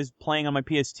game that I was playing on my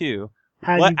PS2.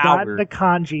 Have What you gotten hour? the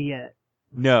kanji yet?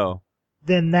 No.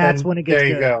 Then that's And when it gets there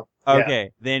good. you go. Yeah.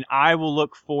 Okay, then I will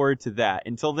look forward to that.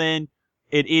 Until then,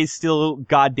 it is still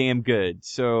goddamn good.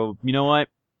 So, you know what?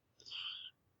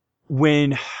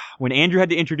 When Andrew had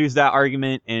to introduce that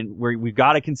argument, and we've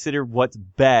got to consider what's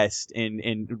best,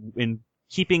 and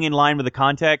keeping in line with the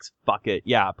context, fuck it.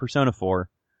 Yeah, Persona 4.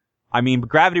 I mean,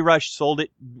 Gravity Rush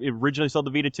originally sold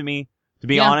the Vita to me, to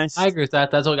be honest. I agree with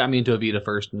that. That's what got me into a Vita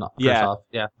first Yeah. off.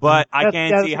 Yeah. But I That's-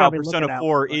 can that's see what how I've been Persona looking at,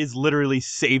 4 but- is literally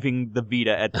saving the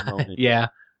Vita at the moment. Yeah.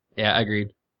 Yeah, agreed.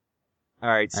 All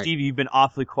right, Steve, you've been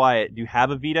awfully quiet. Do you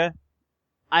have a Vita?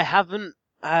 I haven't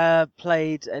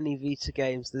played any Vita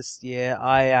games this year.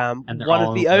 I am And they're one all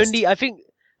of the on the list. only, I think,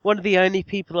 one of the only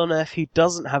people on Earth who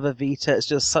doesn't have a Vita. It's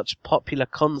just such a popular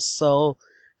console.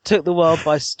 Took the world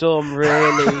by storm,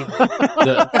 really.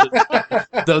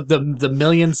 The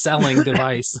million selling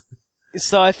device.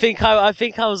 So I think I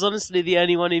was honestly the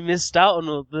only one who missed out on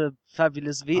all the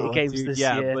fabulous Vita games Dude, this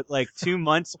yeah, year. but like 2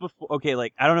 months before, okay,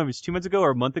 like I don't know if it's 2 months ago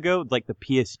or a month ago, like the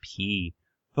PSP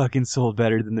fucking sold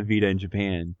better than the Vita in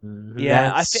Japan.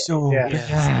 Yeah, That's so Yeah.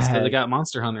 bad. So they got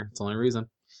Monster Hunter. It's the only reason.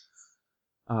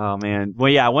 Oh man,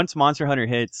 well yeah, once Monster Hunter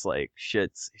hits, like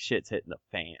shit's hitting the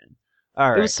fan. All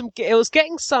right, It was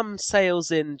getting some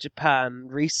sales in Japan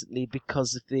recently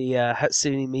because of the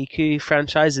Hatsune Miku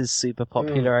franchise is super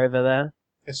popular over there.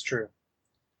 It's true.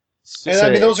 So- And I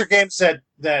mean, those are games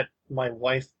that my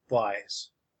wife buys,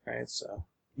 right? So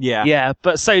yeah. Yeah,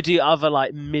 but so do other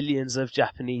like millions of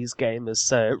Japanese gamers.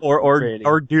 So Or really.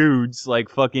 or dudes like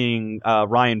fucking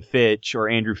Ryan Fitch or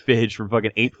Andrew Fitch from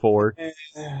fucking 8-4.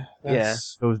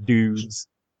 that's- Those dudes.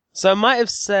 So I might have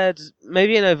said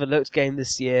maybe an overlooked game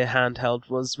this year, handheld,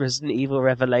 was Resident Evil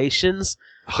Revelations.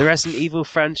 The Resident Evil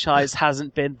franchise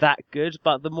hasn't been that good,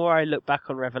 but the more I look back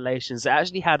on Revelations, it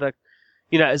actually had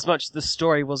as much as the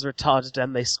story was retarded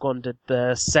and they squandered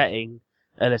the setting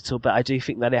a little bit, I do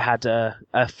think that it had a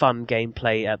fun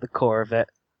gameplay at the core of it.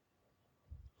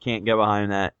 Can't get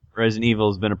behind that. Resident Evil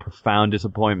has been a profound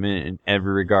disappointment in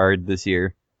every regard this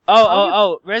year.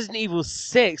 Oh! Resident Evil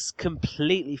 6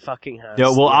 completely fucking has. Yeah,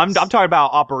 well, yes. I'm talking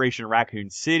about Operation Raccoon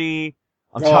City.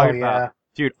 I'm Oh, talking yeah. about,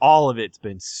 dude, all of it's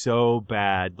been so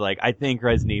bad. Like, I think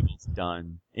Resident Evil's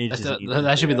done. It just needs to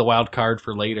That should be yeah. the wild card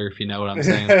for later, if you know what I'm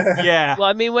saying. Yeah, Well,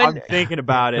 I mean, I'm thinking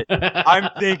about it. I'm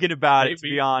thinking about it, to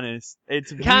Maybe. be honest.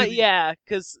 It's Can't, really- yeah,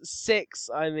 because 6,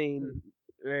 I mean,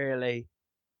 really.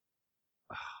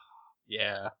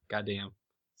 Yeah, goddamn.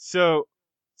 So,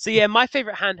 So yeah, my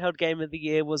favorite handheld game of the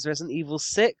year was Resident Evil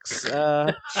 6. all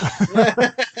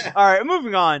right,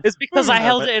 moving on. It's because I Moving on.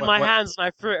 held it in my what- hands and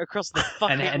I threw it across the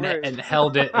fucking And room.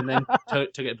 held it and then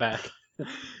took it back.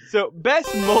 So,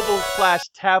 best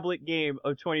mobile/tablet game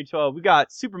of 2012. We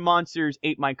got Super Monsters,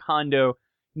 Ate My Condo,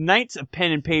 Knights of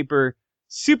Pen and Paper,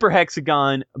 Super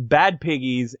Hexagon, Bad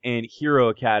Piggies, and Hero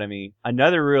Academy.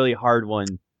 Another really hard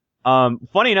one.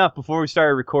 Funny enough, before we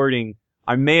started recording,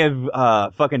 I may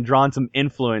have fucking drawn some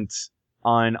influence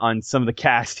on some of the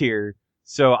cast here.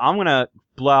 So I'm gonna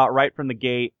blow out right from the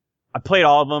gate. I played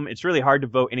all of them. It's really hard to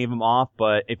vote any of them off,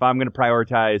 but if I'm gonna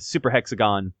prioritize, Super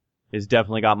Hexagon has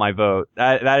definitely got my vote.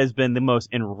 That has been the most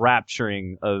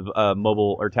enrapturing of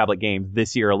mobile or tablet games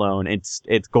this year alone. It's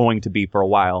going to be for a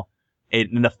while.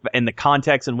 In the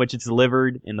context in which it's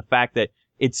delivered, and the fact that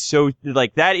it's so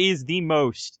like that is the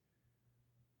most.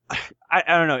 I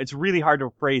don't know. It's really hard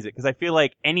to phrase it because I feel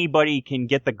like anybody can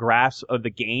get the grasp of the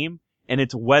game, and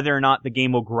it's whether or not the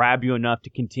game will grab you enough to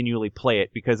continually play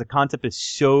it, because the concept is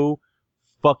so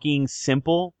fucking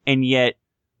simple, and yet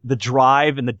the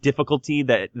drive and the difficulty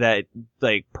that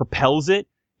like propels it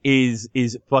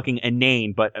is fucking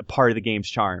inane, but a part of the game's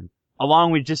charm,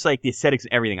 along with just like the aesthetics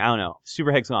and everything. I don't know.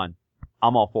 Super Hexagon,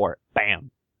 I'm all for it.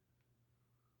 Bam.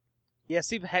 Yeah,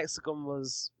 Super Hexagon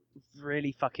was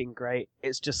really fucking great.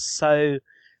 It's just so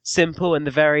simple, and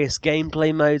the various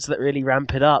gameplay modes that really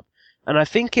ramp it up. And I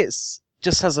think it's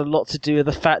just has a lot to do with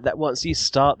the fact that once you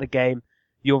start the game,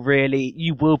 you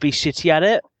will be shitty at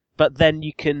it, but then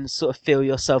you can sort of feel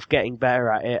yourself getting better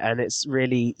at it, and it's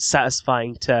really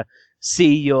satisfying to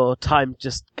see your time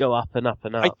just go up and up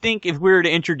and up. I think if we were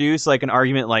to introduce like an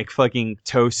argument like fucking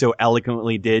Toe so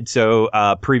eloquently did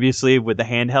so previously with the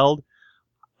handheld,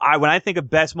 when I think of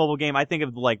best mobile game, I think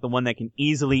of like the one that can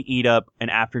easily eat up an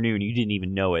afternoon. You didn't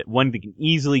even know it. One that can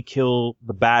easily kill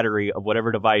the battery of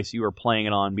whatever device you are playing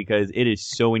it on, because it is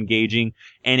so engaging,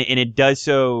 and it does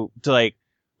so to like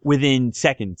within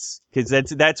seconds, because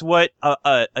that's what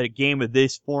a game of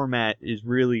this format is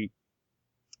really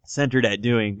centered at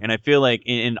doing. And I feel like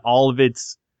in all of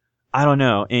its, I don't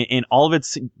know, in all of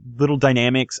its little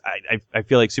dynamics, I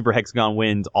feel like Super Hexagon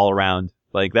wins all around.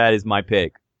 Like that is my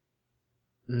pick.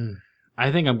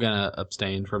 I think I'm gonna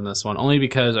abstain from this one, only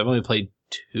because I've only played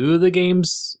 2 of the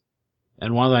games,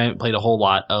 and one of them I haven't played a whole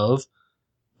lot of.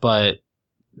 But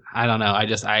I don't know. I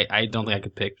don't think I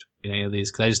could pick any of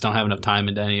these because I just don't have enough time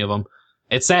into any of them.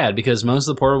 It's sad because most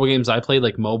of the portable games I played,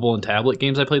 like mobile and tablet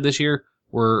games I played this year,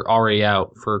 were already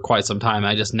out for quite some time.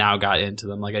 I just now got into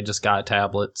them. Like I just got a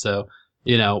tablet, so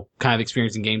kind of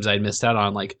experiencing games I'd missed out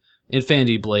on, like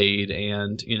Infinity Blade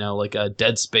and, like a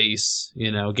Dead Space,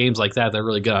 games like that are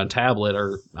really good on tablet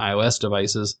or iOS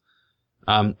devices.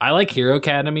 I like Hero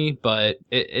Academy, but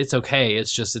it's okay.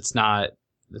 It's just, it's not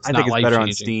I think it's better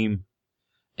on Steam.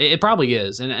 It probably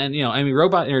is. And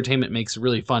Robot Entertainment makes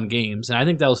really fun games, and I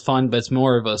think that was fun, but it's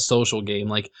more of a social game.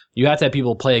 Like, you have to have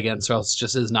people play against, or else it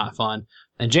just is not fun.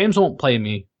 And James won't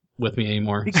play with me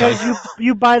anymore. Because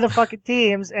you buy the fucking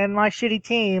teams, and my shitty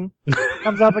team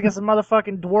comes up against a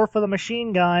motherfucking dwarf with a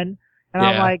machine gun, and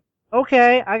I'm like,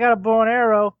 okay, I got a bow and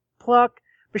arrow, pluck,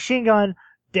 machine gun,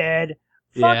 dead.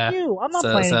 Fuck you! I'm not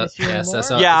playing this year anymore.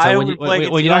 So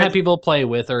when you don't have people play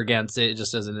with or against, it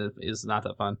just it's not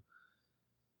that fun.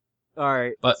 All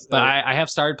right, but I have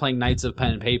started playing Knights of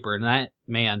Pen and Paper, and that,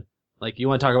 man, like, you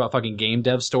want to talk about fucking game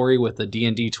dev story with the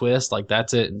D&D twist, like,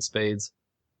 that's it in spades.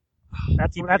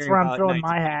 That's where I'm throwing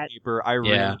my hat. I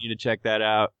really need to check that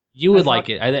out. You would like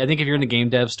it. I think if you're into game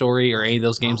dev story or any of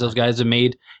those games those guys have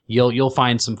made, you'll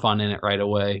find some fun in it right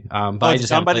away. But I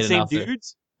just haven't played enough. It's done by the same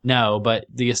dudes? No, but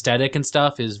the aesthetic and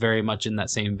stuff is very much in that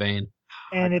same vein.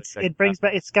 And it brings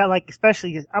back. It's got, like,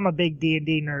 especially, I'm a big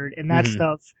D&D nerd, and that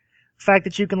stuff. The fact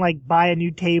that you can, like, buy a new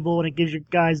table and it gives your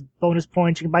guys bonus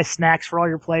points. You can buy snacks for all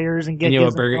your players and get. And you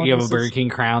have a Burger King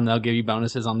crown. They'll give you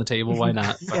bonuses on the table. Why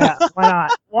not? Yeah,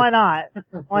 why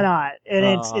not?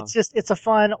 And it's a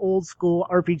fun old school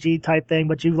RPG type thing,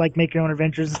 but you like make your own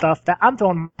adventures and stuff. That I'm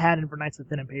throwing my hat in for Knights of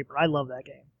Pen and Paper. I love that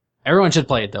game. Everyone should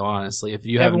play it, though, honestly, if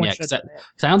you haven't yet. Because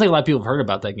I don't think a lot of people have heard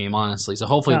about that game, honestly. So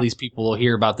hopefully at least people will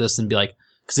hear about this and be like,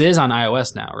 because it is on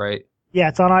iOS now, right? Yeah,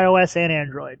 it's on iOS and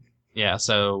Android. Yeah,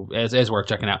 so it's worth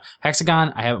checking out.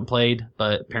 Hexagon, I haven't played,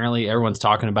 but apparently everyone's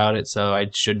talking about it, so I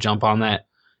should jump on that.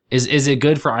 Is it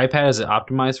good for iPad? Is it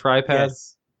optimized for iPad?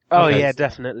 Yes. Oh, okay. Yeah,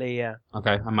 definitely, yeah.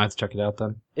 Okay, I might have to check it out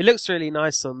then. It looks really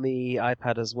nice on the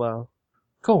iPad as well.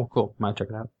 Cool. Might check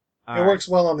it out. It works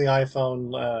well on the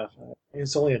iPhone.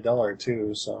 It's only $1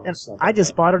 too, so. And I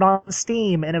just bought it on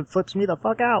Steam, and it flips me the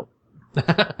fuck out.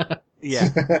 Yeah,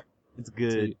 it's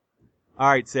good. All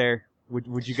right, Sarah,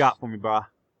 what you got for me, brah?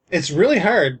 It's really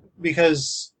hard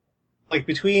because, like,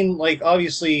 between, like,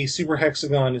 obviously Super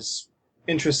Hexagon is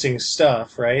interesting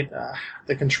stuff, right?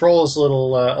 The control is a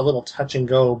little touch and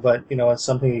go, but, it's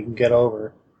something you can get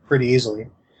over pretty easily.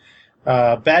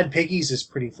 Bad Piggies is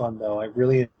pretty fun though. I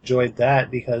really enjoyed that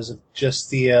because of just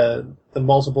the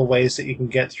multiple ways that you can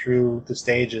get through the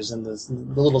stages and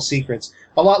the little secrets.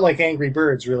 A lot like Angry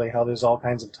Birds, really, how there's all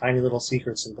kinds of tiny little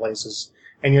secrets in places,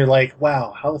 and you're like,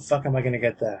 wow, how the fuck am I going to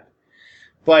get that?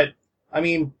 But I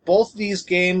mean, both of these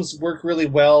games work really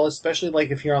well, especially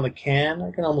like if you're on the can. I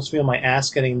can almost feel my ass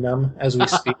getting numb as we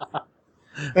speak.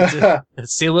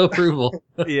 Seal of approval.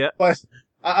 Yeah. But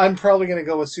I'm probably going to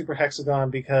go with Super Hexagon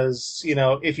because,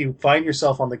 if you find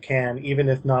yourself on the can, even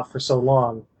if not for so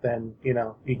long, then, you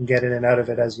can get in and out of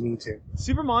it as you need to.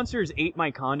 Super Monsters Ate My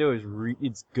Condo is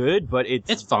it's good, but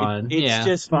it's fun. It's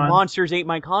just fun. Monsters Ate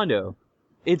My Condo.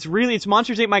 It's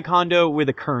Monsters Ate My Condo with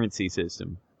a currency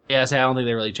system. Yeah, so I don't think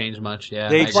they really changed much. Yeah,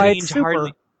 They I agree. changed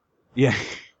hardly. Yeah,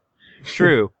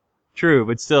 true,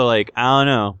 but still, like, I don't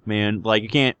know, man. Like, you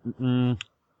can't.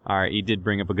 All right, you did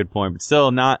bring up a good point, but still,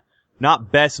 not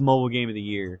best mobile game of the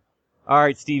year. All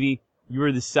right, Stevie, you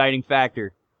were the deciding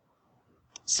factor.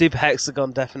 Super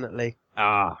Hexagon, definitely.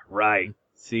 Ah, right.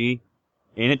 See,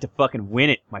 in it to fucking win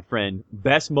it, my friend.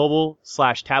 Best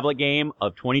mobile/tablet game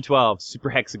of 2012, Super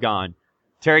Hexagon.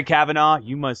 Terry Kavanaugh,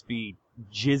 you must be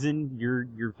jizzing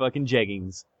your fucking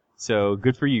jeggings. So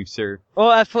good for you, sir. Oh,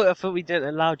 I thought we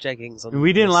didn't allow jeggings on.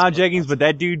 We didn't this allow one. jeggings, but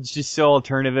that dude's just so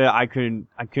alternative. I couldn't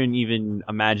even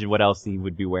imagine what else he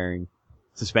would be wearing.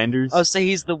 Suspenders? Oh, so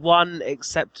he's the one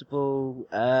acceptable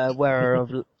wearer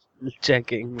of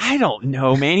jeggings. I don't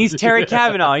know, man. He's Terry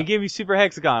Kavanaugh. He gave you Super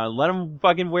Hexagon. Let him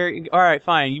fucking wear. All right,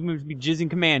 fine. You must be jizzing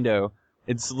commando.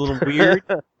 It's a little weird.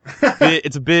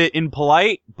 It's a bit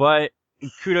impolite, but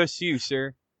kudos to you,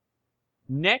 sir.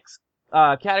 Next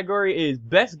category is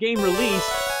Best Game Release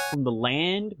from the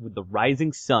Land with the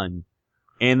Rising Sun.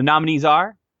 And the nominees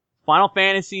are Final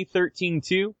Fantasy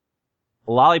 13-2,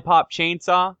 Lollipop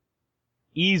Chainsaw,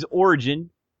 Ys Origin,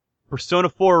 Persona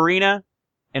 4 Arena,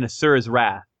 and Asura's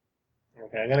Wrath.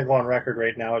 Okay, I'm going to go on record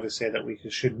right now to say that we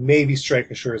should maybe strike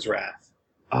Asura's Wrath.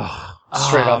 Oh,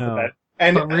 Straight off the bat.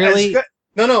 And But really,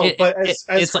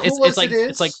 as cool as it is,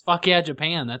 it's like fuck yeah,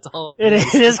 Japan. That's all. It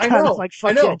is I kind know, of like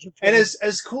I fuck know. yeah, Japan. And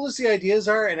as cool as the ideas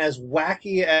are, and as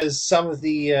wacky as some of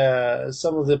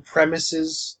the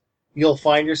premises you'll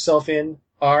find yourself in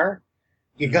are,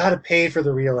 you got to pay for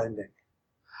the real ending.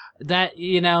 That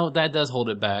that does hold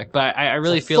it back. But I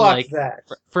really So feel fuck like that.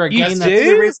 for a You game do? that's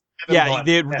The reason I haven't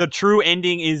yeah, bought it. the true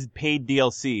ending is paid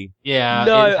DLC. yeah.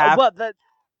 No, it have- what that?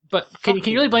 But can you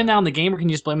really blame that on the game, or can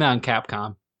you just blame that on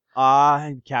Capcom?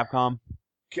 Capcom.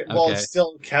 Well, Okay. it's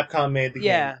still Capcom made the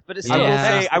Yeah, game. but it's Yeah.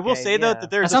 still I will the say game, though yeah. that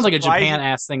there's That sounds like a surprising- Japan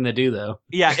ass thing to do, though.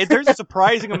 Yeah, there's a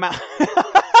surprising amount.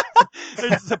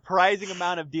 There's a surprising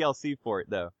amount of DLC for it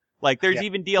though. Like there's Yeah.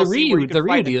 even The DLC where Ryu, you can the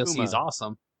Ryu fight DLC Akuma. is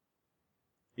awesome.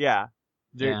 Yeah.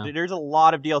 Yeah. There's a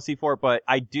lot of DLC for it, but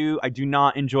I do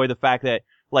not enjoy the fact that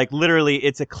like literally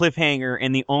it's a cliffhanger,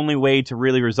 and the only way to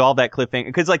really resolve that cliffhanger,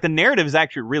 because like the narrative is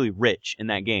actually really rich in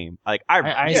that game. Like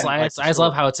I just like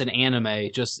love how it's an anime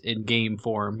just in game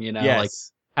form. Like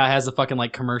yes. how it has a fucking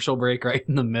like commercial break right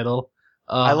in the middle.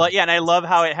 And I love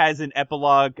how it has an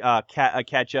epilogue, a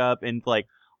catch up, and like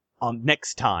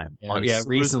next time on Asura's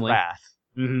recently. Wrath.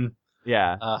 hmm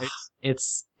Yeah. It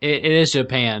is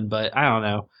Japan, but I don't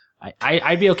know.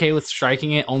 I'd be okay with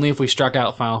striking it only if we struck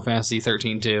out Final Fantasy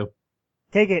 13 too.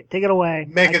 Take it away.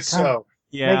 Make it so.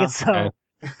 Yeah. Make it so. Okay.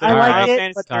 I Final like it,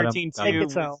 Fantasy but 13 Make it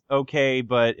is so. okay,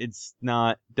 but it's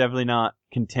definitely not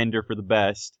contender for the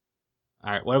best.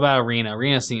 All right, what about Arena?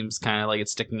 Arena seems kind of like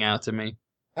it's sticking out to me.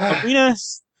 Arena,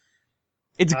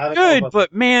 it's I don't know good, about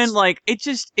but that. man, like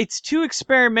it's too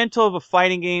experimental of a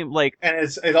fighting game. Like And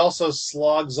it also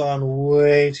slogs on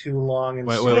way too long. And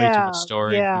Wait, shit. wait, wait. yeah, much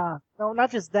story. Yeah. No, not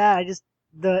just that. I just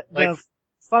the Like-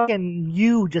 fucking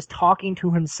you just talking to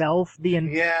himself.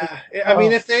 Yeah, I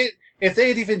mean, if they had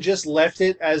even just left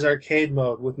it as arcade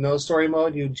mode with no story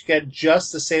mode, you'd get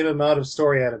just the same amount of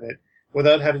story out of it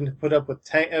without having to put up with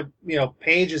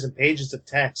pages and pages of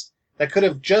text. That could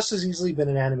have just as easily been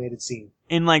an animated scene.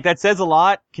 and like that says a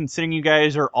lot considering you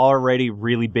guys are already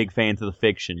really big fans of the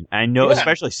fiction. I know, Yeah.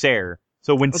 especially Sarah.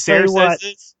 So when I'll Sarah tell you says what.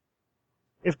 this,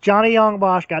 If Johnny Young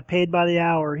Bosch got paid by the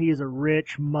hour, he is a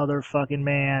rich motherfucking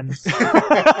man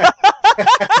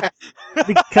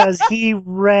because he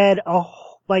read a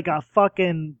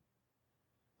fucking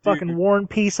War and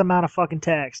Peace amount of fucking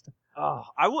text. oh,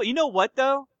 I will. You know what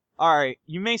though? All right,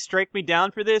 you may strike me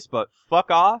down for this, but fuck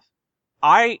off.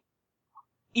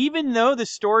 Even though the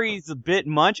story is a bit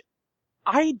much,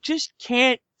 I just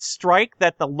can't strike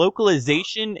that the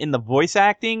localization in the voice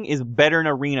acting is better in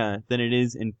Arena than it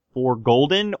is in 4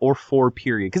 Golden or 4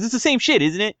 Period. Because it's the same shit,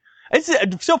 isn't it? It's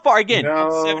so far again,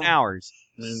 No. 7 hours.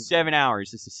 7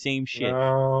 hours. It's the same shit.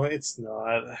 No, it's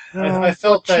not. No, I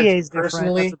felt that Chie's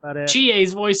personally. That's about it.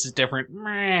 Chie's voice is different.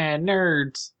 Man,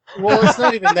 nerds. Well, it's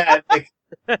not even that. Like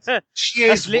That's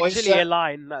Chie's voice. literally a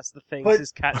line. That's the thing. But- It's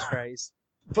his catchphrase.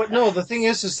 But no, the thing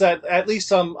is that at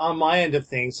least on my end of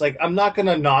things, like I'm not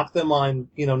gonna knock them on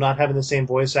not having the same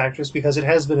voice actress because it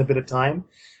has been a bit of time.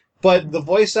 But the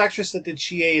voice actress that did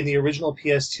Chie in the original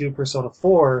PS2 Persona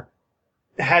 4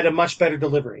 had a much better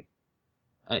delivery.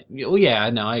 Well, yeah,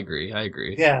 no, I agree.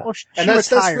 Yeah, Well, she and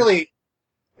that's retired. really.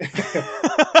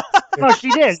 No, she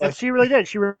did. She really did.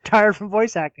 She retired from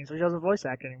voice acting, so she doesn't voice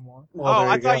act anymore. Well, oh, there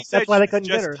I you thought go. you said That's why she they was couldn't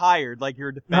get just her. tired, like you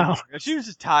were defending her. She was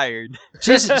just tired.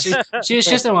 She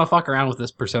just don't want to fuck around with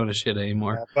this Persona shit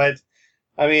anymore. Yeah, but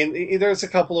I mean, there's a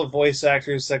couple of voice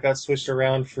actors that got switched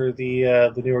around for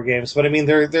the newer games, but I mean,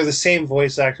 they're the same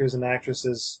voice actors and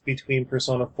actresses between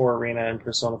Persona 4 Arena and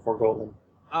Persona 4 Golden.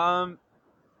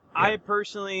 I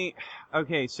personally,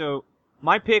 okay, so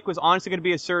my pick was honestly going to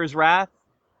be Asura's Wrath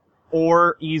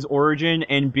or Ys Origin,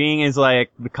 and being as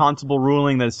like the Constable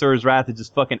ruling that Asura's Wrath is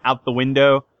just fucking out the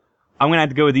window, I'm going to have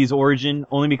to go with Ys Origin,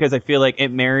 only because I feel like it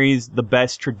marries the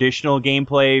best traditional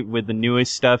gameplay with the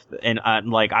newest stuff, and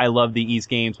like I love the Ys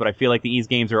games, but I feel like the Ys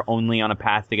games are only on a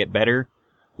path to get better.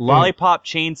 Lollipop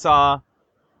Chainsaw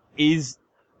is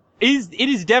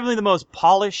definitely the most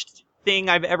polished thing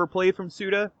I've ever played from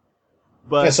Suda.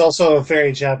 But It's also a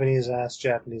very Japanese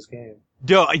game.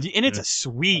 and it's a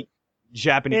sweet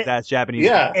Japanese Japanese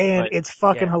Yeah. game. And but- it's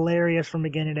fucking Yeah. hilarious from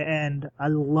beginning to end. I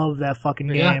love that fucking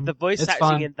Yeah. game. The voice It's acting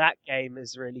fun. in that game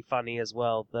is really funny as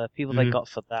well. The people they Mhm. got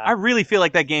for that. I really feel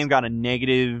like that game got a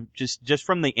negative just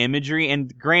from the imagery,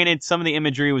 and granted some of the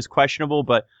imagery was questionable,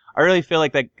 but I really feel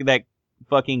like that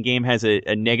fucking game has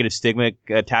a negative stigma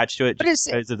attached to it But just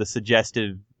it's- because of the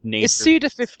suggestive nature. It's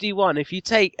Suda51. If you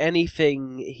take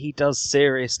anything he does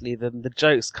seriously, then the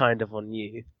joke's kind of on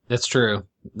you. That's true.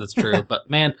 But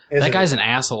man, Is that it? guy's an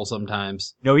asshole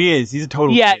sometimes. No, he is. He's a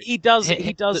total Yeah, dick. he does. Hey,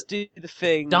 He does do the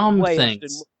thing. dumb way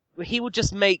things. Often. He will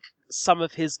just make some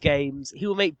of his games. He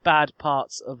will make bad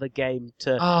parts of a game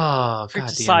to Oh, god damn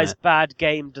criticize it. bad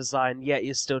game design. Yet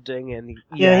you're still doing it. And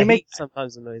Yeah, he make-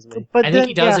 sometimes annoys me. But I then, think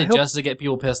he does yeah, it he'll- just to get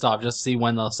people pissed off, just to see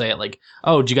when they'll say it. Like,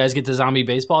 "Oh, did you guys get to zombie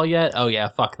baseball yet? Oh yeah,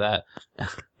 fuck that."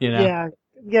 Yeah,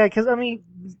 because I mean,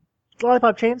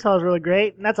 Lollipop Chainsaw is really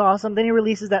great, and that's awesome. Then he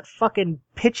releases that fucking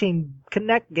pitching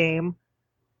Connect game.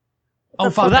 Oh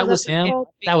The fuck, fuck that is was that him. called?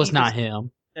 That was not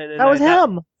him. No, That was that's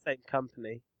him. the same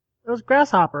company. It was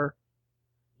Grasshopper.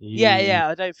 Yeah.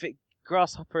 I don't think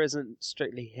Grasshopper isn't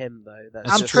strictly him though. That's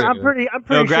That's just, true. I'm pretty No,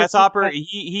 sure. Grasshopper.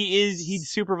 He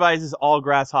supervises all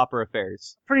Grasshopper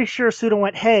affairs. Pretty sure Suda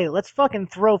went, "Hey, let's fucking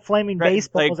throw flaming Right,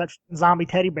 baseballs at zombie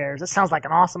teddy bears. That sounds like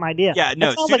an awesome idea." Yeah, no,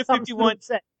 That sounds Suda like something 51 Suda would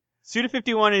say. Suda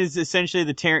 51 is essentially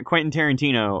the Quentin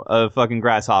Tarantino of fucking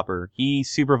Grasshopper. He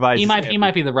supervises. He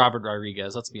might be the Robert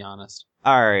Rodriguez. Let's be honest.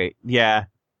 All right, yeah.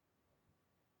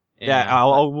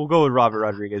 We'll go with Robert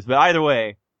Rodriguez. But either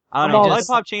way, I don't know. I'm all-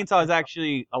 Lollipop Chainsaw is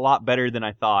actually a lot better than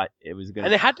I thought it was gonna.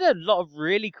 and it had a lot of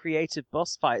really creative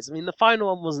boss fights. I mean, the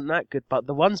final one wasn't that good, but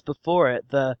the ones before it,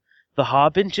 the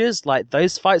Harbingers, like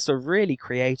those fights were really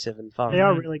creative and fun. They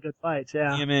are really good fights.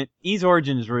 Yeah. Damn it, Ys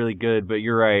Origin is really good, but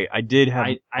you're right. I did have.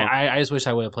 I just wish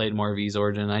I would have played more of Ys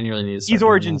Origin. I really need to. start Ys doing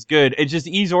Origin's good. It's just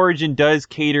Ys Origin does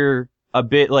cater a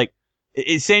bit like.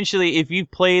 Essentially, if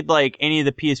you've played like any of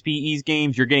the PSP Ys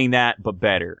games, you're getting that, but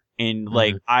better. And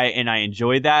like I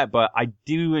enjoyed that, but I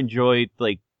do enjoy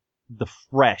like the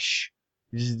fresh.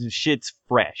 The shit's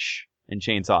fresh in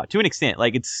Chainsaw to an extent.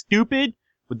 Like it's stupid,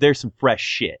 but there's some fresh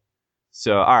shit.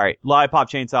 So all right, Lollipop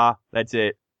Chainsaw. That's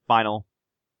it. Final.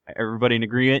 Everybody in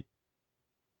agreement?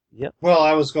 Well,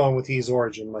 I was going with Ys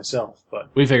Origin myself, but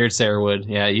We figured Sarah would.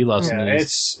 Yeah, you love some yeah,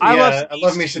 Ys. I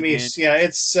love me Ys some too, Ys. Yeah,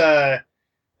 it's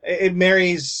it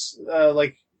marries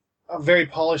like a very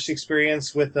polished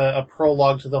experience with a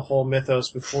prologue to the whole mythos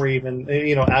before even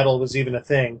Adol was even a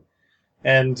thing.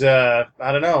 And I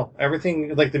don't know,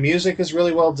 everything like the music is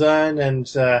really well done, and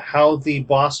how the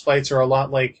boss fights are a lot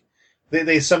like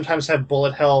they sometimes have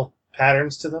bullet hell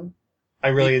patterns to them. I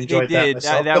really enjoyed that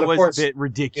myself. That But of was course, a bit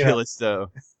ridiculous,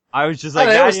 though. I was just No,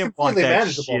 like, it I was didn't want completely that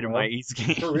manageable, shit in bro. my Ys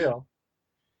game. for real.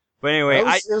 But anyway,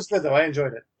 It was good though. I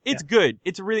enjoyed it. it's good.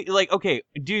 It's really like okay,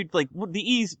 dude. Like the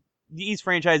Ys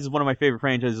franchise is one of my favorite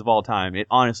franchises of all time. It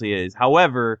honestly is.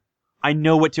 However, I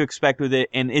know what to expect with it,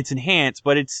 and it's enhanced,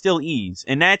 but it's still Ys,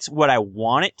 and that's what I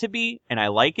want it to be, and I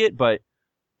like it. But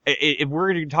if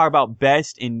we're going to talk about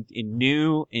best in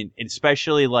new, and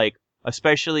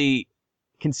especially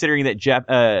considering that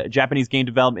Japanese game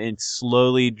development is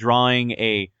slowly drawing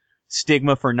a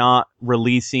stigma for not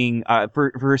releasing,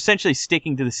 for essentially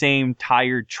sticking to the same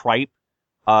tired tripe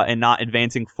and not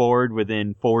advancing forward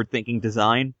within forward-thinking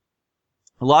design.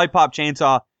 Lollipop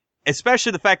Chainsaw,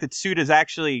 especially the fact that Suda's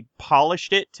actually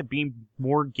polished it to be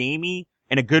more gamey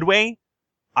in a good way,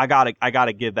 I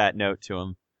gotta give that note to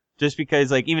him. Just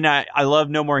because, like, even I love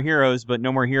No More Heroes, but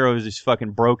No More Heroes is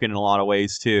fucking broken in a lot of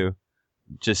ways too.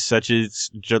 Just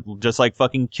like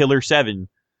fucking Killer 7.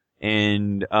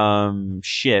 And,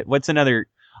 shit. What's another?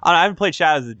 I haven't played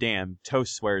Shadows of the Dam.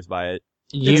 Toast swears by it.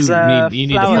 You need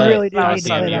to play really it. do need God to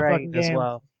damn play it. that fucking as game.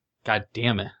 well. God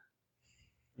damn it.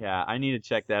 Yeah, I need to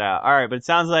check that out. Alright, but it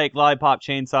sounds like Lollipop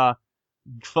Chainsaw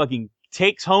fucking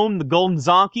takes home the Golden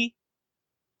Zonkey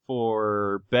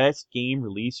for best game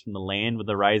released from the land with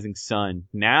the rising sun.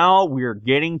 Now we're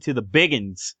getting to the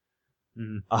biggins.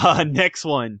 Next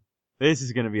one. This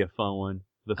is gonna be a fun one.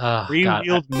 The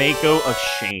three-wheeled Mako of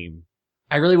Shame.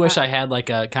 I really wish I had like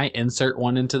a, can I insert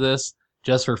one into this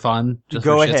just for fun? Just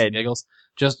Go for shits ahead. and giggles.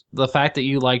 Just the fact that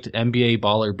you liked NBA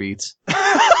Baller Beats.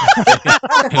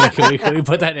 Can we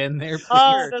put that in there, please?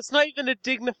 Oh, that's not even a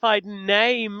dignified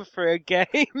name for a game.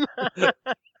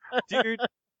 Dude,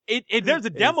 there's a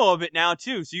demo of it now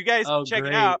too, so you guys check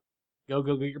it out. Go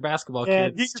get your basketball, Yeah,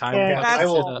 kids. It's you time can. to I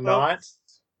will shut up. not.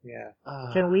 Yeah.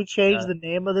 Can we change the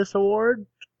name of this award?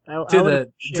 I would to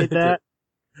appreciate that.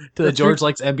 the George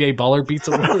Likes NBA Baller Beats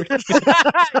Award.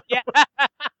 Yeah.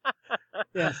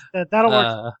 Yes, that'll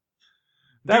work.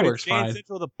 That Dude, works it's Dance fine.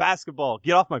 Central the basketball.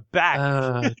 Get off my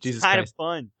back. It's Jesus kind Christ. of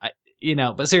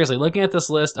fun. But seriously, looking at this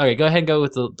list, okay, go ahead and go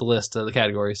with the list of the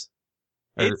categories.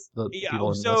 Or the people in the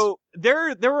list. So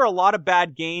there were a lot of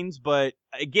bad games, but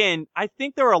again, I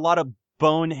think there were a lot of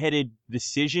boneheaded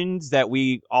decisions that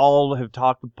we all have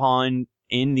talked upon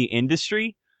in the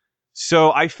industry.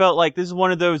 So I felt like this is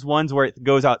one of those ones where it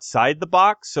goes outside the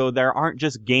box, so there aren't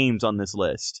just games on this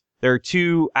list. There are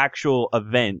two actual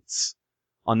events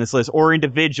on this list, or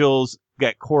individuals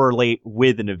that correlate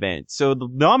with an event. So the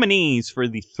nominees for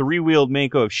the three-wheeled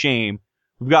Mako of Shame,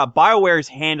 we've got BioWare's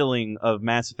handling of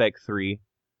Mass Effect 3,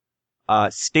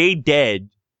 Stay Dead,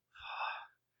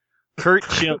 Kurt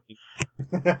Schilling,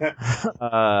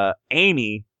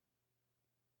 Amy,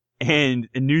 and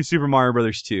New Super Mario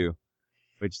Bros. 2.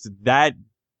 Which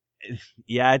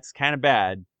it's kind of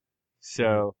bad.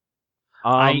 So,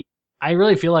 I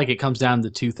really feel like it comes down to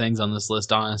two things on this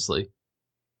list, honestly.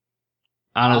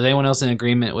 I don't know, is anyone else in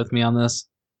agreement with me on this?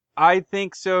 I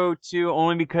think so too,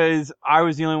 only because I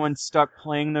was the only one stuck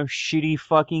playing those shitty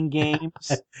fucking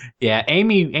games. Yeah,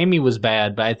 Amy was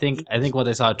bad, but I think when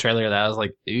they saw a trailer of that, I was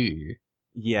like, ooh.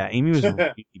 Yeah, Amy was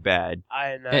really bad.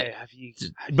 I know. It-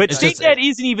 But It's Stay just- Dead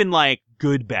isn't even like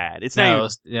good bad. It's not even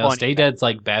funny. Stay Dead's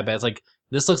like bad. It's like,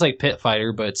 this looks like Pit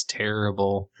Fighter, but it's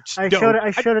terrible. I showed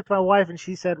it to my wife, and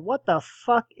she said, "What the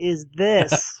fuck is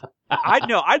this?"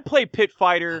 I'd play Pit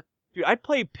Fighter. Dude, I'd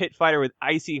play Pit Fighter with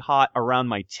icy hot around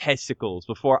my testicles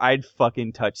before I'd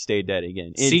fucking touch Stay Dead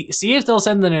again. See if they'll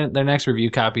send their next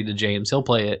review copy to James. He'll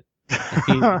play it.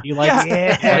 He likes, he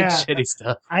likes shitty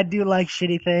stuff. I do like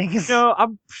shitty things. No,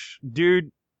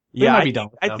 dude. We Yeah, might be done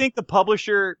with I them. think the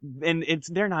publisher, and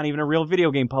they're not even a real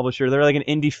video game publisher. They're like an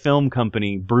indie film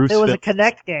company. Bruce. If it was a Film-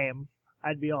 Connect game,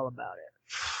 I'd be all about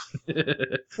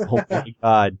it. Oh my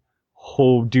god.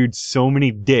 Oh, dude, so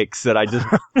many dicks that I just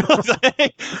was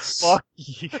like, fuck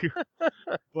you.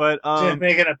 But Just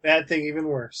making a bad thing even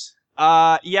worse.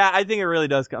 yeah, I think it really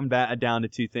does come down to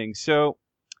two things. So,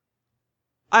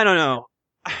 I don't know.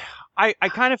 I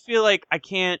kind of feel like I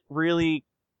can't really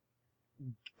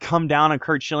come down on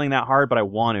Kurt Schilling that hard, but I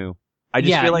want to. I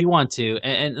just feel like you want to.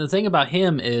 And the thing about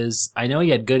him is, I know he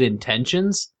had good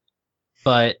intentions,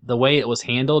 but the way it was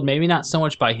handled, maybe not so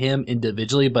much by him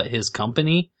individually, but his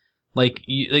company.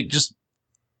 Just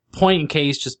point in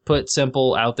case, just put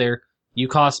simple out there. You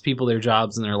cost people their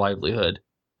jobs and their livelihood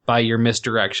by your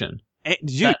misdirection.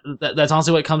 dude, That's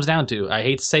honestly what it comes down to. I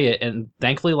hate to say it, and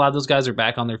thankfully a lot of those guys are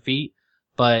back on their feet.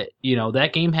 But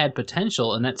that game had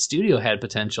potential, and that studio had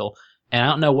potential, and I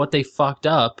don't know what they fucked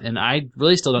up, and I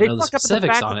really still don't they know the fucked up the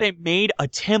specifics fact on that it. they made a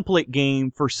template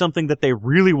game for something that they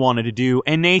really wanted to do,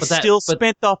 and they But still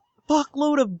spent the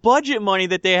fuckload of budget money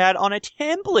that they had on a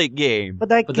template game. But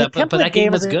that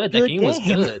game was good. That game was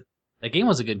game. good. That game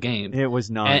was a good game. It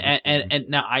was not. And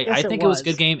now I Yes, think it it was a was.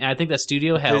 good game, and I think that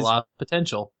studio had a Because- lot of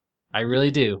potential. I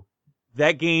really do.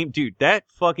 That game, dude, that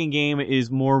fucking game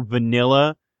is more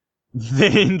vanilla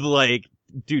than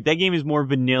that game is more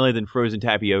vanilla than Frozen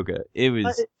Tapioca. It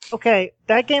was. Okay,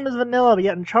 that game is vanilla, but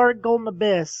yet Uncharted Golden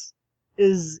Abyss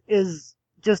is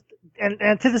just an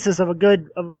antithesis of a good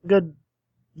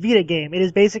Vita game. It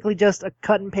is basically just a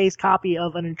cut and paste copy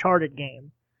of an Uncharted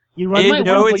game. You run might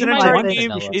No, want- it's you an might Uncharted want game.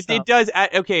 vanilla It stuff. does.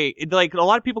 Okay, like a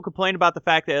lot of people complain about the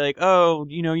fact that like, oh,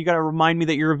 you know, you got to remind me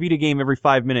that you're a Vita game every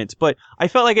 5 minutes. But I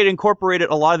felt like it incorporated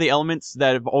a lot of the elements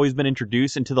that have always been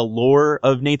introduced into the lore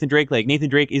of Nathan Drake. Like Nathan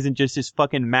Drake isn't just this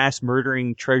fucking mass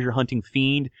murdering, treasure hunting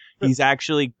fiend.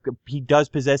 He does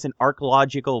possess an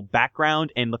archaeological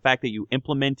background, and the fact that you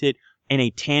implement it in a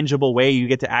tangible way, you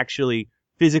get to actually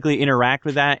physically interact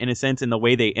with that in a sense, and the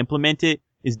way they implement it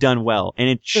is done well, and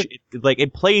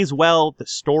it plays well. The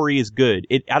story is good.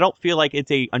 I don't feel like it's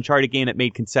a Uncharted game that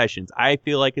made concessions. I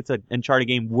feel like it's an Uncharted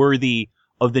game worthy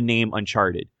of the name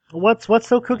Uncharted. What's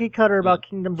so cookie cutter about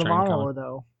Kingdoms of Train Amalur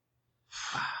though?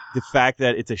 The fact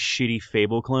that it's a shitty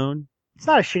Fable clone. It's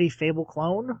not a shitty Fable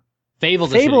clone.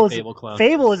 Fable's Fable a is- shitty Fable clone.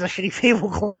 Fable is a shitty Fable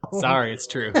clone. Sorry, it's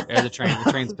true. Yeah, the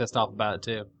train's pissed off about it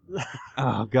too.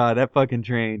 Oh god, that fucking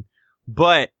train.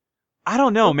 But I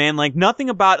don't know, man. Like nothing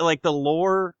about like the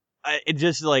lore. It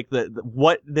just like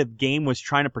what the game was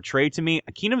trying to portray to me.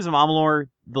 Kingdoms of Amalur,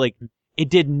 like it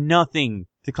did nothing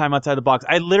to climb outside the box.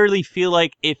 I literally feel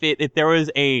like if there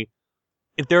was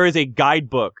a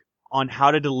guidebook on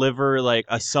how to deliver like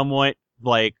a somewhat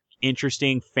like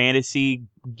interesting fantasy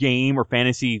game or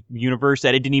fantasy universe,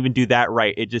 that it didn't even do that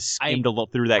right. It just skimmed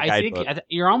through that guidebook. I think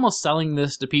you're almost selling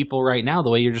this to people right now the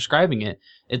way you're describing it.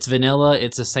 It's vanilla.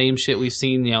 It's the same shit we've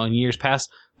seen, in years past.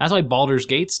 That's why Baldur's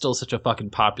Gate's still such a fucking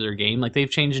popular game. Like they've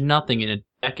changed nothing in a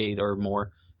decade or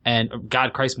more, and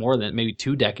God Christ, more than maybe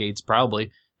 2 decades probably.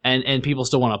 And people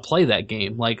still want to play that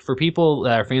game. Like for people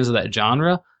that are fans of that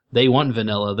genre, they want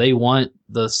vanilla. They want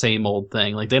the same old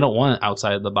thing. Like they don't want it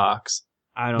outside of the box.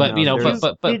 I don't But know.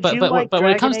 but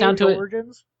when it comes down to it,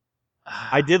 Origins?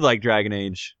 I did like Dragon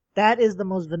Age. That is the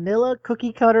most vanilla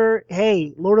cookie cutter.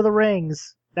 Hey, Lord of the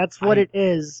Rings. That's what it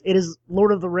is. It is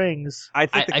Lord of the Rings. I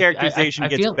think the characterization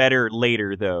gets better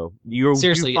later, though.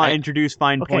 Seriously, introduce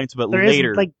fine Okay, points, but there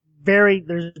later. isn't,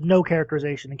 there's no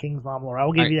characterization in Kingdoms of Amalur. I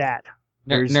will give you that.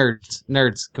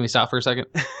 nerds, can we stop for a second?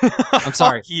 I'm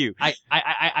sorry. Fuck you.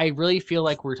 I really feel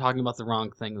like we're talking about the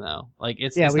wrong thing though. Like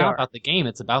it's we not are. about the game,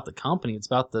 it's about the company, it's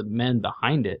about the men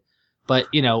behind it. But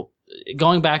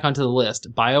going back onto the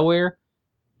list, BioWare,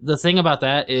 the thing about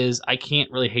that is I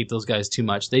can't really hate those guys too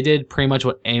much. They did pretty much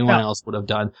what anyone else would have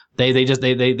done.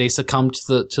 They succumbed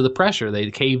to the pressure. They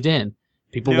caved in.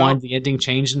 People wanted the ending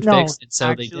changed and fixed, and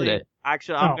so they did it.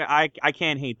 Actually, I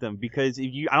can't hate them because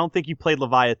I don't think you played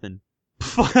Leviathan.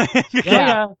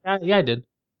 Yeah, I did.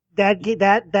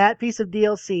 That piece of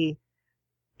DLC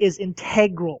is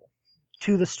integral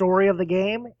to the story of the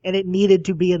game, and it needed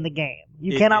to be in the game.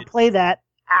 You cannot play that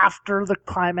after the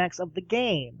climax of the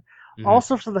game. Mm-hmm.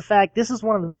 Also, for the fact this is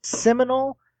one of the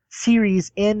seminal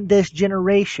series in this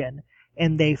generation,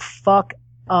 and they fuck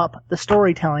up the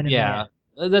storytelling. Yeah,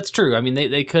 that's true. I mean,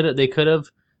 they could have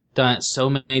done it so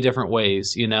many different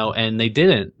ways, and they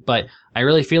didn't. But I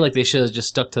really feel like they should have just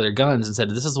stuck to their guns and said,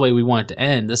 "This is the way we want it to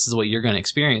end. This is the way you're going to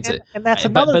experience it." And that's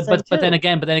another thing too. But then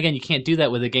again, you can't do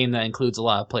that with a game that includes a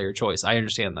lot of player choice. I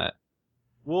understand that.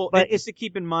 Well, but it's to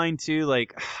keep in mind too,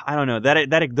 like I don't know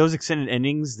that those extended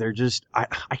endings, they're just I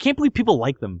can't believe people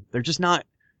like them. They're just not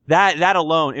that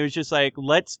alone. It was just like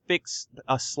let's fix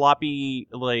a sloppy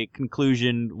like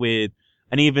conclusion with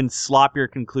an even sloppier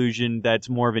conclusion that's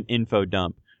more of an info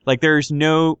dump. Like there's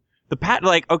no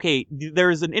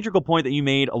there's an integral point that you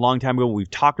made a long time ago. We've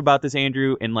talked about this,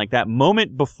 Andrew, and like that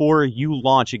moment before you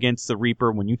launch against the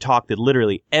Reaper when you talked to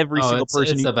literally every single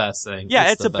person. It's the best thing.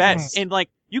 Yeah, it's the best. And like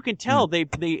you can tell they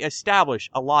establish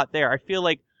a lot there. I feel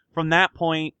like from that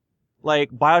point,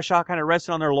 like BioShock kind of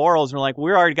rested on their laurels and were like,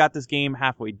 we already got this game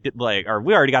we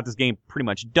already got this game pretty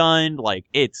much done. Like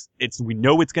we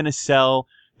know it's gonna sell.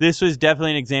 This was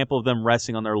definitely an example of them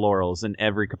resting on their laurels in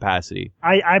every capacity.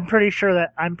 I'm pretty sure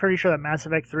that Mass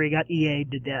Effect 3 got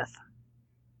EA'd to death.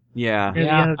 Yeah.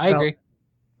 Yeah, I agree.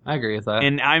 I agree with that.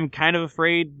 And I'm kind of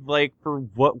afraid, like, for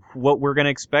what we're gonna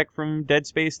expect from Dead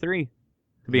Space 3.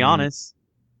 To be honest,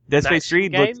 Dead Space 3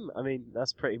 game. I mean,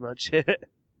 that's pretty much it.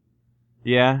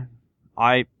 Yeah,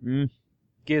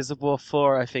 Gears of War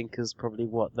 4, I think, is probably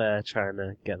what they're trying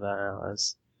to get that out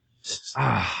as.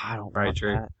 I don't want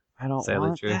that. I don't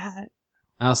want that.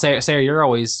 Now, Sarah, you're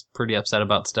always pretty upset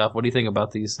about stuff. What do you think about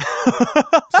these?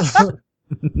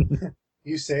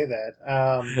 You say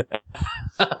that.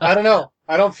 I don't know.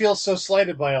 I don't feel so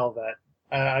slighted by all that.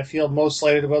 I feel most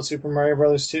slighted about Super Mario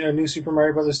Brothers 2, New Super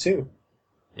Mario Brothers 2.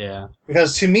 Yeah.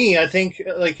 Because to me, I think,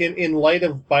 like, in light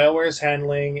of BioWare's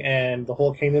handling and the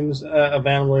whole Kingdoms of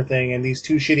Amalur thing and these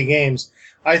two shitty games,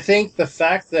 I think the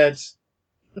fact that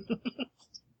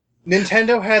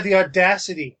Nintendo had the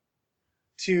audacity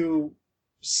to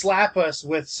slap us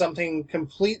with something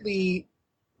completely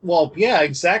Well, yeah,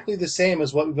 exactly the same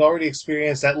as what we've already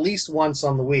experienced at least once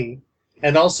on the Wii,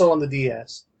 and also on the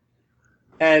DS.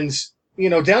 And,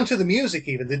 down to the music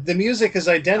even. The music is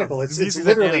identical. It's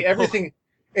literally everything.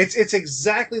 It's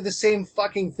exactly the same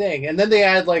fucking thing. And then they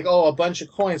add, a bunch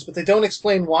of coins, but they don't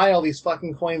explain why all these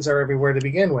fucking coins are everywhere to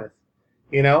begin with.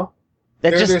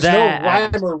 There's no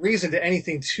rhyme or reason to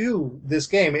anything to this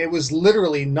game. It was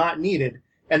literally not needed.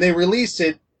 And they released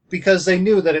it because they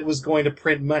knew that it was going to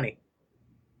print money.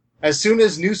 As soon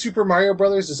as New Super Mario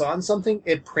Brothers is on something,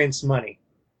 it prints money.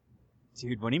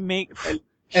 Dude, when he make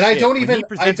and I don't even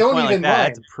mind.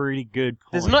 That's a pretty good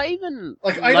point. There's not even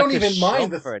I don't even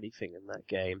mind for anything in that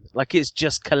game. It's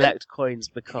just collect coins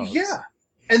because. Yeah,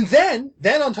 and then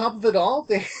on top of it all,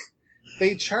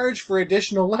 they charge for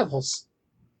additional levels.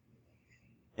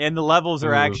 And the levels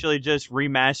are actually just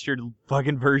remastered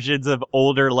fucking versions of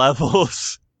older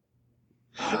levels.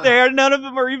 None of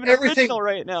them are even original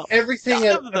right now.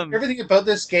 Everything about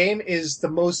this game is the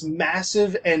most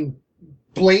massive and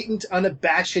blatant,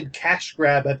 unabashed cash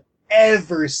grab I've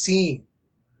ever seen.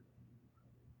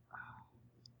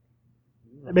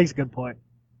 That makes a good point.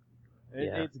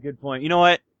 It's a good point. You know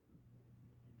what?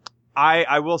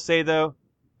 I will say, though,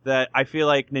 that I feel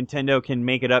like Nintendo can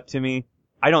make it up to me.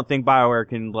 I don't think BioWare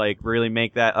can, really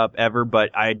make that up ever, but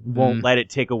I won't let it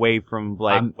take away from,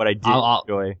 what I did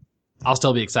enjoy. I'll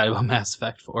still be excited about Mass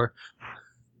Effect 4.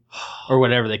 Or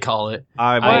whatever they call it.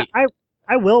 I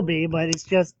will be, but it's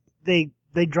just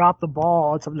they dropped the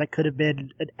ball on something that could have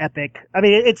been an epic. I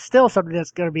mean, it's still something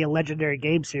that's going to be a legendary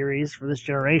game series for this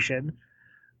generation.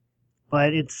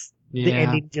 But the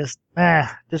ending just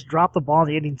dropped the ball.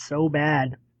 The ending's so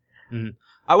bad. Mm-hmm.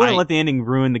 I wouldn't let the ending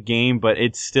ruin the game, but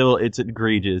it's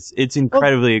egregious. It's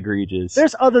incredibly egregious.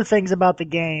 There's other things about the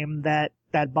game that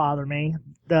bother me.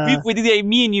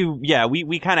 Me and you,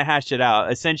 we kind of hashed it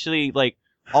out. Essentially,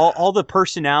 all the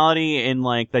personality and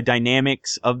the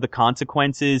dynamics of the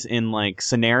consequences in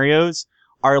scenarios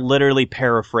are literally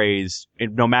paraphrased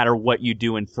no matter what you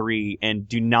do in 3 and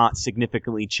do not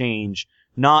significantly change.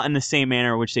 Not in the same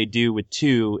manner in which they do with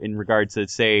 2 in regards to,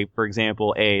 say, for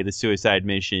example, A, the suicide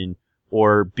mission,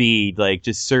 or B,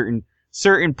 just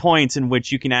certain points in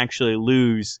which you can actually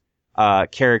lose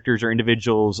characters or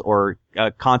individuals or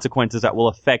consequences that will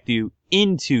affect you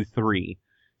into 3.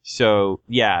 So,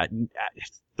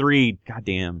 3,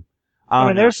 goddamn.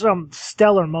 There's some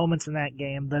stellar moments in that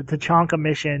game. The Tachanka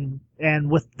mission and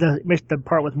with the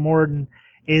part with Mordin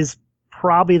is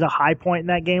probably the high point in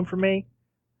that game for me.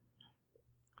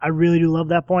 I really do love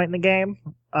that point in the game.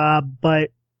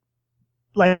 But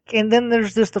and then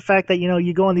there's just the fact that,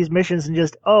 you go on these missions and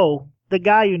just, the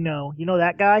guy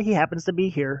that guy, he happens to be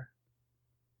here.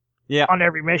 Yeah. On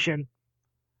every mission.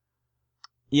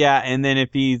 Yeah, and then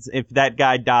if that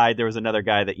guy died, there was another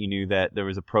guy that you knew that there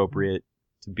was appropriate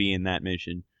to be in that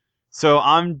mission. So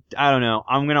I don't know.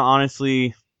 I'm gonna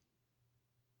honestly,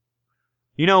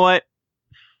 you know what?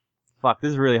 Fuck,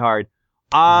 this is really hard.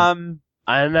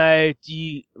 I know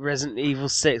Resident Evil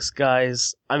 6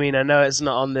 guys. I mean, I know it's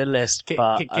not on the list,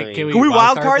 but can we can we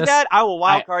wildcard that? I will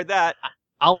wildcard that.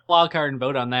 I'll wildcard and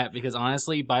vote on that because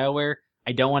honestly, BioWare,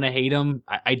 I don't want to hate him.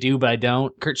 I do, but I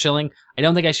don't. Kurt Schilling, I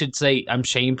don't think I should say I'm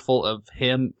shameful of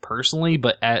him personally,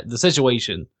 but at the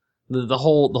situation, the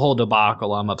whole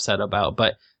debacle, I'm upset about.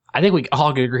 But I think we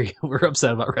all can agree we're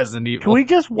upset about Resident Evil. Can we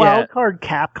just wildcard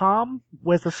Capcom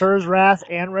with Asura's Wrath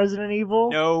and Resident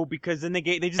Evil? No, because then they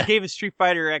just gave a Street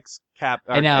Fighter X Cap.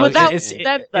 I know,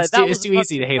 it's too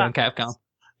easy to hate on Capcom.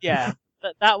 Yeah,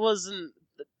 that wasn't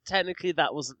technically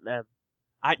that wasn't them.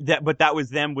 But that was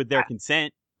them with their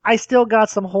consent. I still got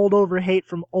some holdover hate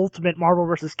from Ultimate Marvel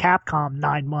vs. Capcom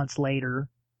 9 months later.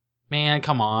 Man,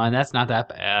 come on, that's not that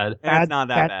bad. That's not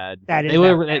that bad.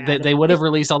 They would have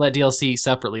released all that DLC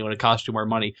separately when it cost you more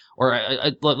money. Or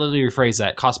let me rephrase that: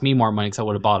 it cost me more money because I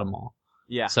would have bought them all.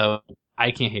 Yeah. So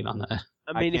I can't hate on that.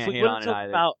 I mean, if we want to talk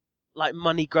about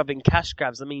money grubbing cash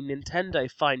grabs, I mean, Nintendo,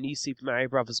 fine, New Super Mario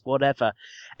Brothers, whatever.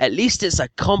 At least it's a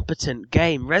competent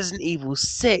game. Resident Evil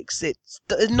 6, it's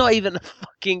not even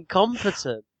fucking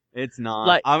competent. It's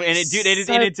not.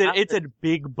 It's a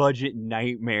big budget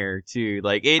nightmare too.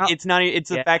 It's not. It's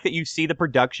the fact that you see the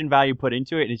production value put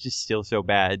into it, and it's just still so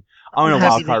bad. I'm gonna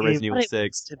wildcard Resident Evil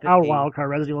 6. I'll wildcard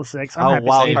Resident Evil 6. I'll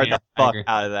wildcard the fuck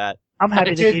out of that. I'm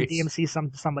happy to give DMC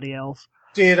somebody else.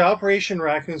 Did Operation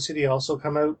Raccoon City also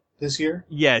come out this year?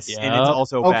 Yes, and it's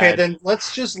also bad. Okay, then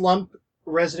let's just lump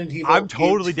Resident Evil. I'm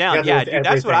totally down. Yeah, dude,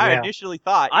 that's what I initially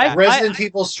thought. Yeah. Resident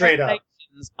Evil straight up.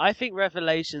 I think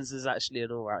Revelations is actually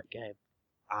an alright game.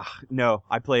 No,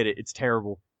 I played it. It's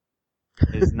terrible.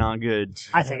 It's not good.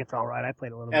 I think it's all right. I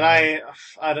played a little bit. And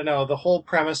I don't know, the whole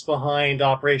premise behind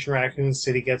Operation Raccoon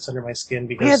City gets under my skin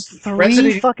We had because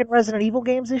three fucking Resident Evil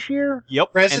games this year. Yep.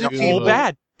 Resident and they're all Evil-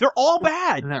 bad. They're all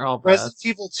bad. And they're all bad. Resident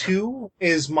Evil 2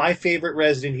 is my favorite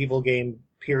Resident Evil game,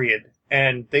 period.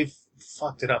 And they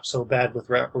fucked it up so bad with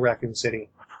Raccoon City.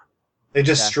 They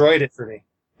destroyed it for me.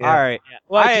 Yeah. All right.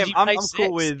 Why, did you I'm play cool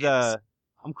six? with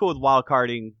I'm cool with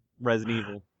wildcarding Resident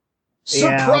Evil.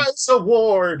 Yeah. Surprise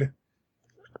award!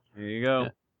 There you go.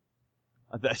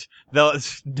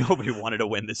 Nobody wanted to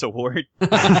win this award.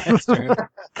 That's true.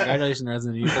 Congratulations,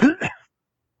 Resident Evil.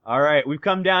 All right, we've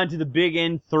come down to the big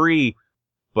N3,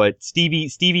 but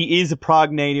Stevie is a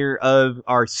prognator of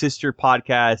our sister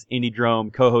podcast, Indie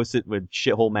Drome, co-hosted with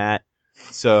Shithole Matt.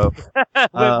 So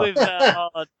with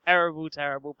our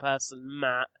terrible person,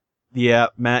 Matt. yeah,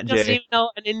 Matt Doesn't J. even know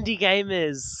what an indie game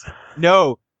is.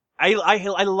 No, I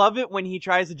love it when he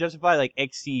tries to justify like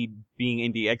Xseed being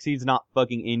indie. Xseed's not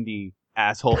fucking indie,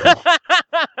 asshole.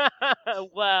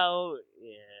 Well, yeah.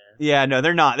 Yeah, no,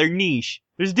 they're not. They're niche.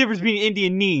 There's a difference between indie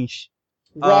and niche.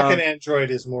 Rocket Android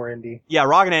is more indie. Yeah,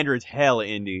 Rocket Android's hella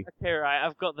indie. Okay, right.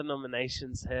 I've got the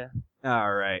nominations here.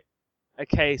 All right.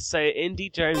 Okay, so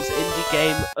Indie Drome's indie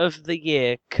game of the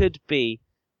year could be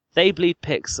They Bleed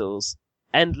Pixels,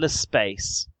 Endless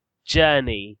Space,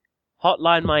 Journey,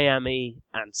 Hotline Miami,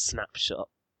 and Snapshot.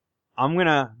 I'm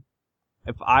gonna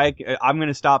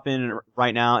stop in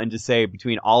right now and just say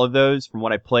between all of those, from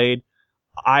what I played,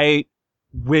 I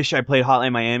wish I played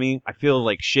Hotline Miami. I feel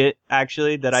like shit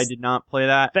actually that I did not play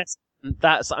that.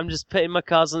 I'm just putting my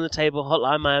cards on the table.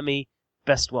 Hotline Miami,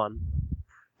 best one.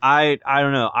 I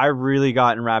don't know. I really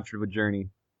got enraptured with Journey.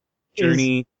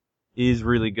 Journey is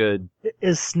really good.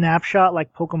 Is Snapshot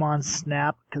like Pokemon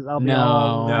Snap? Because I'll be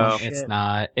all No, shit. It's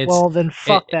not. Well, then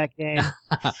fuck that game.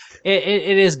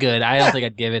 It is good. I don't think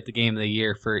I'd give it the game of the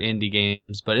year for indie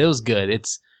games, but it was good.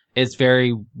 It's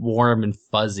very warm and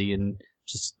fuzzy and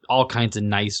just all kinds of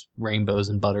nice rainbows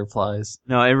and butterflies.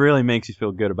 No, it really makes you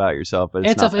feel good about yourself. But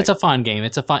it's a fun game.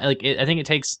 It's a fun I think it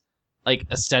takes like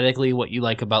aesthetically what you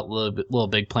like about Little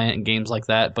Big Planet and games like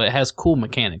that, but it has cool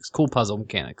mechanics, cool puzzle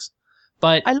mechanics.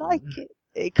 But I like it.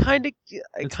 It kind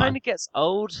of gets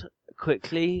old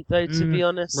quickly, though. To be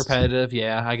honest, repetitive.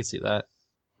 Yeah, I can see that.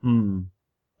 Hmm.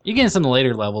 You get in some of the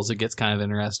later levels, it gets kind of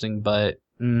interesting, but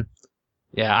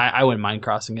yeah, I wouldn't mind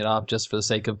crossing it off just for the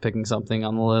sake of picking something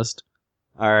on the list.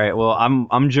 All right. Well,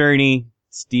 I'm Journey.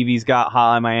 Stevie's got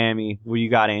Hotline Miami. What do you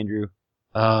got, Andrew?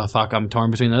 Fuck, I'm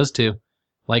torn between those two.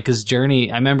 Like, cause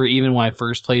Journey, I remember even when I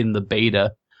first played in the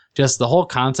beta, just the whole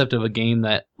concept of a game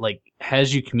that like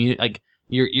has you communicate, like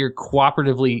you're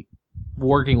cooperatively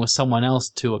working with someone else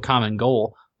to a common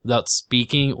goal without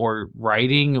speaking or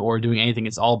writing or doing anything.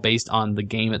 It's all based on the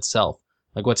game itself.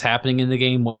 Like what's happening in the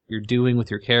game, what you're doing with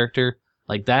your character.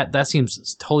 Like that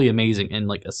seems totally amazing. And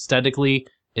like aesthetically,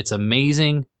 it's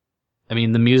amazing. I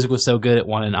mean, the music was so good it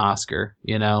won an Oscar,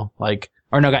 you know?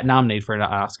 Got nominated for an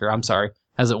Oscar. I'm sorry.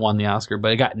 Hasn't won the Oscar,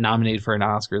 but it got nominated for an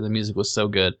Oscar. The music was so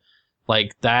good.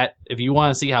 Like that, if you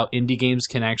want to see how indie games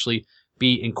can actually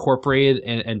be incorporated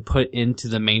and put into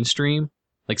the mainstream,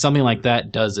 like something like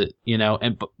that does it, you know?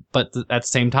 But at the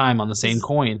same time, on the same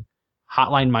coin,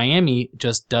 Hotline Miami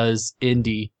just does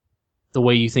indie the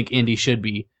way you think indie should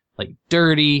be. Like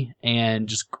dirty and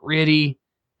just gritty.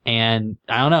 And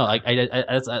I don't know, like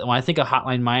when I think of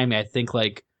Hotline Miami, I think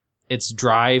like it's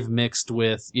drive mixed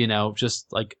with, you know, just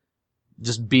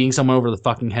beating someone over the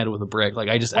fucking head with a brick. Like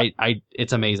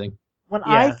it's amazing. When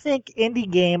Yeah. I think indie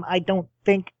game, I don't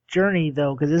think Journey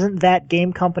though, because isn't that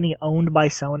game company owned by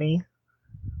Sony?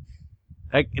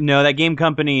 No, that game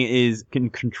company is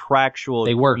contractual.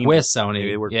 They work with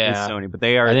Sony. They work yeah. with Sony, but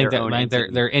they are. I think their that own like,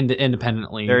 entity. they're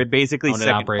independently. They're basically owned and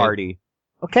second operated. party.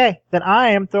 Okay, then I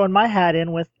am throwing my hat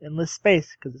in with Endless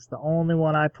Space because it's the only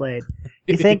one I played.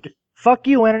 You think, fuck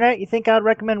you, Internet, you think I'd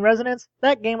recommend Resonance?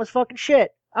 That game was fucking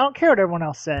shit. I don't care what everyone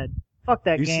else said. Fuck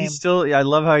that game. I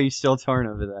love how you still torn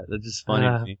over that. That's just funny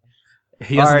to me.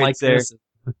 He doesn't Alright, like Sarah. this.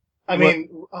 I mean,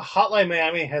 Hotline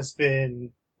Miami has been,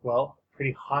 well, a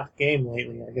pretty hot game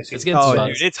lately, I guess. It's you getting could Oh, say.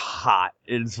 buzz. dude, it's hot.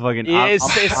 It's fucking. Yeah, it's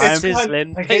I'm-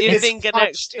 sizzling. Like, Put your it's finger hot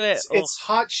next to it. It's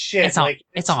hot shit. It's on- like,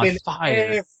 it's on been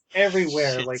fire.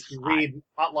 Everywhere. Shit's Like, you hot. read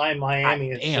Hotline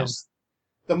Miami, it's Damn. just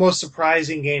the most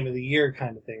surprising game of the year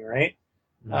kind of thing, right?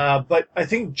 Mm. But I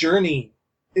think Journey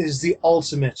is the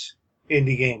ultimate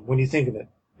indie game when you think of it.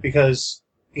 Because,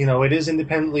 you know, it is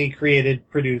independently created,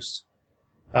 produced.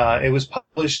 It was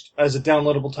published as a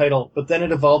downloadable title, but then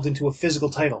it evolved into a physical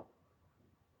title.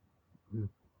 Mm.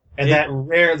 And that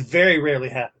very rarely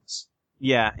happens.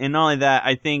 Yeah, and not only that,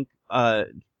 I think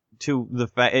to the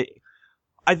fact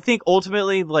I think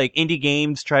ultimately, like, indie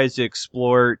games tries to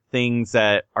explore things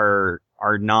that are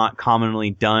not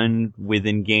commonly done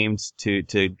within games to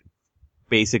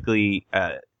basically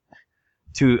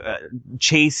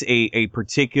chase a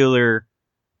particular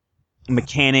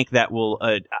mechanic that will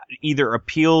either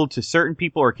appeal to certain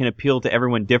people or can appeal to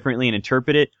everyone differently and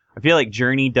interpret it. I feel like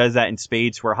Journey does that in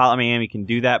spades, where Hotline Miami can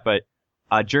do that, but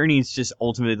Journey is just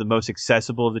ultimately the most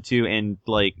accessible of the two, and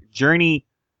like Journey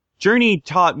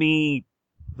taught me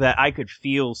that I could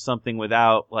feel something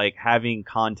without like having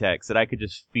context, that I could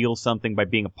just feel something by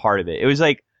being a part of it. It was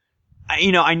like,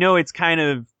 I know it's kind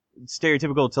of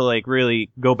stereotypical to like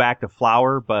really go back to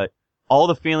Flower, but all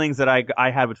the feelings that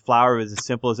I had with Flower was as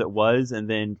simple as it was, and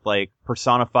then like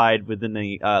personified within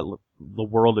the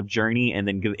world of Journey, and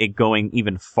then it going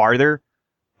even farther.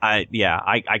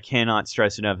 I cannot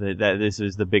stress enough that this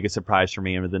is the biggest surprise for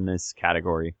me within this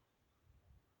category.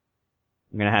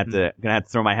 I'm gonna have to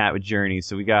throw my hat with Journey.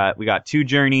 So we got 2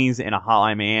 Journeys and a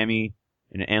Hotline Miami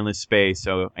and an Endless Space.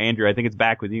 So Andrew, I think it's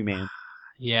back with you, man.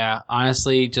 Yeah,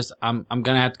 honestly, I'm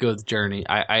gonna have to go with Journey.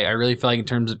 I really feel like in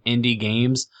terms of indie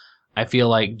games, I feel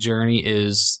like Journey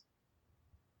is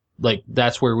like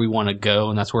that's where we want to go,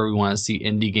 and that's where we want to see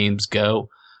indie games go.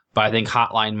 But I think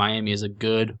Hotline Miami is a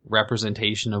good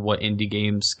representation of what indie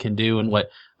games can do and what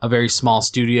a very small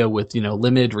studio with,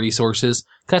 limited resources.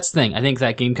 That's the thing. I think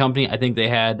that game company, they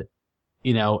had,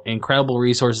 incredible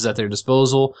resources at their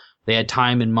disposal. They had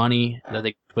time and money that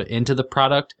they put into the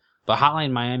product. But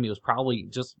Hotline Miami was probably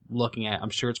just looking at, I'm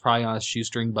sure it's probably on a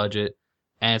shoestring budget,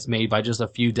 and it's made by just a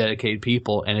few dedicated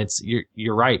people. And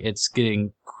you're right. It's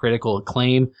getting critical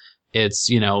acclaim. It's,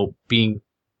 being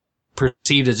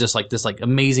perceived as just like this like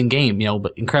amazing game,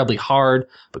 but incredibly hard,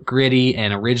 but gritty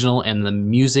and original, and the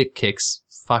music kicks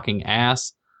fucking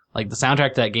ass. Like the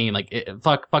soundtrack to that game, like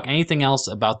fuck anything else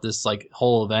about this like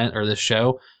whole event or this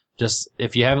show. Just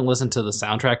if you haven't listened to the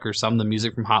soundtrack or some of the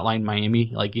music from Hotline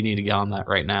Miami, like you need to get on that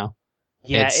right now.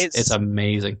 Yeah, it's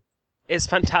amazing. It's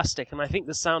fantastic, and I think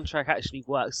the soundtrack actually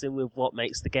works in with what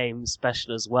makes the game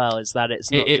special as well. Is that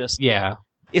it's not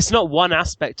it's not one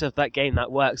aspect of that game that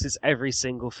works. It's every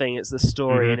single thing. It's the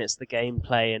story and it's the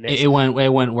gameplay, and it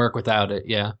wouldn't work without it.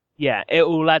 Yeah. Yeah, it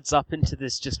all adds up into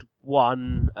this just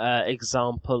one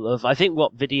example of I think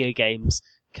what video games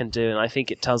can do, and I think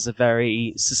it tells a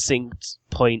very succinct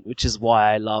point, which is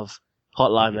why I love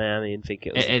Hotline Miami and think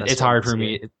it was. It's hard for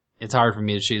me. It's hard for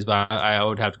me to choose, but I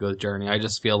would have to go with Journey. I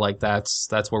just feel like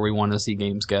that's where we want to see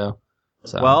games go.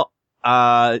 So. Well,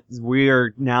 we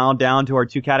are now down to our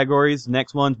 2 categories.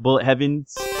 Next one's Bullet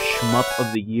Heaven's Shmup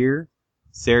of the Year.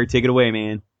 Sarah, take it away,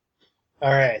 man.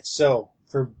 All right, so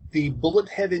for the Bullet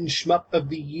Heaven Shmup of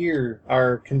the Year,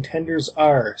 our contenders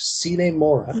are Sine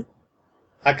Mora,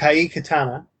 Akai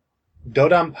Katana,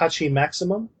 Dodonpachi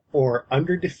Maximum, or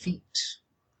Under Defeat.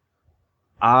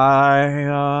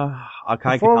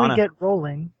 Akai Before Katana. we get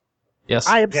rolling, yes,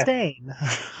 I abstain.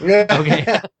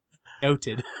 Okay.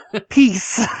 Noted.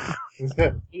 Peace.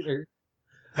 Either.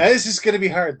 This is going to be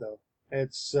hard, though.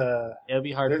 It'll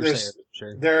be hard for Sarah,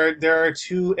 sure. There are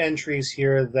 2 entries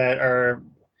here that are,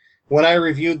 when I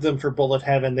reviewed them for Bullet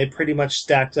Heaven, they pretty much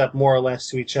stacked up more or less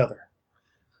to each other.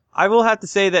 I will have to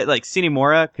say that, like, Sine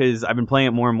Mora, because I've been playing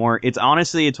it more and more, it's one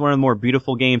of the more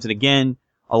beautiful games, and again,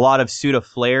 a lot of Suda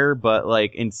flair, but,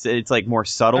 like, it's like, more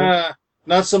subtle.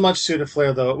 Not so much Suda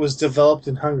flair, though. It was developed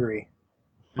in Hungary.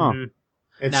 Huh. Mm-hmm.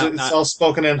 It's all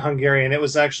spoken in Hungarian. It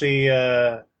was actually...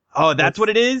 oh, that's what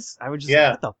it is? I was just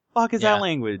like, what the fuck is that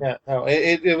language? Yeah, no,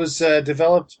 it was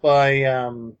developed by...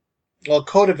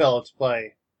 co-developed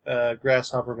by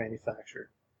Grasshopper Manufacturer.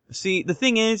 See, the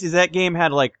thing is that game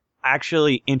had, like,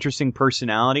 actually interesting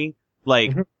personality.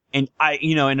 Like, and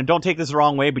and don't take this the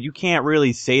wrong way, but you can't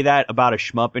really say that about a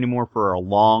shmup anymore for a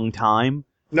long time.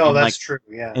 No, and, that's like, true,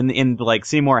 yeah. And like,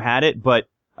 Seymour had it, but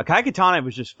Akai Katana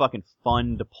was just fucking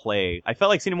fun to play. I felt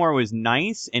like Seymour was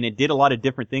nice, and it did a lot of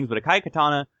different things, but Akai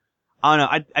Katana, I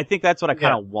don't know, I think that's what I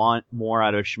kind of want more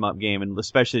out of a shmup game, and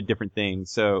especially different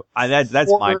things, so that's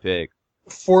my pick.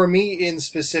 For me in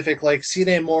specific, like,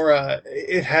 Sine Mora,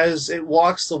 it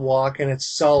walks the walk, and it's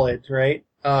solid, right?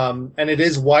 And it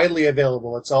is widely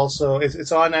available. It's also,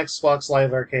 it's on Xbox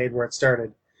Live Arcade where it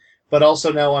started, but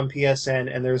also now on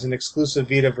PSN, and there's an exclusive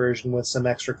Vita version with some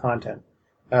extra content.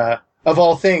 Of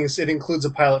all things, it includes a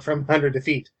pilot from Under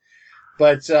Defeat.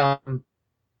 But no,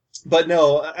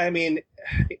 I mean,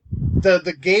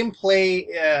 the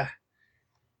gameplay,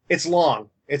 it's long.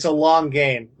 It's a long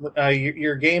game.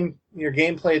 Your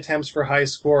gameplay attempts for high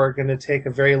score are going to take a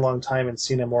very long time in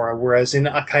Sine Mora, whereas in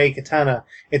Akai Katana,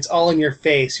 it's all in your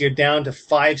face. You're down to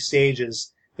 5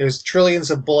 stages. There's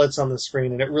trillions of bullets on the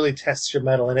screen, and it really tests your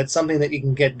mettle, and it's something that you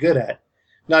can get good at.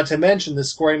 Not to mention the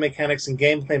scoring mechanics and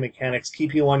gameplay mechanics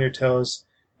keep you on your toes,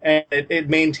 and it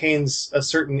maintains a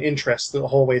certain interest the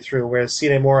whole way through, whereas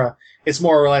Sine Mora, it's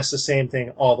more or less the same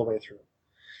thing all the way through.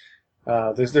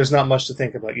 There's not much to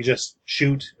think about. You just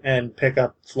shoot and pick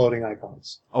up floating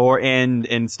icons.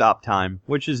 And stop time,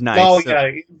 which is nice. Oh,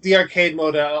 yeah. The arcade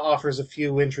mode offers a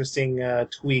few interesting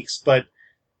tweaks, but,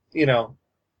 you know,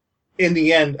 in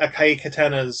the end, Akai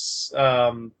Katana's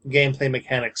gameplay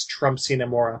mechanics trump Sine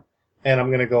Mora, and I'm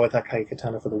going to go with Akai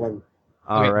Katana for the win.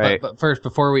 All right. But first,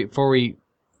 before we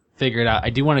figure it out, I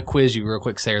do want to quiz you real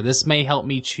quick, Sarah. This may help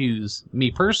me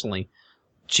personally,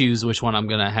 choose which one I'm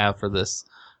going to have for this.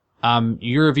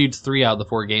 You reviewed 3 out of the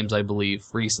 4 games, I believe,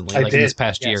 recently, in this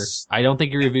past year. I don't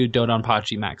think you reviewed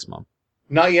Dodonpachi Maximum.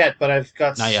 Not yet, but I've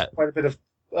got quite a bit of...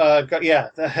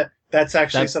 that's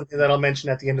actually something that I'll mention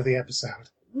at the end of the episode.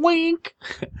 Wink!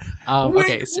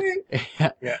 Wink.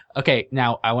 Yeah. Okay,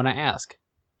 now I want to ask,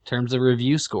 in terms of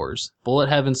review scores, Bullet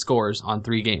Heaven scores on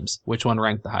 3 games, which one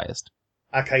ranked the highest?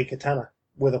 Akai Katana,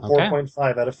 with a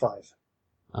 4.5 out of 5.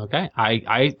 Okay,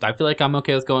 I feel like I'm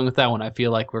okay with going with that one. I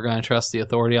feel like we're going to trust the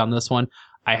authority on this one.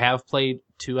 I have played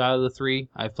 2 out of the 3.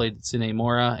 I've played Sine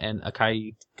Mora and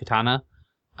Akai Katana.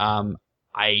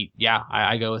 I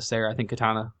go with Sarah. I think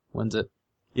Katana wins it.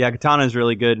 Yeah, Katana is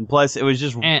really good, and plus it was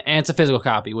just and it's a physical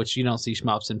copy, which you don't see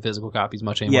shmups in physical copies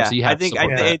much anymore. Yeah, so you have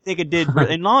I think it did,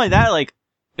 and not only that, like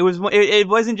it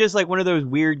wasn't just like one of those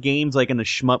weird games like in the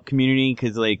shmup community,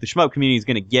 because like the shmup community is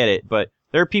gonna get it, but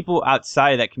there are people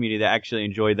outside of that community that actually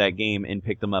enjoyed that game and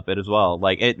picked them up as well.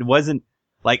 Like it wasn't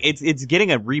like it's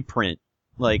getting a reprint,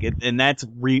 like and that's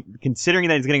considering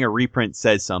that it's getting a reprint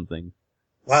says something.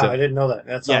 Wow, so, I didn't know that.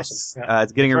 That's awesome. Yeah.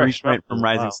 It's getting a reprint from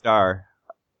Rising Star.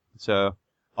 So,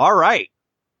 all right.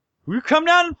 We come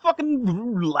down and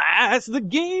fucking last the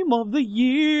game of the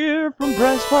year from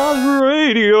Press Pause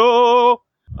Radio.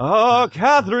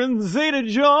 Catherine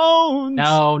Zeta-Jones.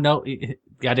 No.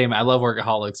 God damn it, I love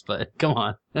Workaholics, but come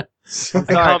on. I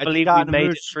can't believe we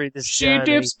made it through this journey.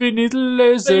 She dips beneath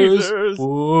lasers.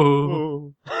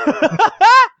 Whoa.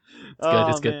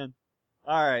 It's good. Man.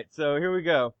 All right, so here we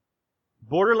go.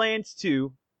 Borderlands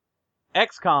 2,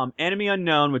 XCOM, Enemy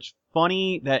Unknown, which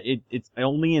funny that it's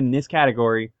only in this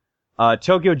category.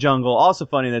 Tokyo Jungle, also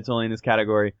funny that's only in this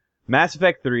category. Mass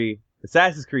Effect 3,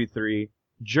 Assassin's Creed 3,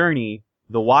 Journey,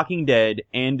 The Walking Dead,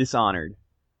 and Dishonored.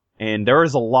 And there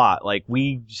was a lot. Like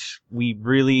we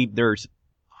really, there's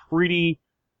pretty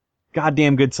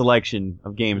goddamn good selection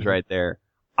of games right there.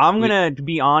 I'm gonna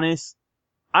be honest.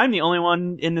 I'm the only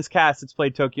one in this cast that's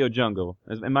played Tokyo Jungle.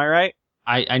 Am I right?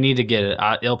 I need to get it.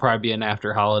 It'll probably be an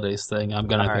after holidays thing. I'm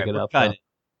gonna pick it up.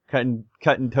 Cutting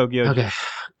Tokyo. Okay,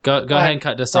 go ahead and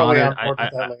cut Dishonored. I want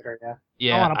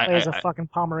to play as a fucking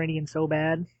Pomeranian so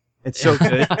bad. It's so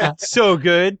good. So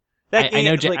good. I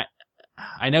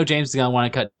know James is gonna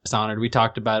want to cut Dishonored. We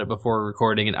talked about it before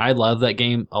recording, and I love that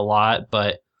game a lot.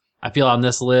 But I feel on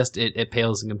this list it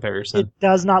pales in comparison. It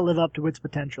does not live up to its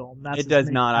potential. It does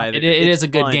not either. It is a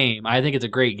good game. I think it's a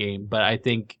great game, but I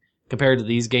think compared to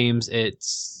these games, I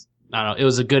don't know. It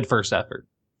was a good first effort.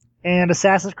 And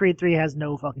Assassin's Creed 3 has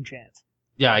no fucking chance.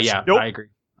 Yeah, nope. I agree.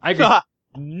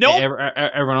 Nope.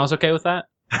 Everyone else okay with that?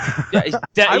 I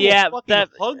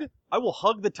will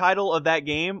hug the title of that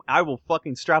game. I will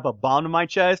fucking strap a bomb to my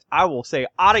chest. I will say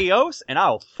adios, and I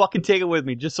will fucking take it with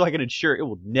me just so I can ensure it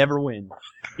will never win.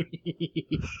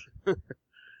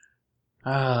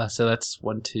 So that's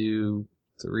 1, 2,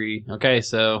 3. Okay,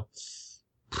 so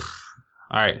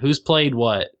all right, who's played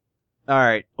what? All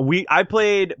right, I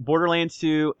played Borderlands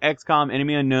 2, XCOM,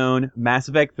 Enemy Unknown, Mass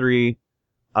Effect 3,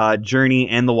 Journey,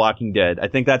 and The Walking Dead. I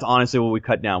think that's honestly what we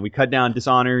cut down. We cut down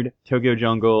Dishonored, Tokyo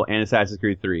Jungle, and Assassin's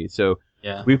Creed 3. So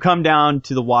yeah, we've come down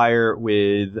to the wire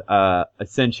with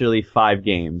essentially 5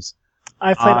 games.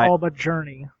 I played all but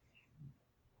Journey.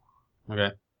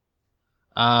 Okay.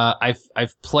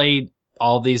 I've played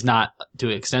all these, not to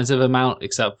an extensive amount,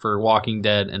 except for Walking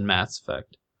Dead and Mass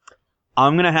Effect.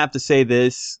 I'm gonna have to say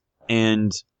this,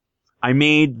 and I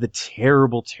made the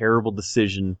terrible, terrible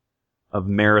decision of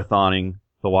marathoning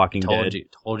The Walking Dead.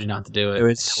 Told you not to do it. It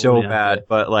was so bad,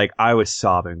 but like I was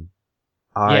sobbing.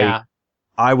 I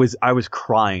was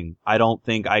crying. I don't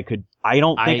think I could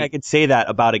say that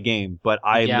about a game, but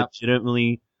I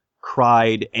legitimately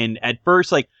cried. And at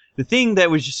first, like the thing that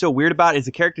was just so weird about it is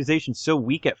the characterization's so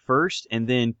weak at first, and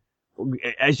then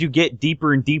as you get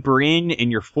deeper and deeper in and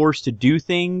you're forced to do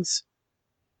things,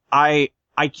 I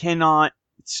cannot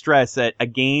stress that a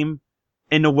game,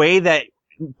 in a way that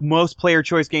most player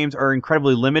choice games are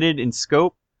incredibly limited in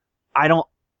scope, I don't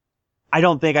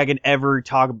think I can ever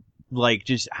talk like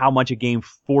just how much a game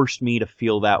forced me to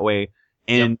feel that way.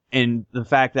 and the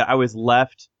fact that I was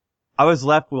left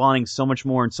wanting so much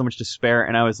more and so much despair,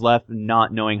 and I was left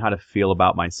not knowing how to feel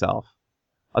about myself.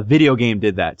 A video game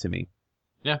did that to me.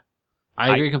 Yeah,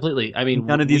 I agree completely. I mean,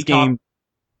 none of these games.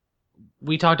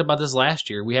 We talked about this last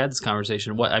year. We had this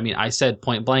conversation. I said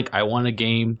point blank, I want a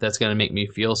game that's going to make me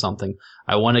feel something.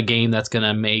 I want a game that's going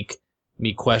to make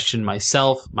me question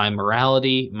myself, my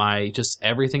morality, my just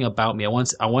everything about me. I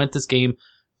want this game,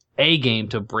 a game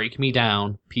to break me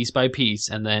down piece by piece,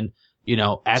 and then,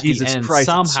 at Jesus the end, Christ,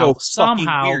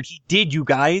 somehow, weird. He did, you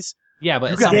guys. Yeah,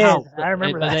 but somehow I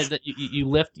remember that. You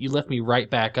lift me right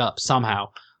back up somehow.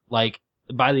 Like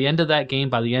by the end of that game,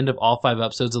 by the end of all 5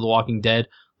 episodes of The Walking Dead,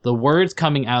 the words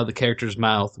coming out of the character's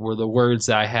mouth were the words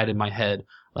that I had in my head.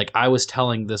 Like, I was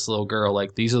telling this little girl,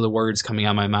 like, these are the words coming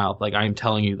out of my mouth. Like, I'm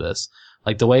telling you this.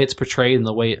 Like, the way it's portrayed and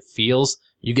the way it feels,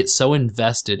 you get so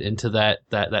invested into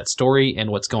that story and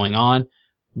what's going on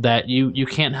that you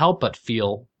can't help but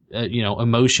feel,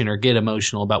 emotion or get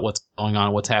emotional about what's going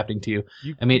on, what's happening to you.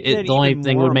 The only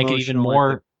thing would make it even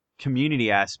more... community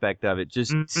aspect of it,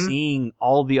 just seeing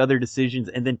all the other decisions,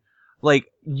 and then like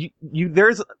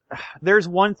there's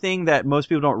one thing that most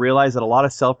people don't realize, that a lot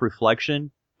of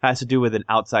self-reflection has to do with an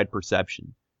outside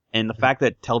perception. And the fact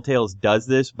that Telltales does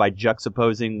this by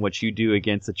juxtaposing what you do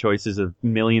against the choices of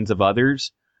millions of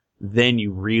others, then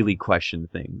you really question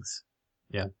things.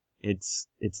 Yeah. It's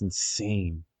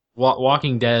insane.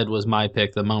 Walking Dead was my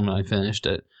pick the moment I finished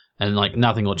it. And like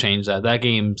nothing will change that. That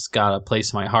game's got a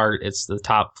place in my heart. It's the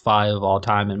top 5 of all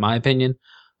time in my opinion.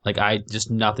 Like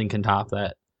nothing can top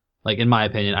that. Like in my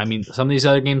opinion. I mean, some of these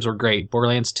other games were great.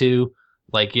 Borderlands 2,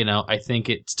 I think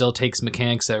it still takes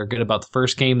mechanics that are good about the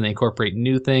first game and they incorporate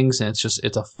new things, and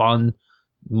it's a fun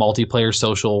multiplayer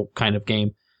social kind of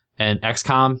game. And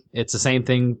XCOM, it's the same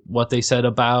thing what they said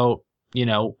about,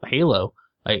 Halo.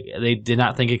 Like they did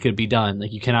not think it could be done.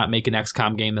 Like you cannot make an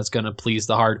XCOM game that's going to please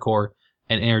the hardcore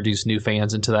and introduce new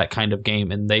fans into that kind of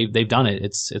game, and they've done it.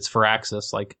 It's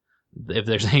Firaxis. Like if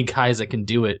there's any guys that can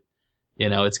do it,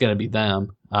 it's going to be them.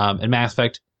 And Mass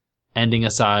Effect, ending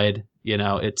aside,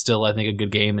 it's still, I think, a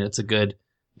good game, and it's a good,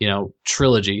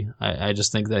 trilogy. I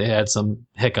just think they had some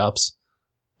hiccups,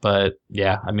 but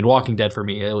yeah, I mean, Walking Dead for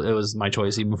me, it was my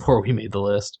choice even before we made the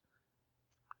list.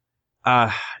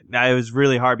 It was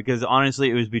really hard because honestly,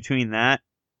 it was between that.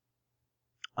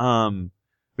 It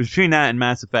was between that and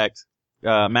Mass Effect.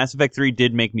 Mass Effect 3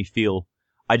 did make me feel.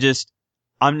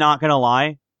 I'm not gonna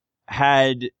lie.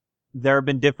 Had there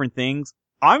been different things,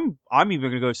 I'm even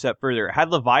gonna go a step further.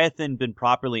 Had Leviathan been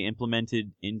properly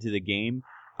implemented into the game,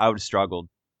 I would have struggled.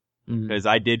 Because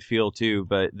I did feel too,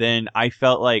 but then I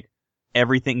felt like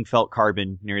everything felt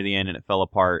carbon near the end and it fell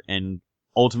apart, and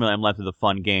ultimately I'm left with a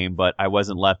fun game, but I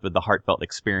wasn't left with the heartfelt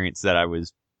experience that I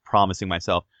was promising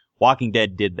myself. Walking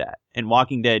Dead did that, and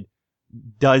Walking Dead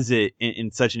does it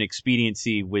in such an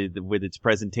expediency with its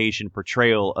presentation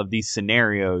portrayal of these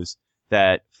scenarios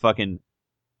that fucking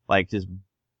like just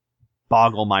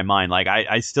boggle my mind. Like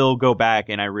I still go back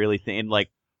and I really think, and like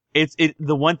it's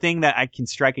the one thing that I can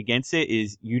strike against it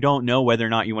is you don't know whether or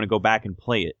not you want to go back and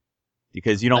play it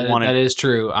because you don't want to. That is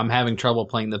true. I'm having trouble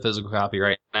playing the physical copy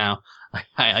right now.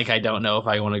 I don't know if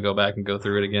I want to go back and go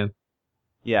through it again.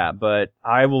 Yeah, but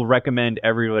I will recommend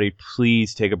everybody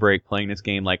please take a break playing this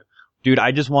game. Like, dude,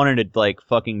 I just wanted to like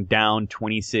fucking down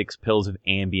 26 pills of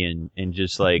Ambien and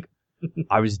just like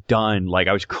I was done. Like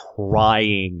I was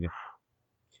crying.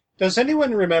 Does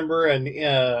anyone remember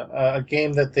a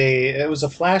game that it was a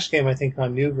Flash game, I think,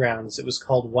 on Newgrounds? It was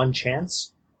called One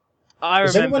Chance.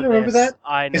 Does anyone remember that?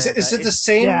 I know. Is it the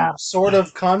same sort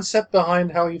of concept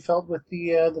behind how you felt with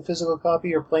the physical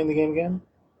copy or playing the game again?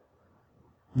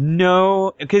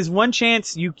 No, because One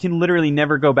Chance, you can literally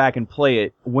never go back and play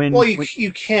it.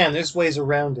 You can. There's ways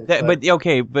around it.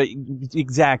 But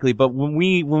exactly. But when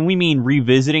we mean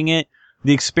revisiting it,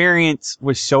 the experience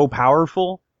was so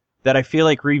powerful that I feel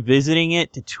like revisiting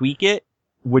it to tweak it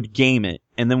would game it.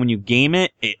 And then when you game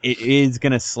it, it is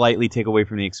going to slightly take away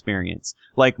from the experience.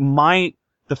 Like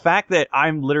the fact that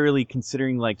I'm literally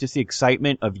considering like just the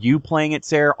excitement of you playing it,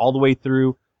 Sarah, all the way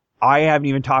through. I haven't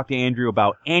even talked to Andrew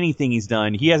about anything he's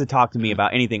done. He hasn't talked to me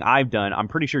about anything I've done. I'm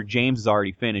pretty sure James has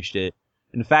already finished it.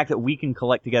 And the fact that we can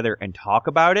collect together and talk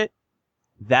about it,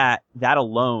 that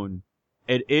alone,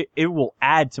 it will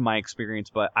add to my experience,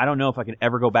 but I don't know if I can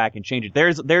ever go back and change it.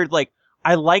 There's like,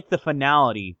 I like the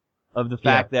finality of the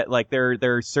fact that like there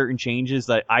are certain changes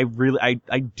that I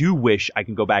do wish I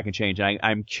can go back and change. And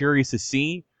I'm curious to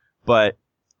see, but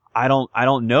I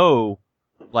don't know,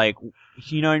 like,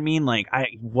 you know what I mean? Like,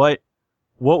 what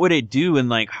would it do, and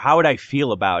like, how would I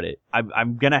feel about it?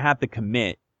 I'm gonna have to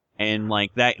commit, and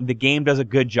like that, the game does a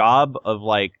good job of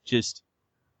like just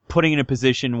putting in a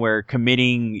position where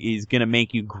committing is gonna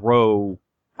make you grow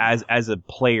as a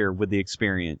player with the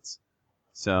experience.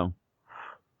 So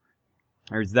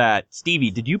there's that.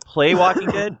 Stevie, did you play Walking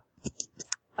Dead?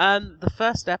 The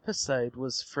first episode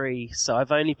was free, so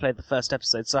I've only played the first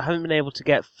episode, so I haven't been able to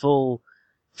get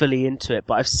fully into it.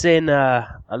 But I've seen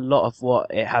a lot of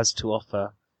what it has to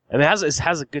offer. I mean, it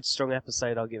has a good, strong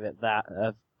episode. I'll give it that.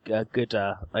 A good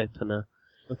opener.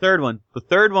 The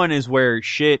third one is where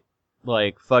shit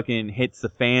like fucking hits the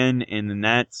fan, and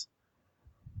then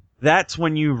that's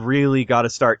when you really got to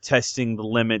start testing the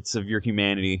limits of your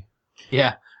humanity.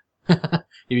 Yeah.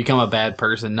 You become a bad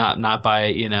person, not by,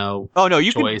 you know. Oh no,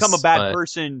 you choice, can become a bad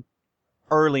person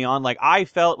early on. Like I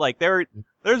felt like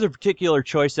there's a particular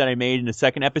choice that I made in the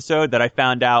second episode that I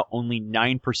found out only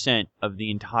 9% of the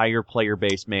entire player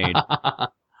base made.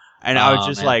 And I was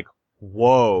just like,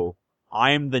 whoa,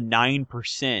 I'm the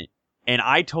 9%. And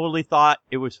I totally thought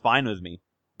it was fine with me.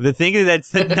 The thing is that's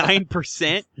the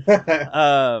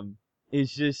 9%,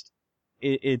 is just,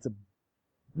 it's,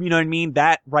 you know what I mean?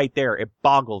 That right there, it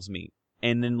boggles me.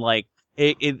 And then like,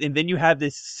 and then you have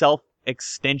this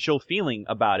self-existential feeling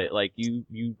about it. Like you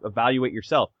evaluate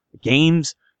yourself. A game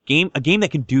that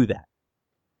can do that.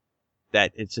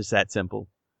 That it's just that simple.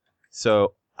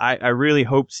 So I really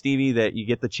hope, Stevie, that you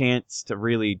get the chance to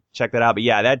really check that out. But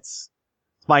yeah, it's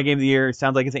my game of the year. It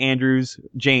sounds like it's Andrew's.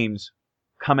 James,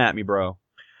 come at me, bro.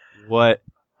 What?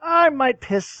 I might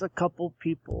piss a couple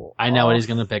people I know off. what he's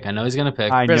gonna pick. I know Resident he's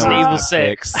Evil gonna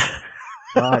 6.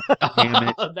 God damn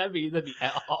it. That'd be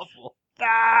awful.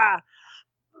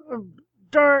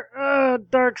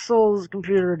 Dark Souls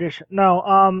Computer Edition.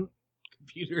 No,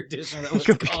 Computer edition. That was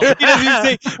He doesn't even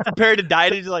say prepare to die.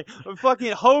 He's like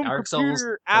fucking home Dark Souls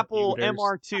computer Apple computers.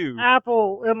 MR2.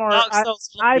 Apple MR. Dark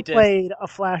Souls I floppy disk. played a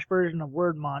Flash version of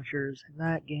Word Launchers, and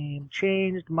that game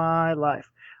changed my life.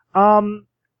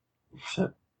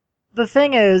 The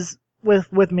thing is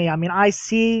with me, I mean, I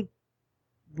see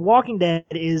Walking Dead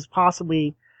is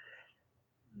possibly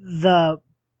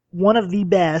one of the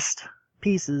best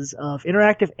pieces of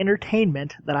interactive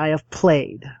entertainment that I have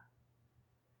played.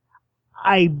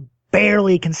 I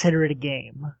barely consider it a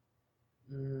game.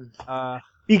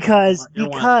 Because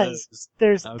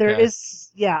there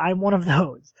is I'm one of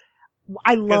those.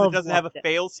 I Because love it doesn't have a Walking Dead.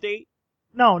 fail state.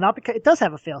 No, not because it does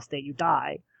have a fail state. You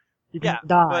die. You can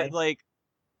die. But like,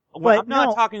 But I'm not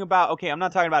no. talking about. Okay, I'm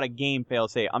not talking about a game fail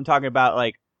state. I'm talking about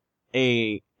like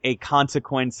a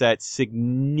consequence that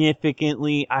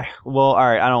significantly. All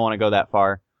right. I don't want to go that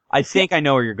far. I think I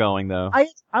know where you're going though.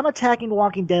 I'm attacking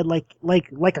Walking Dead like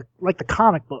the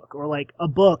comic book or like a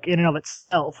book in and of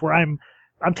itself, where I'm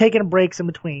taking breaks in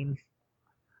between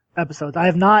episodes. I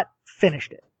have not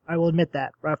finished it. I will admit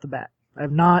that right off the bat. I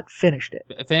have not finished it.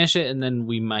 Finish it, and then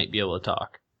we might be able to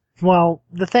talk. Well,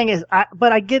 the thing is,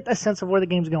 but I get a sense of where the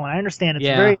game's going. I understand it's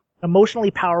a very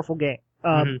emotionally powerful game.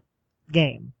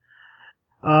 Game.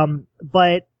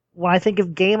 But when I think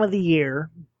of Game of the Year,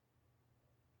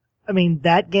 I mean,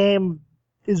 that game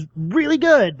is really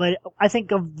good, but I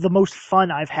think of the most fun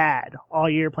I've had all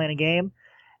year playing a game.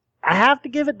 I have to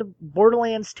give it to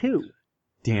Borderlands 2.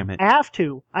 Damn it. I have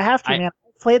to, man. I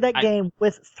played that game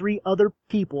with 3 other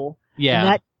people, Yeah. and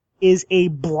that is a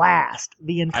blast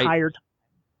the entire time.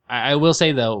 I will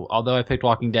say though, although I picked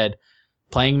Walking Dead,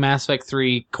 playing Mass Effect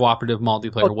 3 cooperative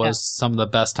multiplayer was some of the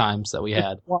best times that we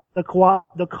had. The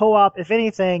co-op, if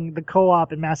anything, the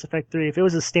co-op in Mass Effect 3, if it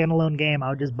was a standalone game, I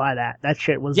would just buy that. That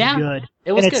shit was good.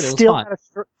 It was and good. It's it was still fun.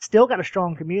 still got a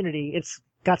strong community. It's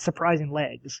got surprising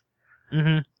legs.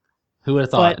 Mm-hmm. Who would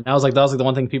have thought? And that was like the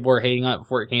one thing people were hating on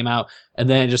before it came out, and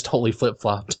then it just totally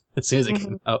flip-flopped as soon as it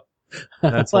came out.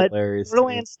 That's But hilarious.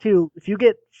 Borderlands 2, if you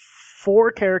get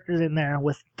 4 characters in there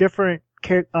with different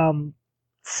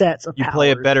sets of You powers. play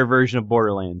a better version of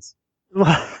Borderlands.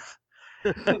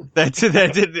 That's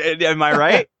am I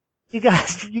right? You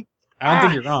guys, I don't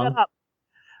think you're shut wrong. up.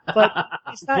 But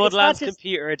it's not Borderlands just,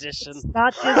 Computer Edition. it's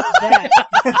not just that.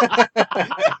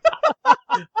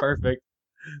 Perfect.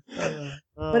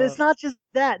 But it's not just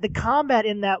that. The combat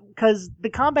in that, because the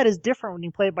combat is different when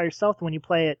you play it by yourself than when you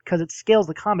play it, because it scales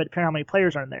the combat depending on how many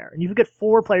players are in there. And if you get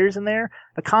 4 players in there,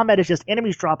 the combat is just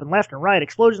enemies dropping left and right,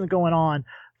 explosions going on,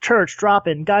 church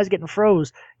dropping, guys getting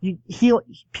froze,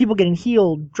 people getting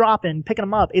healed, dropping, picking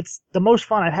them up. It's the most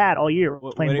fun I've had all year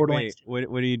playing Borderlands 2. What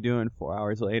are you doing 4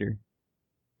 hours later?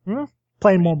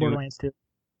 Playing more you doing? Borderlands 2.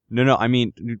 No, I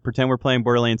mean, pretend we're playing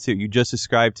Borderlands 2. You just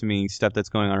described to me stuff that's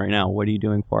going on right now. What are you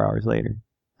doing 4 hours later?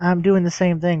 I'm doing the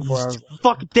same thing for hours.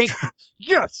 Fucking thank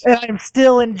yes! And I'm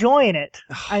still enjoying it.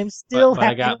 I'm still But I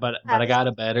having got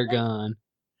a better gun.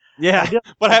 Yeah,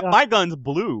 but my gun's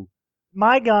blue.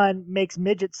 my gun makes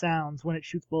midget sounds when it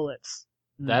shoots bullets.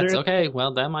 That's There- okay.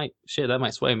 Well, that might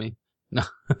sway me. No.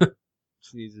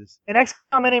 Jesus. And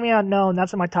XCOM Enemy Unknown,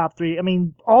 that's in my top 3. I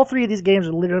mean, all 3 of these games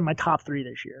are literally my top 3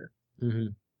 this year. Hmm.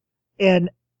 And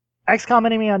XCOM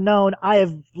Enemy Unknown, I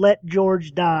have let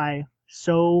George die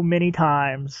so many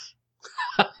times.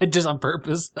 Just on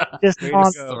purpose. Just Way to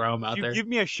on go. Throw him out You there. give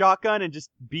me a shotgun and just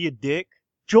be a dick.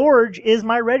 George is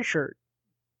my red shirt.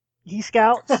 He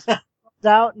scouts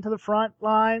out into the front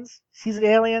lines, sees the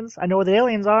aliens. I know where the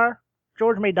aliens are.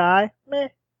 George may die. Meh.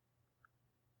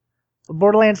 But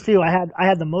Borderlands 2, I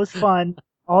had the most fun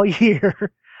all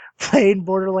year playing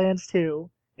Borderlands 2,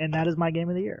 and that is my game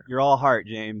of the year. You're all heart,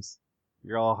 James.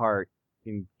 You're all heart.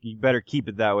 And you better keep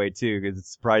it that way too, because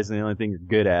it's surprisingly the only thing you're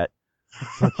good at.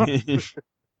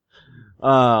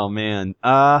 Oh man.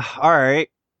 All right.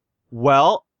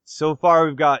 Well, so far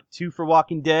we've got 2 for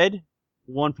Walking Dead,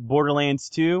 1 for Borderlands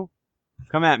 2.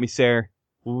 Come at me, Sarah.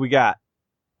 What we got?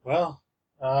 Well,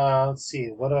 let's see.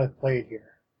 What have I played here?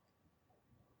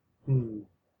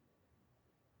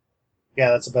 Yeah,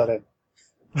 that's about it.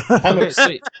 Okay,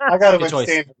 sweet. I got Good to choice.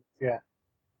 abstain. Yeah.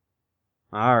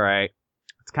 All right.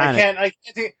 It's kind I of can't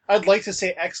think, I'd like to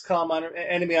say XCOM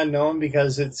Enemy Unknown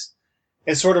because it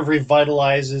sort of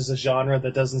revitalizes a genre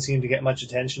that doesn't seem to get much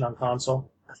attention on console.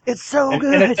 It's so And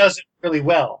good. it does it really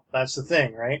well. That's the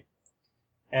thing, right?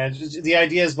 And just, the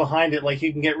ideas behind it, like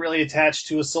you can get really attached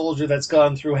to a soldier that's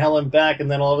gone through hell and back,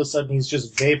 and then all of a sudden he's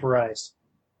just vaporized.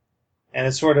 And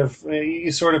it's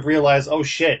you sort of realize, oh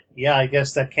shit, yeah, I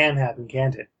guess that can happen,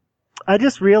 can't it? I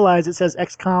just realized it says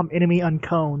XCOM Enemy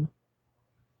Uncone.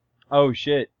 Oh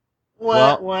shit.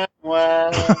 What? Well,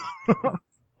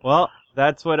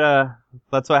 that's what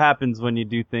happens when you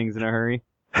do things in a hurry.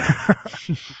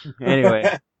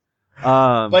 Anyway,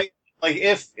 Like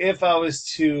if I was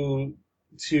to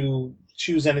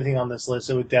choose anything on this list,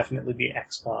 it would definitely be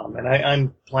XCOM, and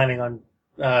I'm planning on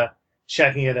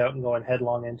checking it out and going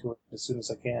headlong into it as soon as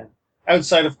I can.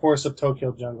 Outside, of course, of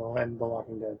Tokyo Jungle and The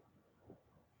Walking Dead.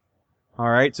 all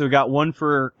right. So we got 1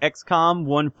 for XCOM,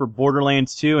 1 for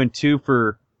Borderlands 2, and 2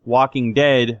 for Walking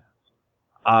Dead.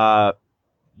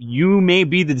 You may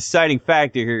be the deciding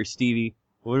factor here, Stevie.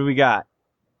 What do we got?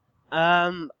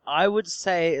 I would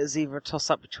say it's either a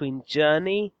toss-up between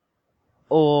Journey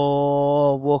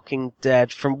or Walking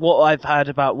Dead. From what I've heard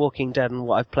about Walking Dead and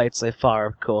what I've played so far,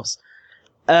 of course.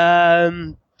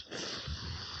 I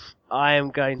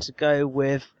am going to go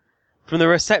with, from the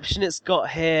reception it's got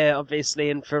here, obviously,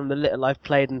 and from the little I've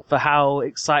played, and for how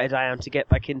excited I am to get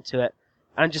back into it,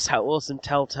 and just how awesome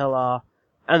Telltale are,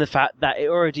 and the fact that it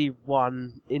already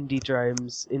won Indie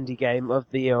Drome's Indie Game of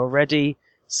the Year already,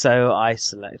 so I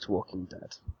select Walking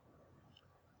Dead.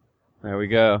 There we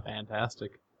go.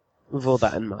 Fantastic. With all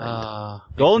that in mind.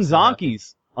 Golden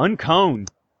Zonkies. Uncone.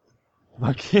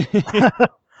 Okay.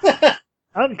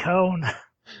 Uncone.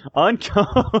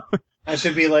 Uncone. That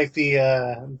should be like the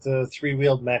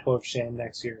 3-wheeled Mecho of Shame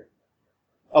next year.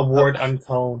 Award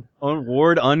Uncone.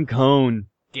 Award Uncone.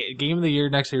 Game of the year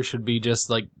next year should be just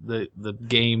like the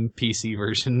game PC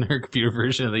version or computer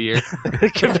version of the year.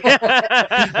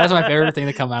 That's my favorite thing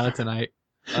to come out of tonight.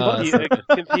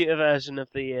 Computer version of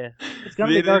the year. It's gonna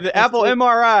be The Apple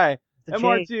MRI. The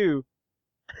MR2.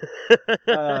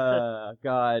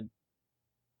 God.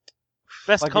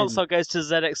 Best Fucking- console goes to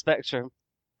ZX Spectrum.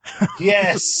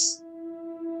 Yes!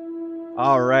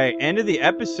 All right. End of the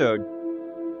episode.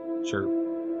 Sure.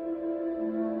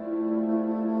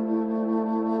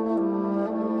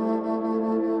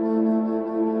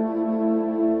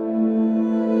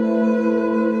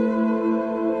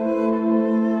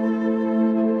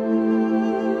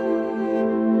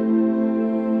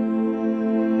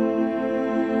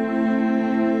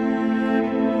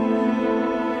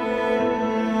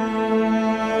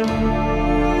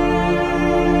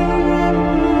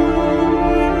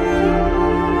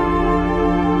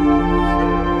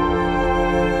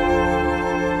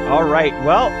 All right.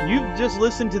 Well, you've just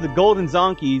listened to the Golden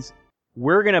Zonkies.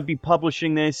 We're going to be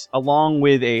publishing this along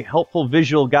with a helpful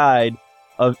visual guide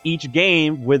of each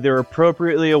game with their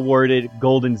appropriately awarded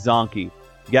Golden Zonky.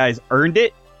 You guys earned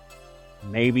it.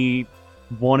 Maybe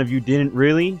one of you didn't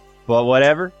really, but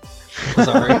whatever.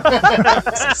 Sorry.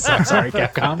 Sorry,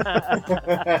 Capcom.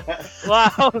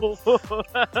 Wow.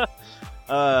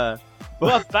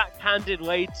 What a backhanded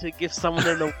way to give someone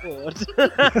an award.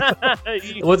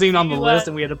 It wasn't even on the list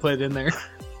and we had to put it in there.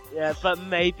 Yeah, but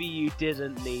maybe you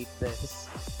didn't need this.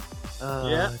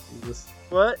 Yeah. Jesus.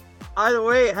 But either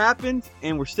way, it happened,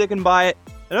 and we're sticking by it.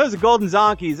 And those are Golden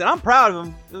Zonkies, and I'm proud of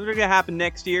them. Those are going to happen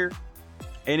next year.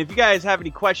 And if you guys have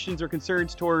any questions or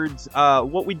concerns towards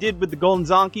what we did with the Golden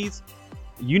Zonkies,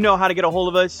 you know how to get a hold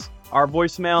of us. our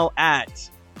voicemail at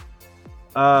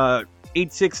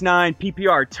 869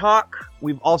 PPR Talk.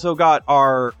 We've also got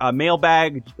our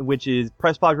mailbag, which is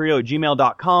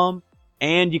presspodradio@gmail.com.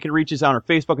 And you can reach us on our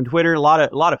Facebook and Twitter. A lot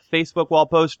of Facebook wall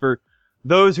posts for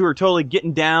those who are totally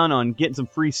getting down on getting some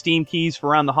free Steam keys for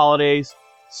around the holidays.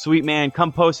 Sweet man,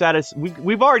 come post at us.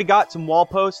 We've already got some wall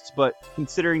posts, but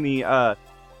considering the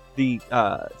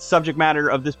subject matter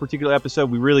of this particular episode,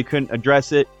 we really couldn't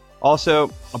address it. Also,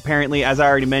 apparently, as I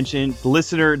already mentioned,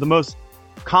 the most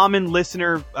common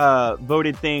listener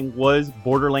voted thing was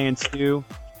Borderlands 2.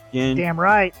 Again, Damn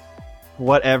right.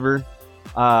 whatever.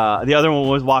 The other one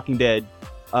was Walking Dead.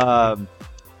 Damn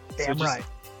so right.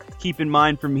 Keep in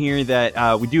mind from here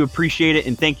that we do appreciate it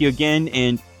and thank you again.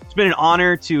 And it's been an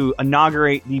honor to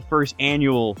inaugurate the first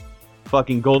annual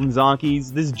fucking Golden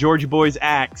Zonkies. This is Georgie Boy's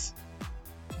Axe.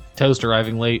 Toast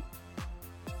arriving late.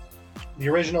 The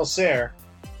original Sarah.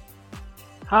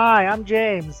 Hi, I'm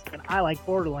James, and I like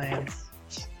Borderlands.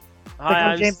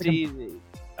 Hi, I'm James. Stevie.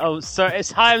 Oh, sorry.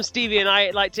 Hi, I'm Stevie, and I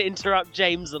like to interrupt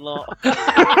James a lot.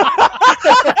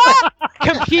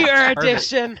 Computer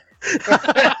edition.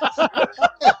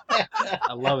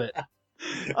 I love it.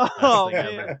 Oh,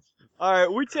 man. All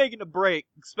right, we're taking a break.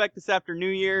 Expect us after New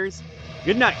Year's.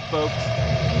 Good night, folks.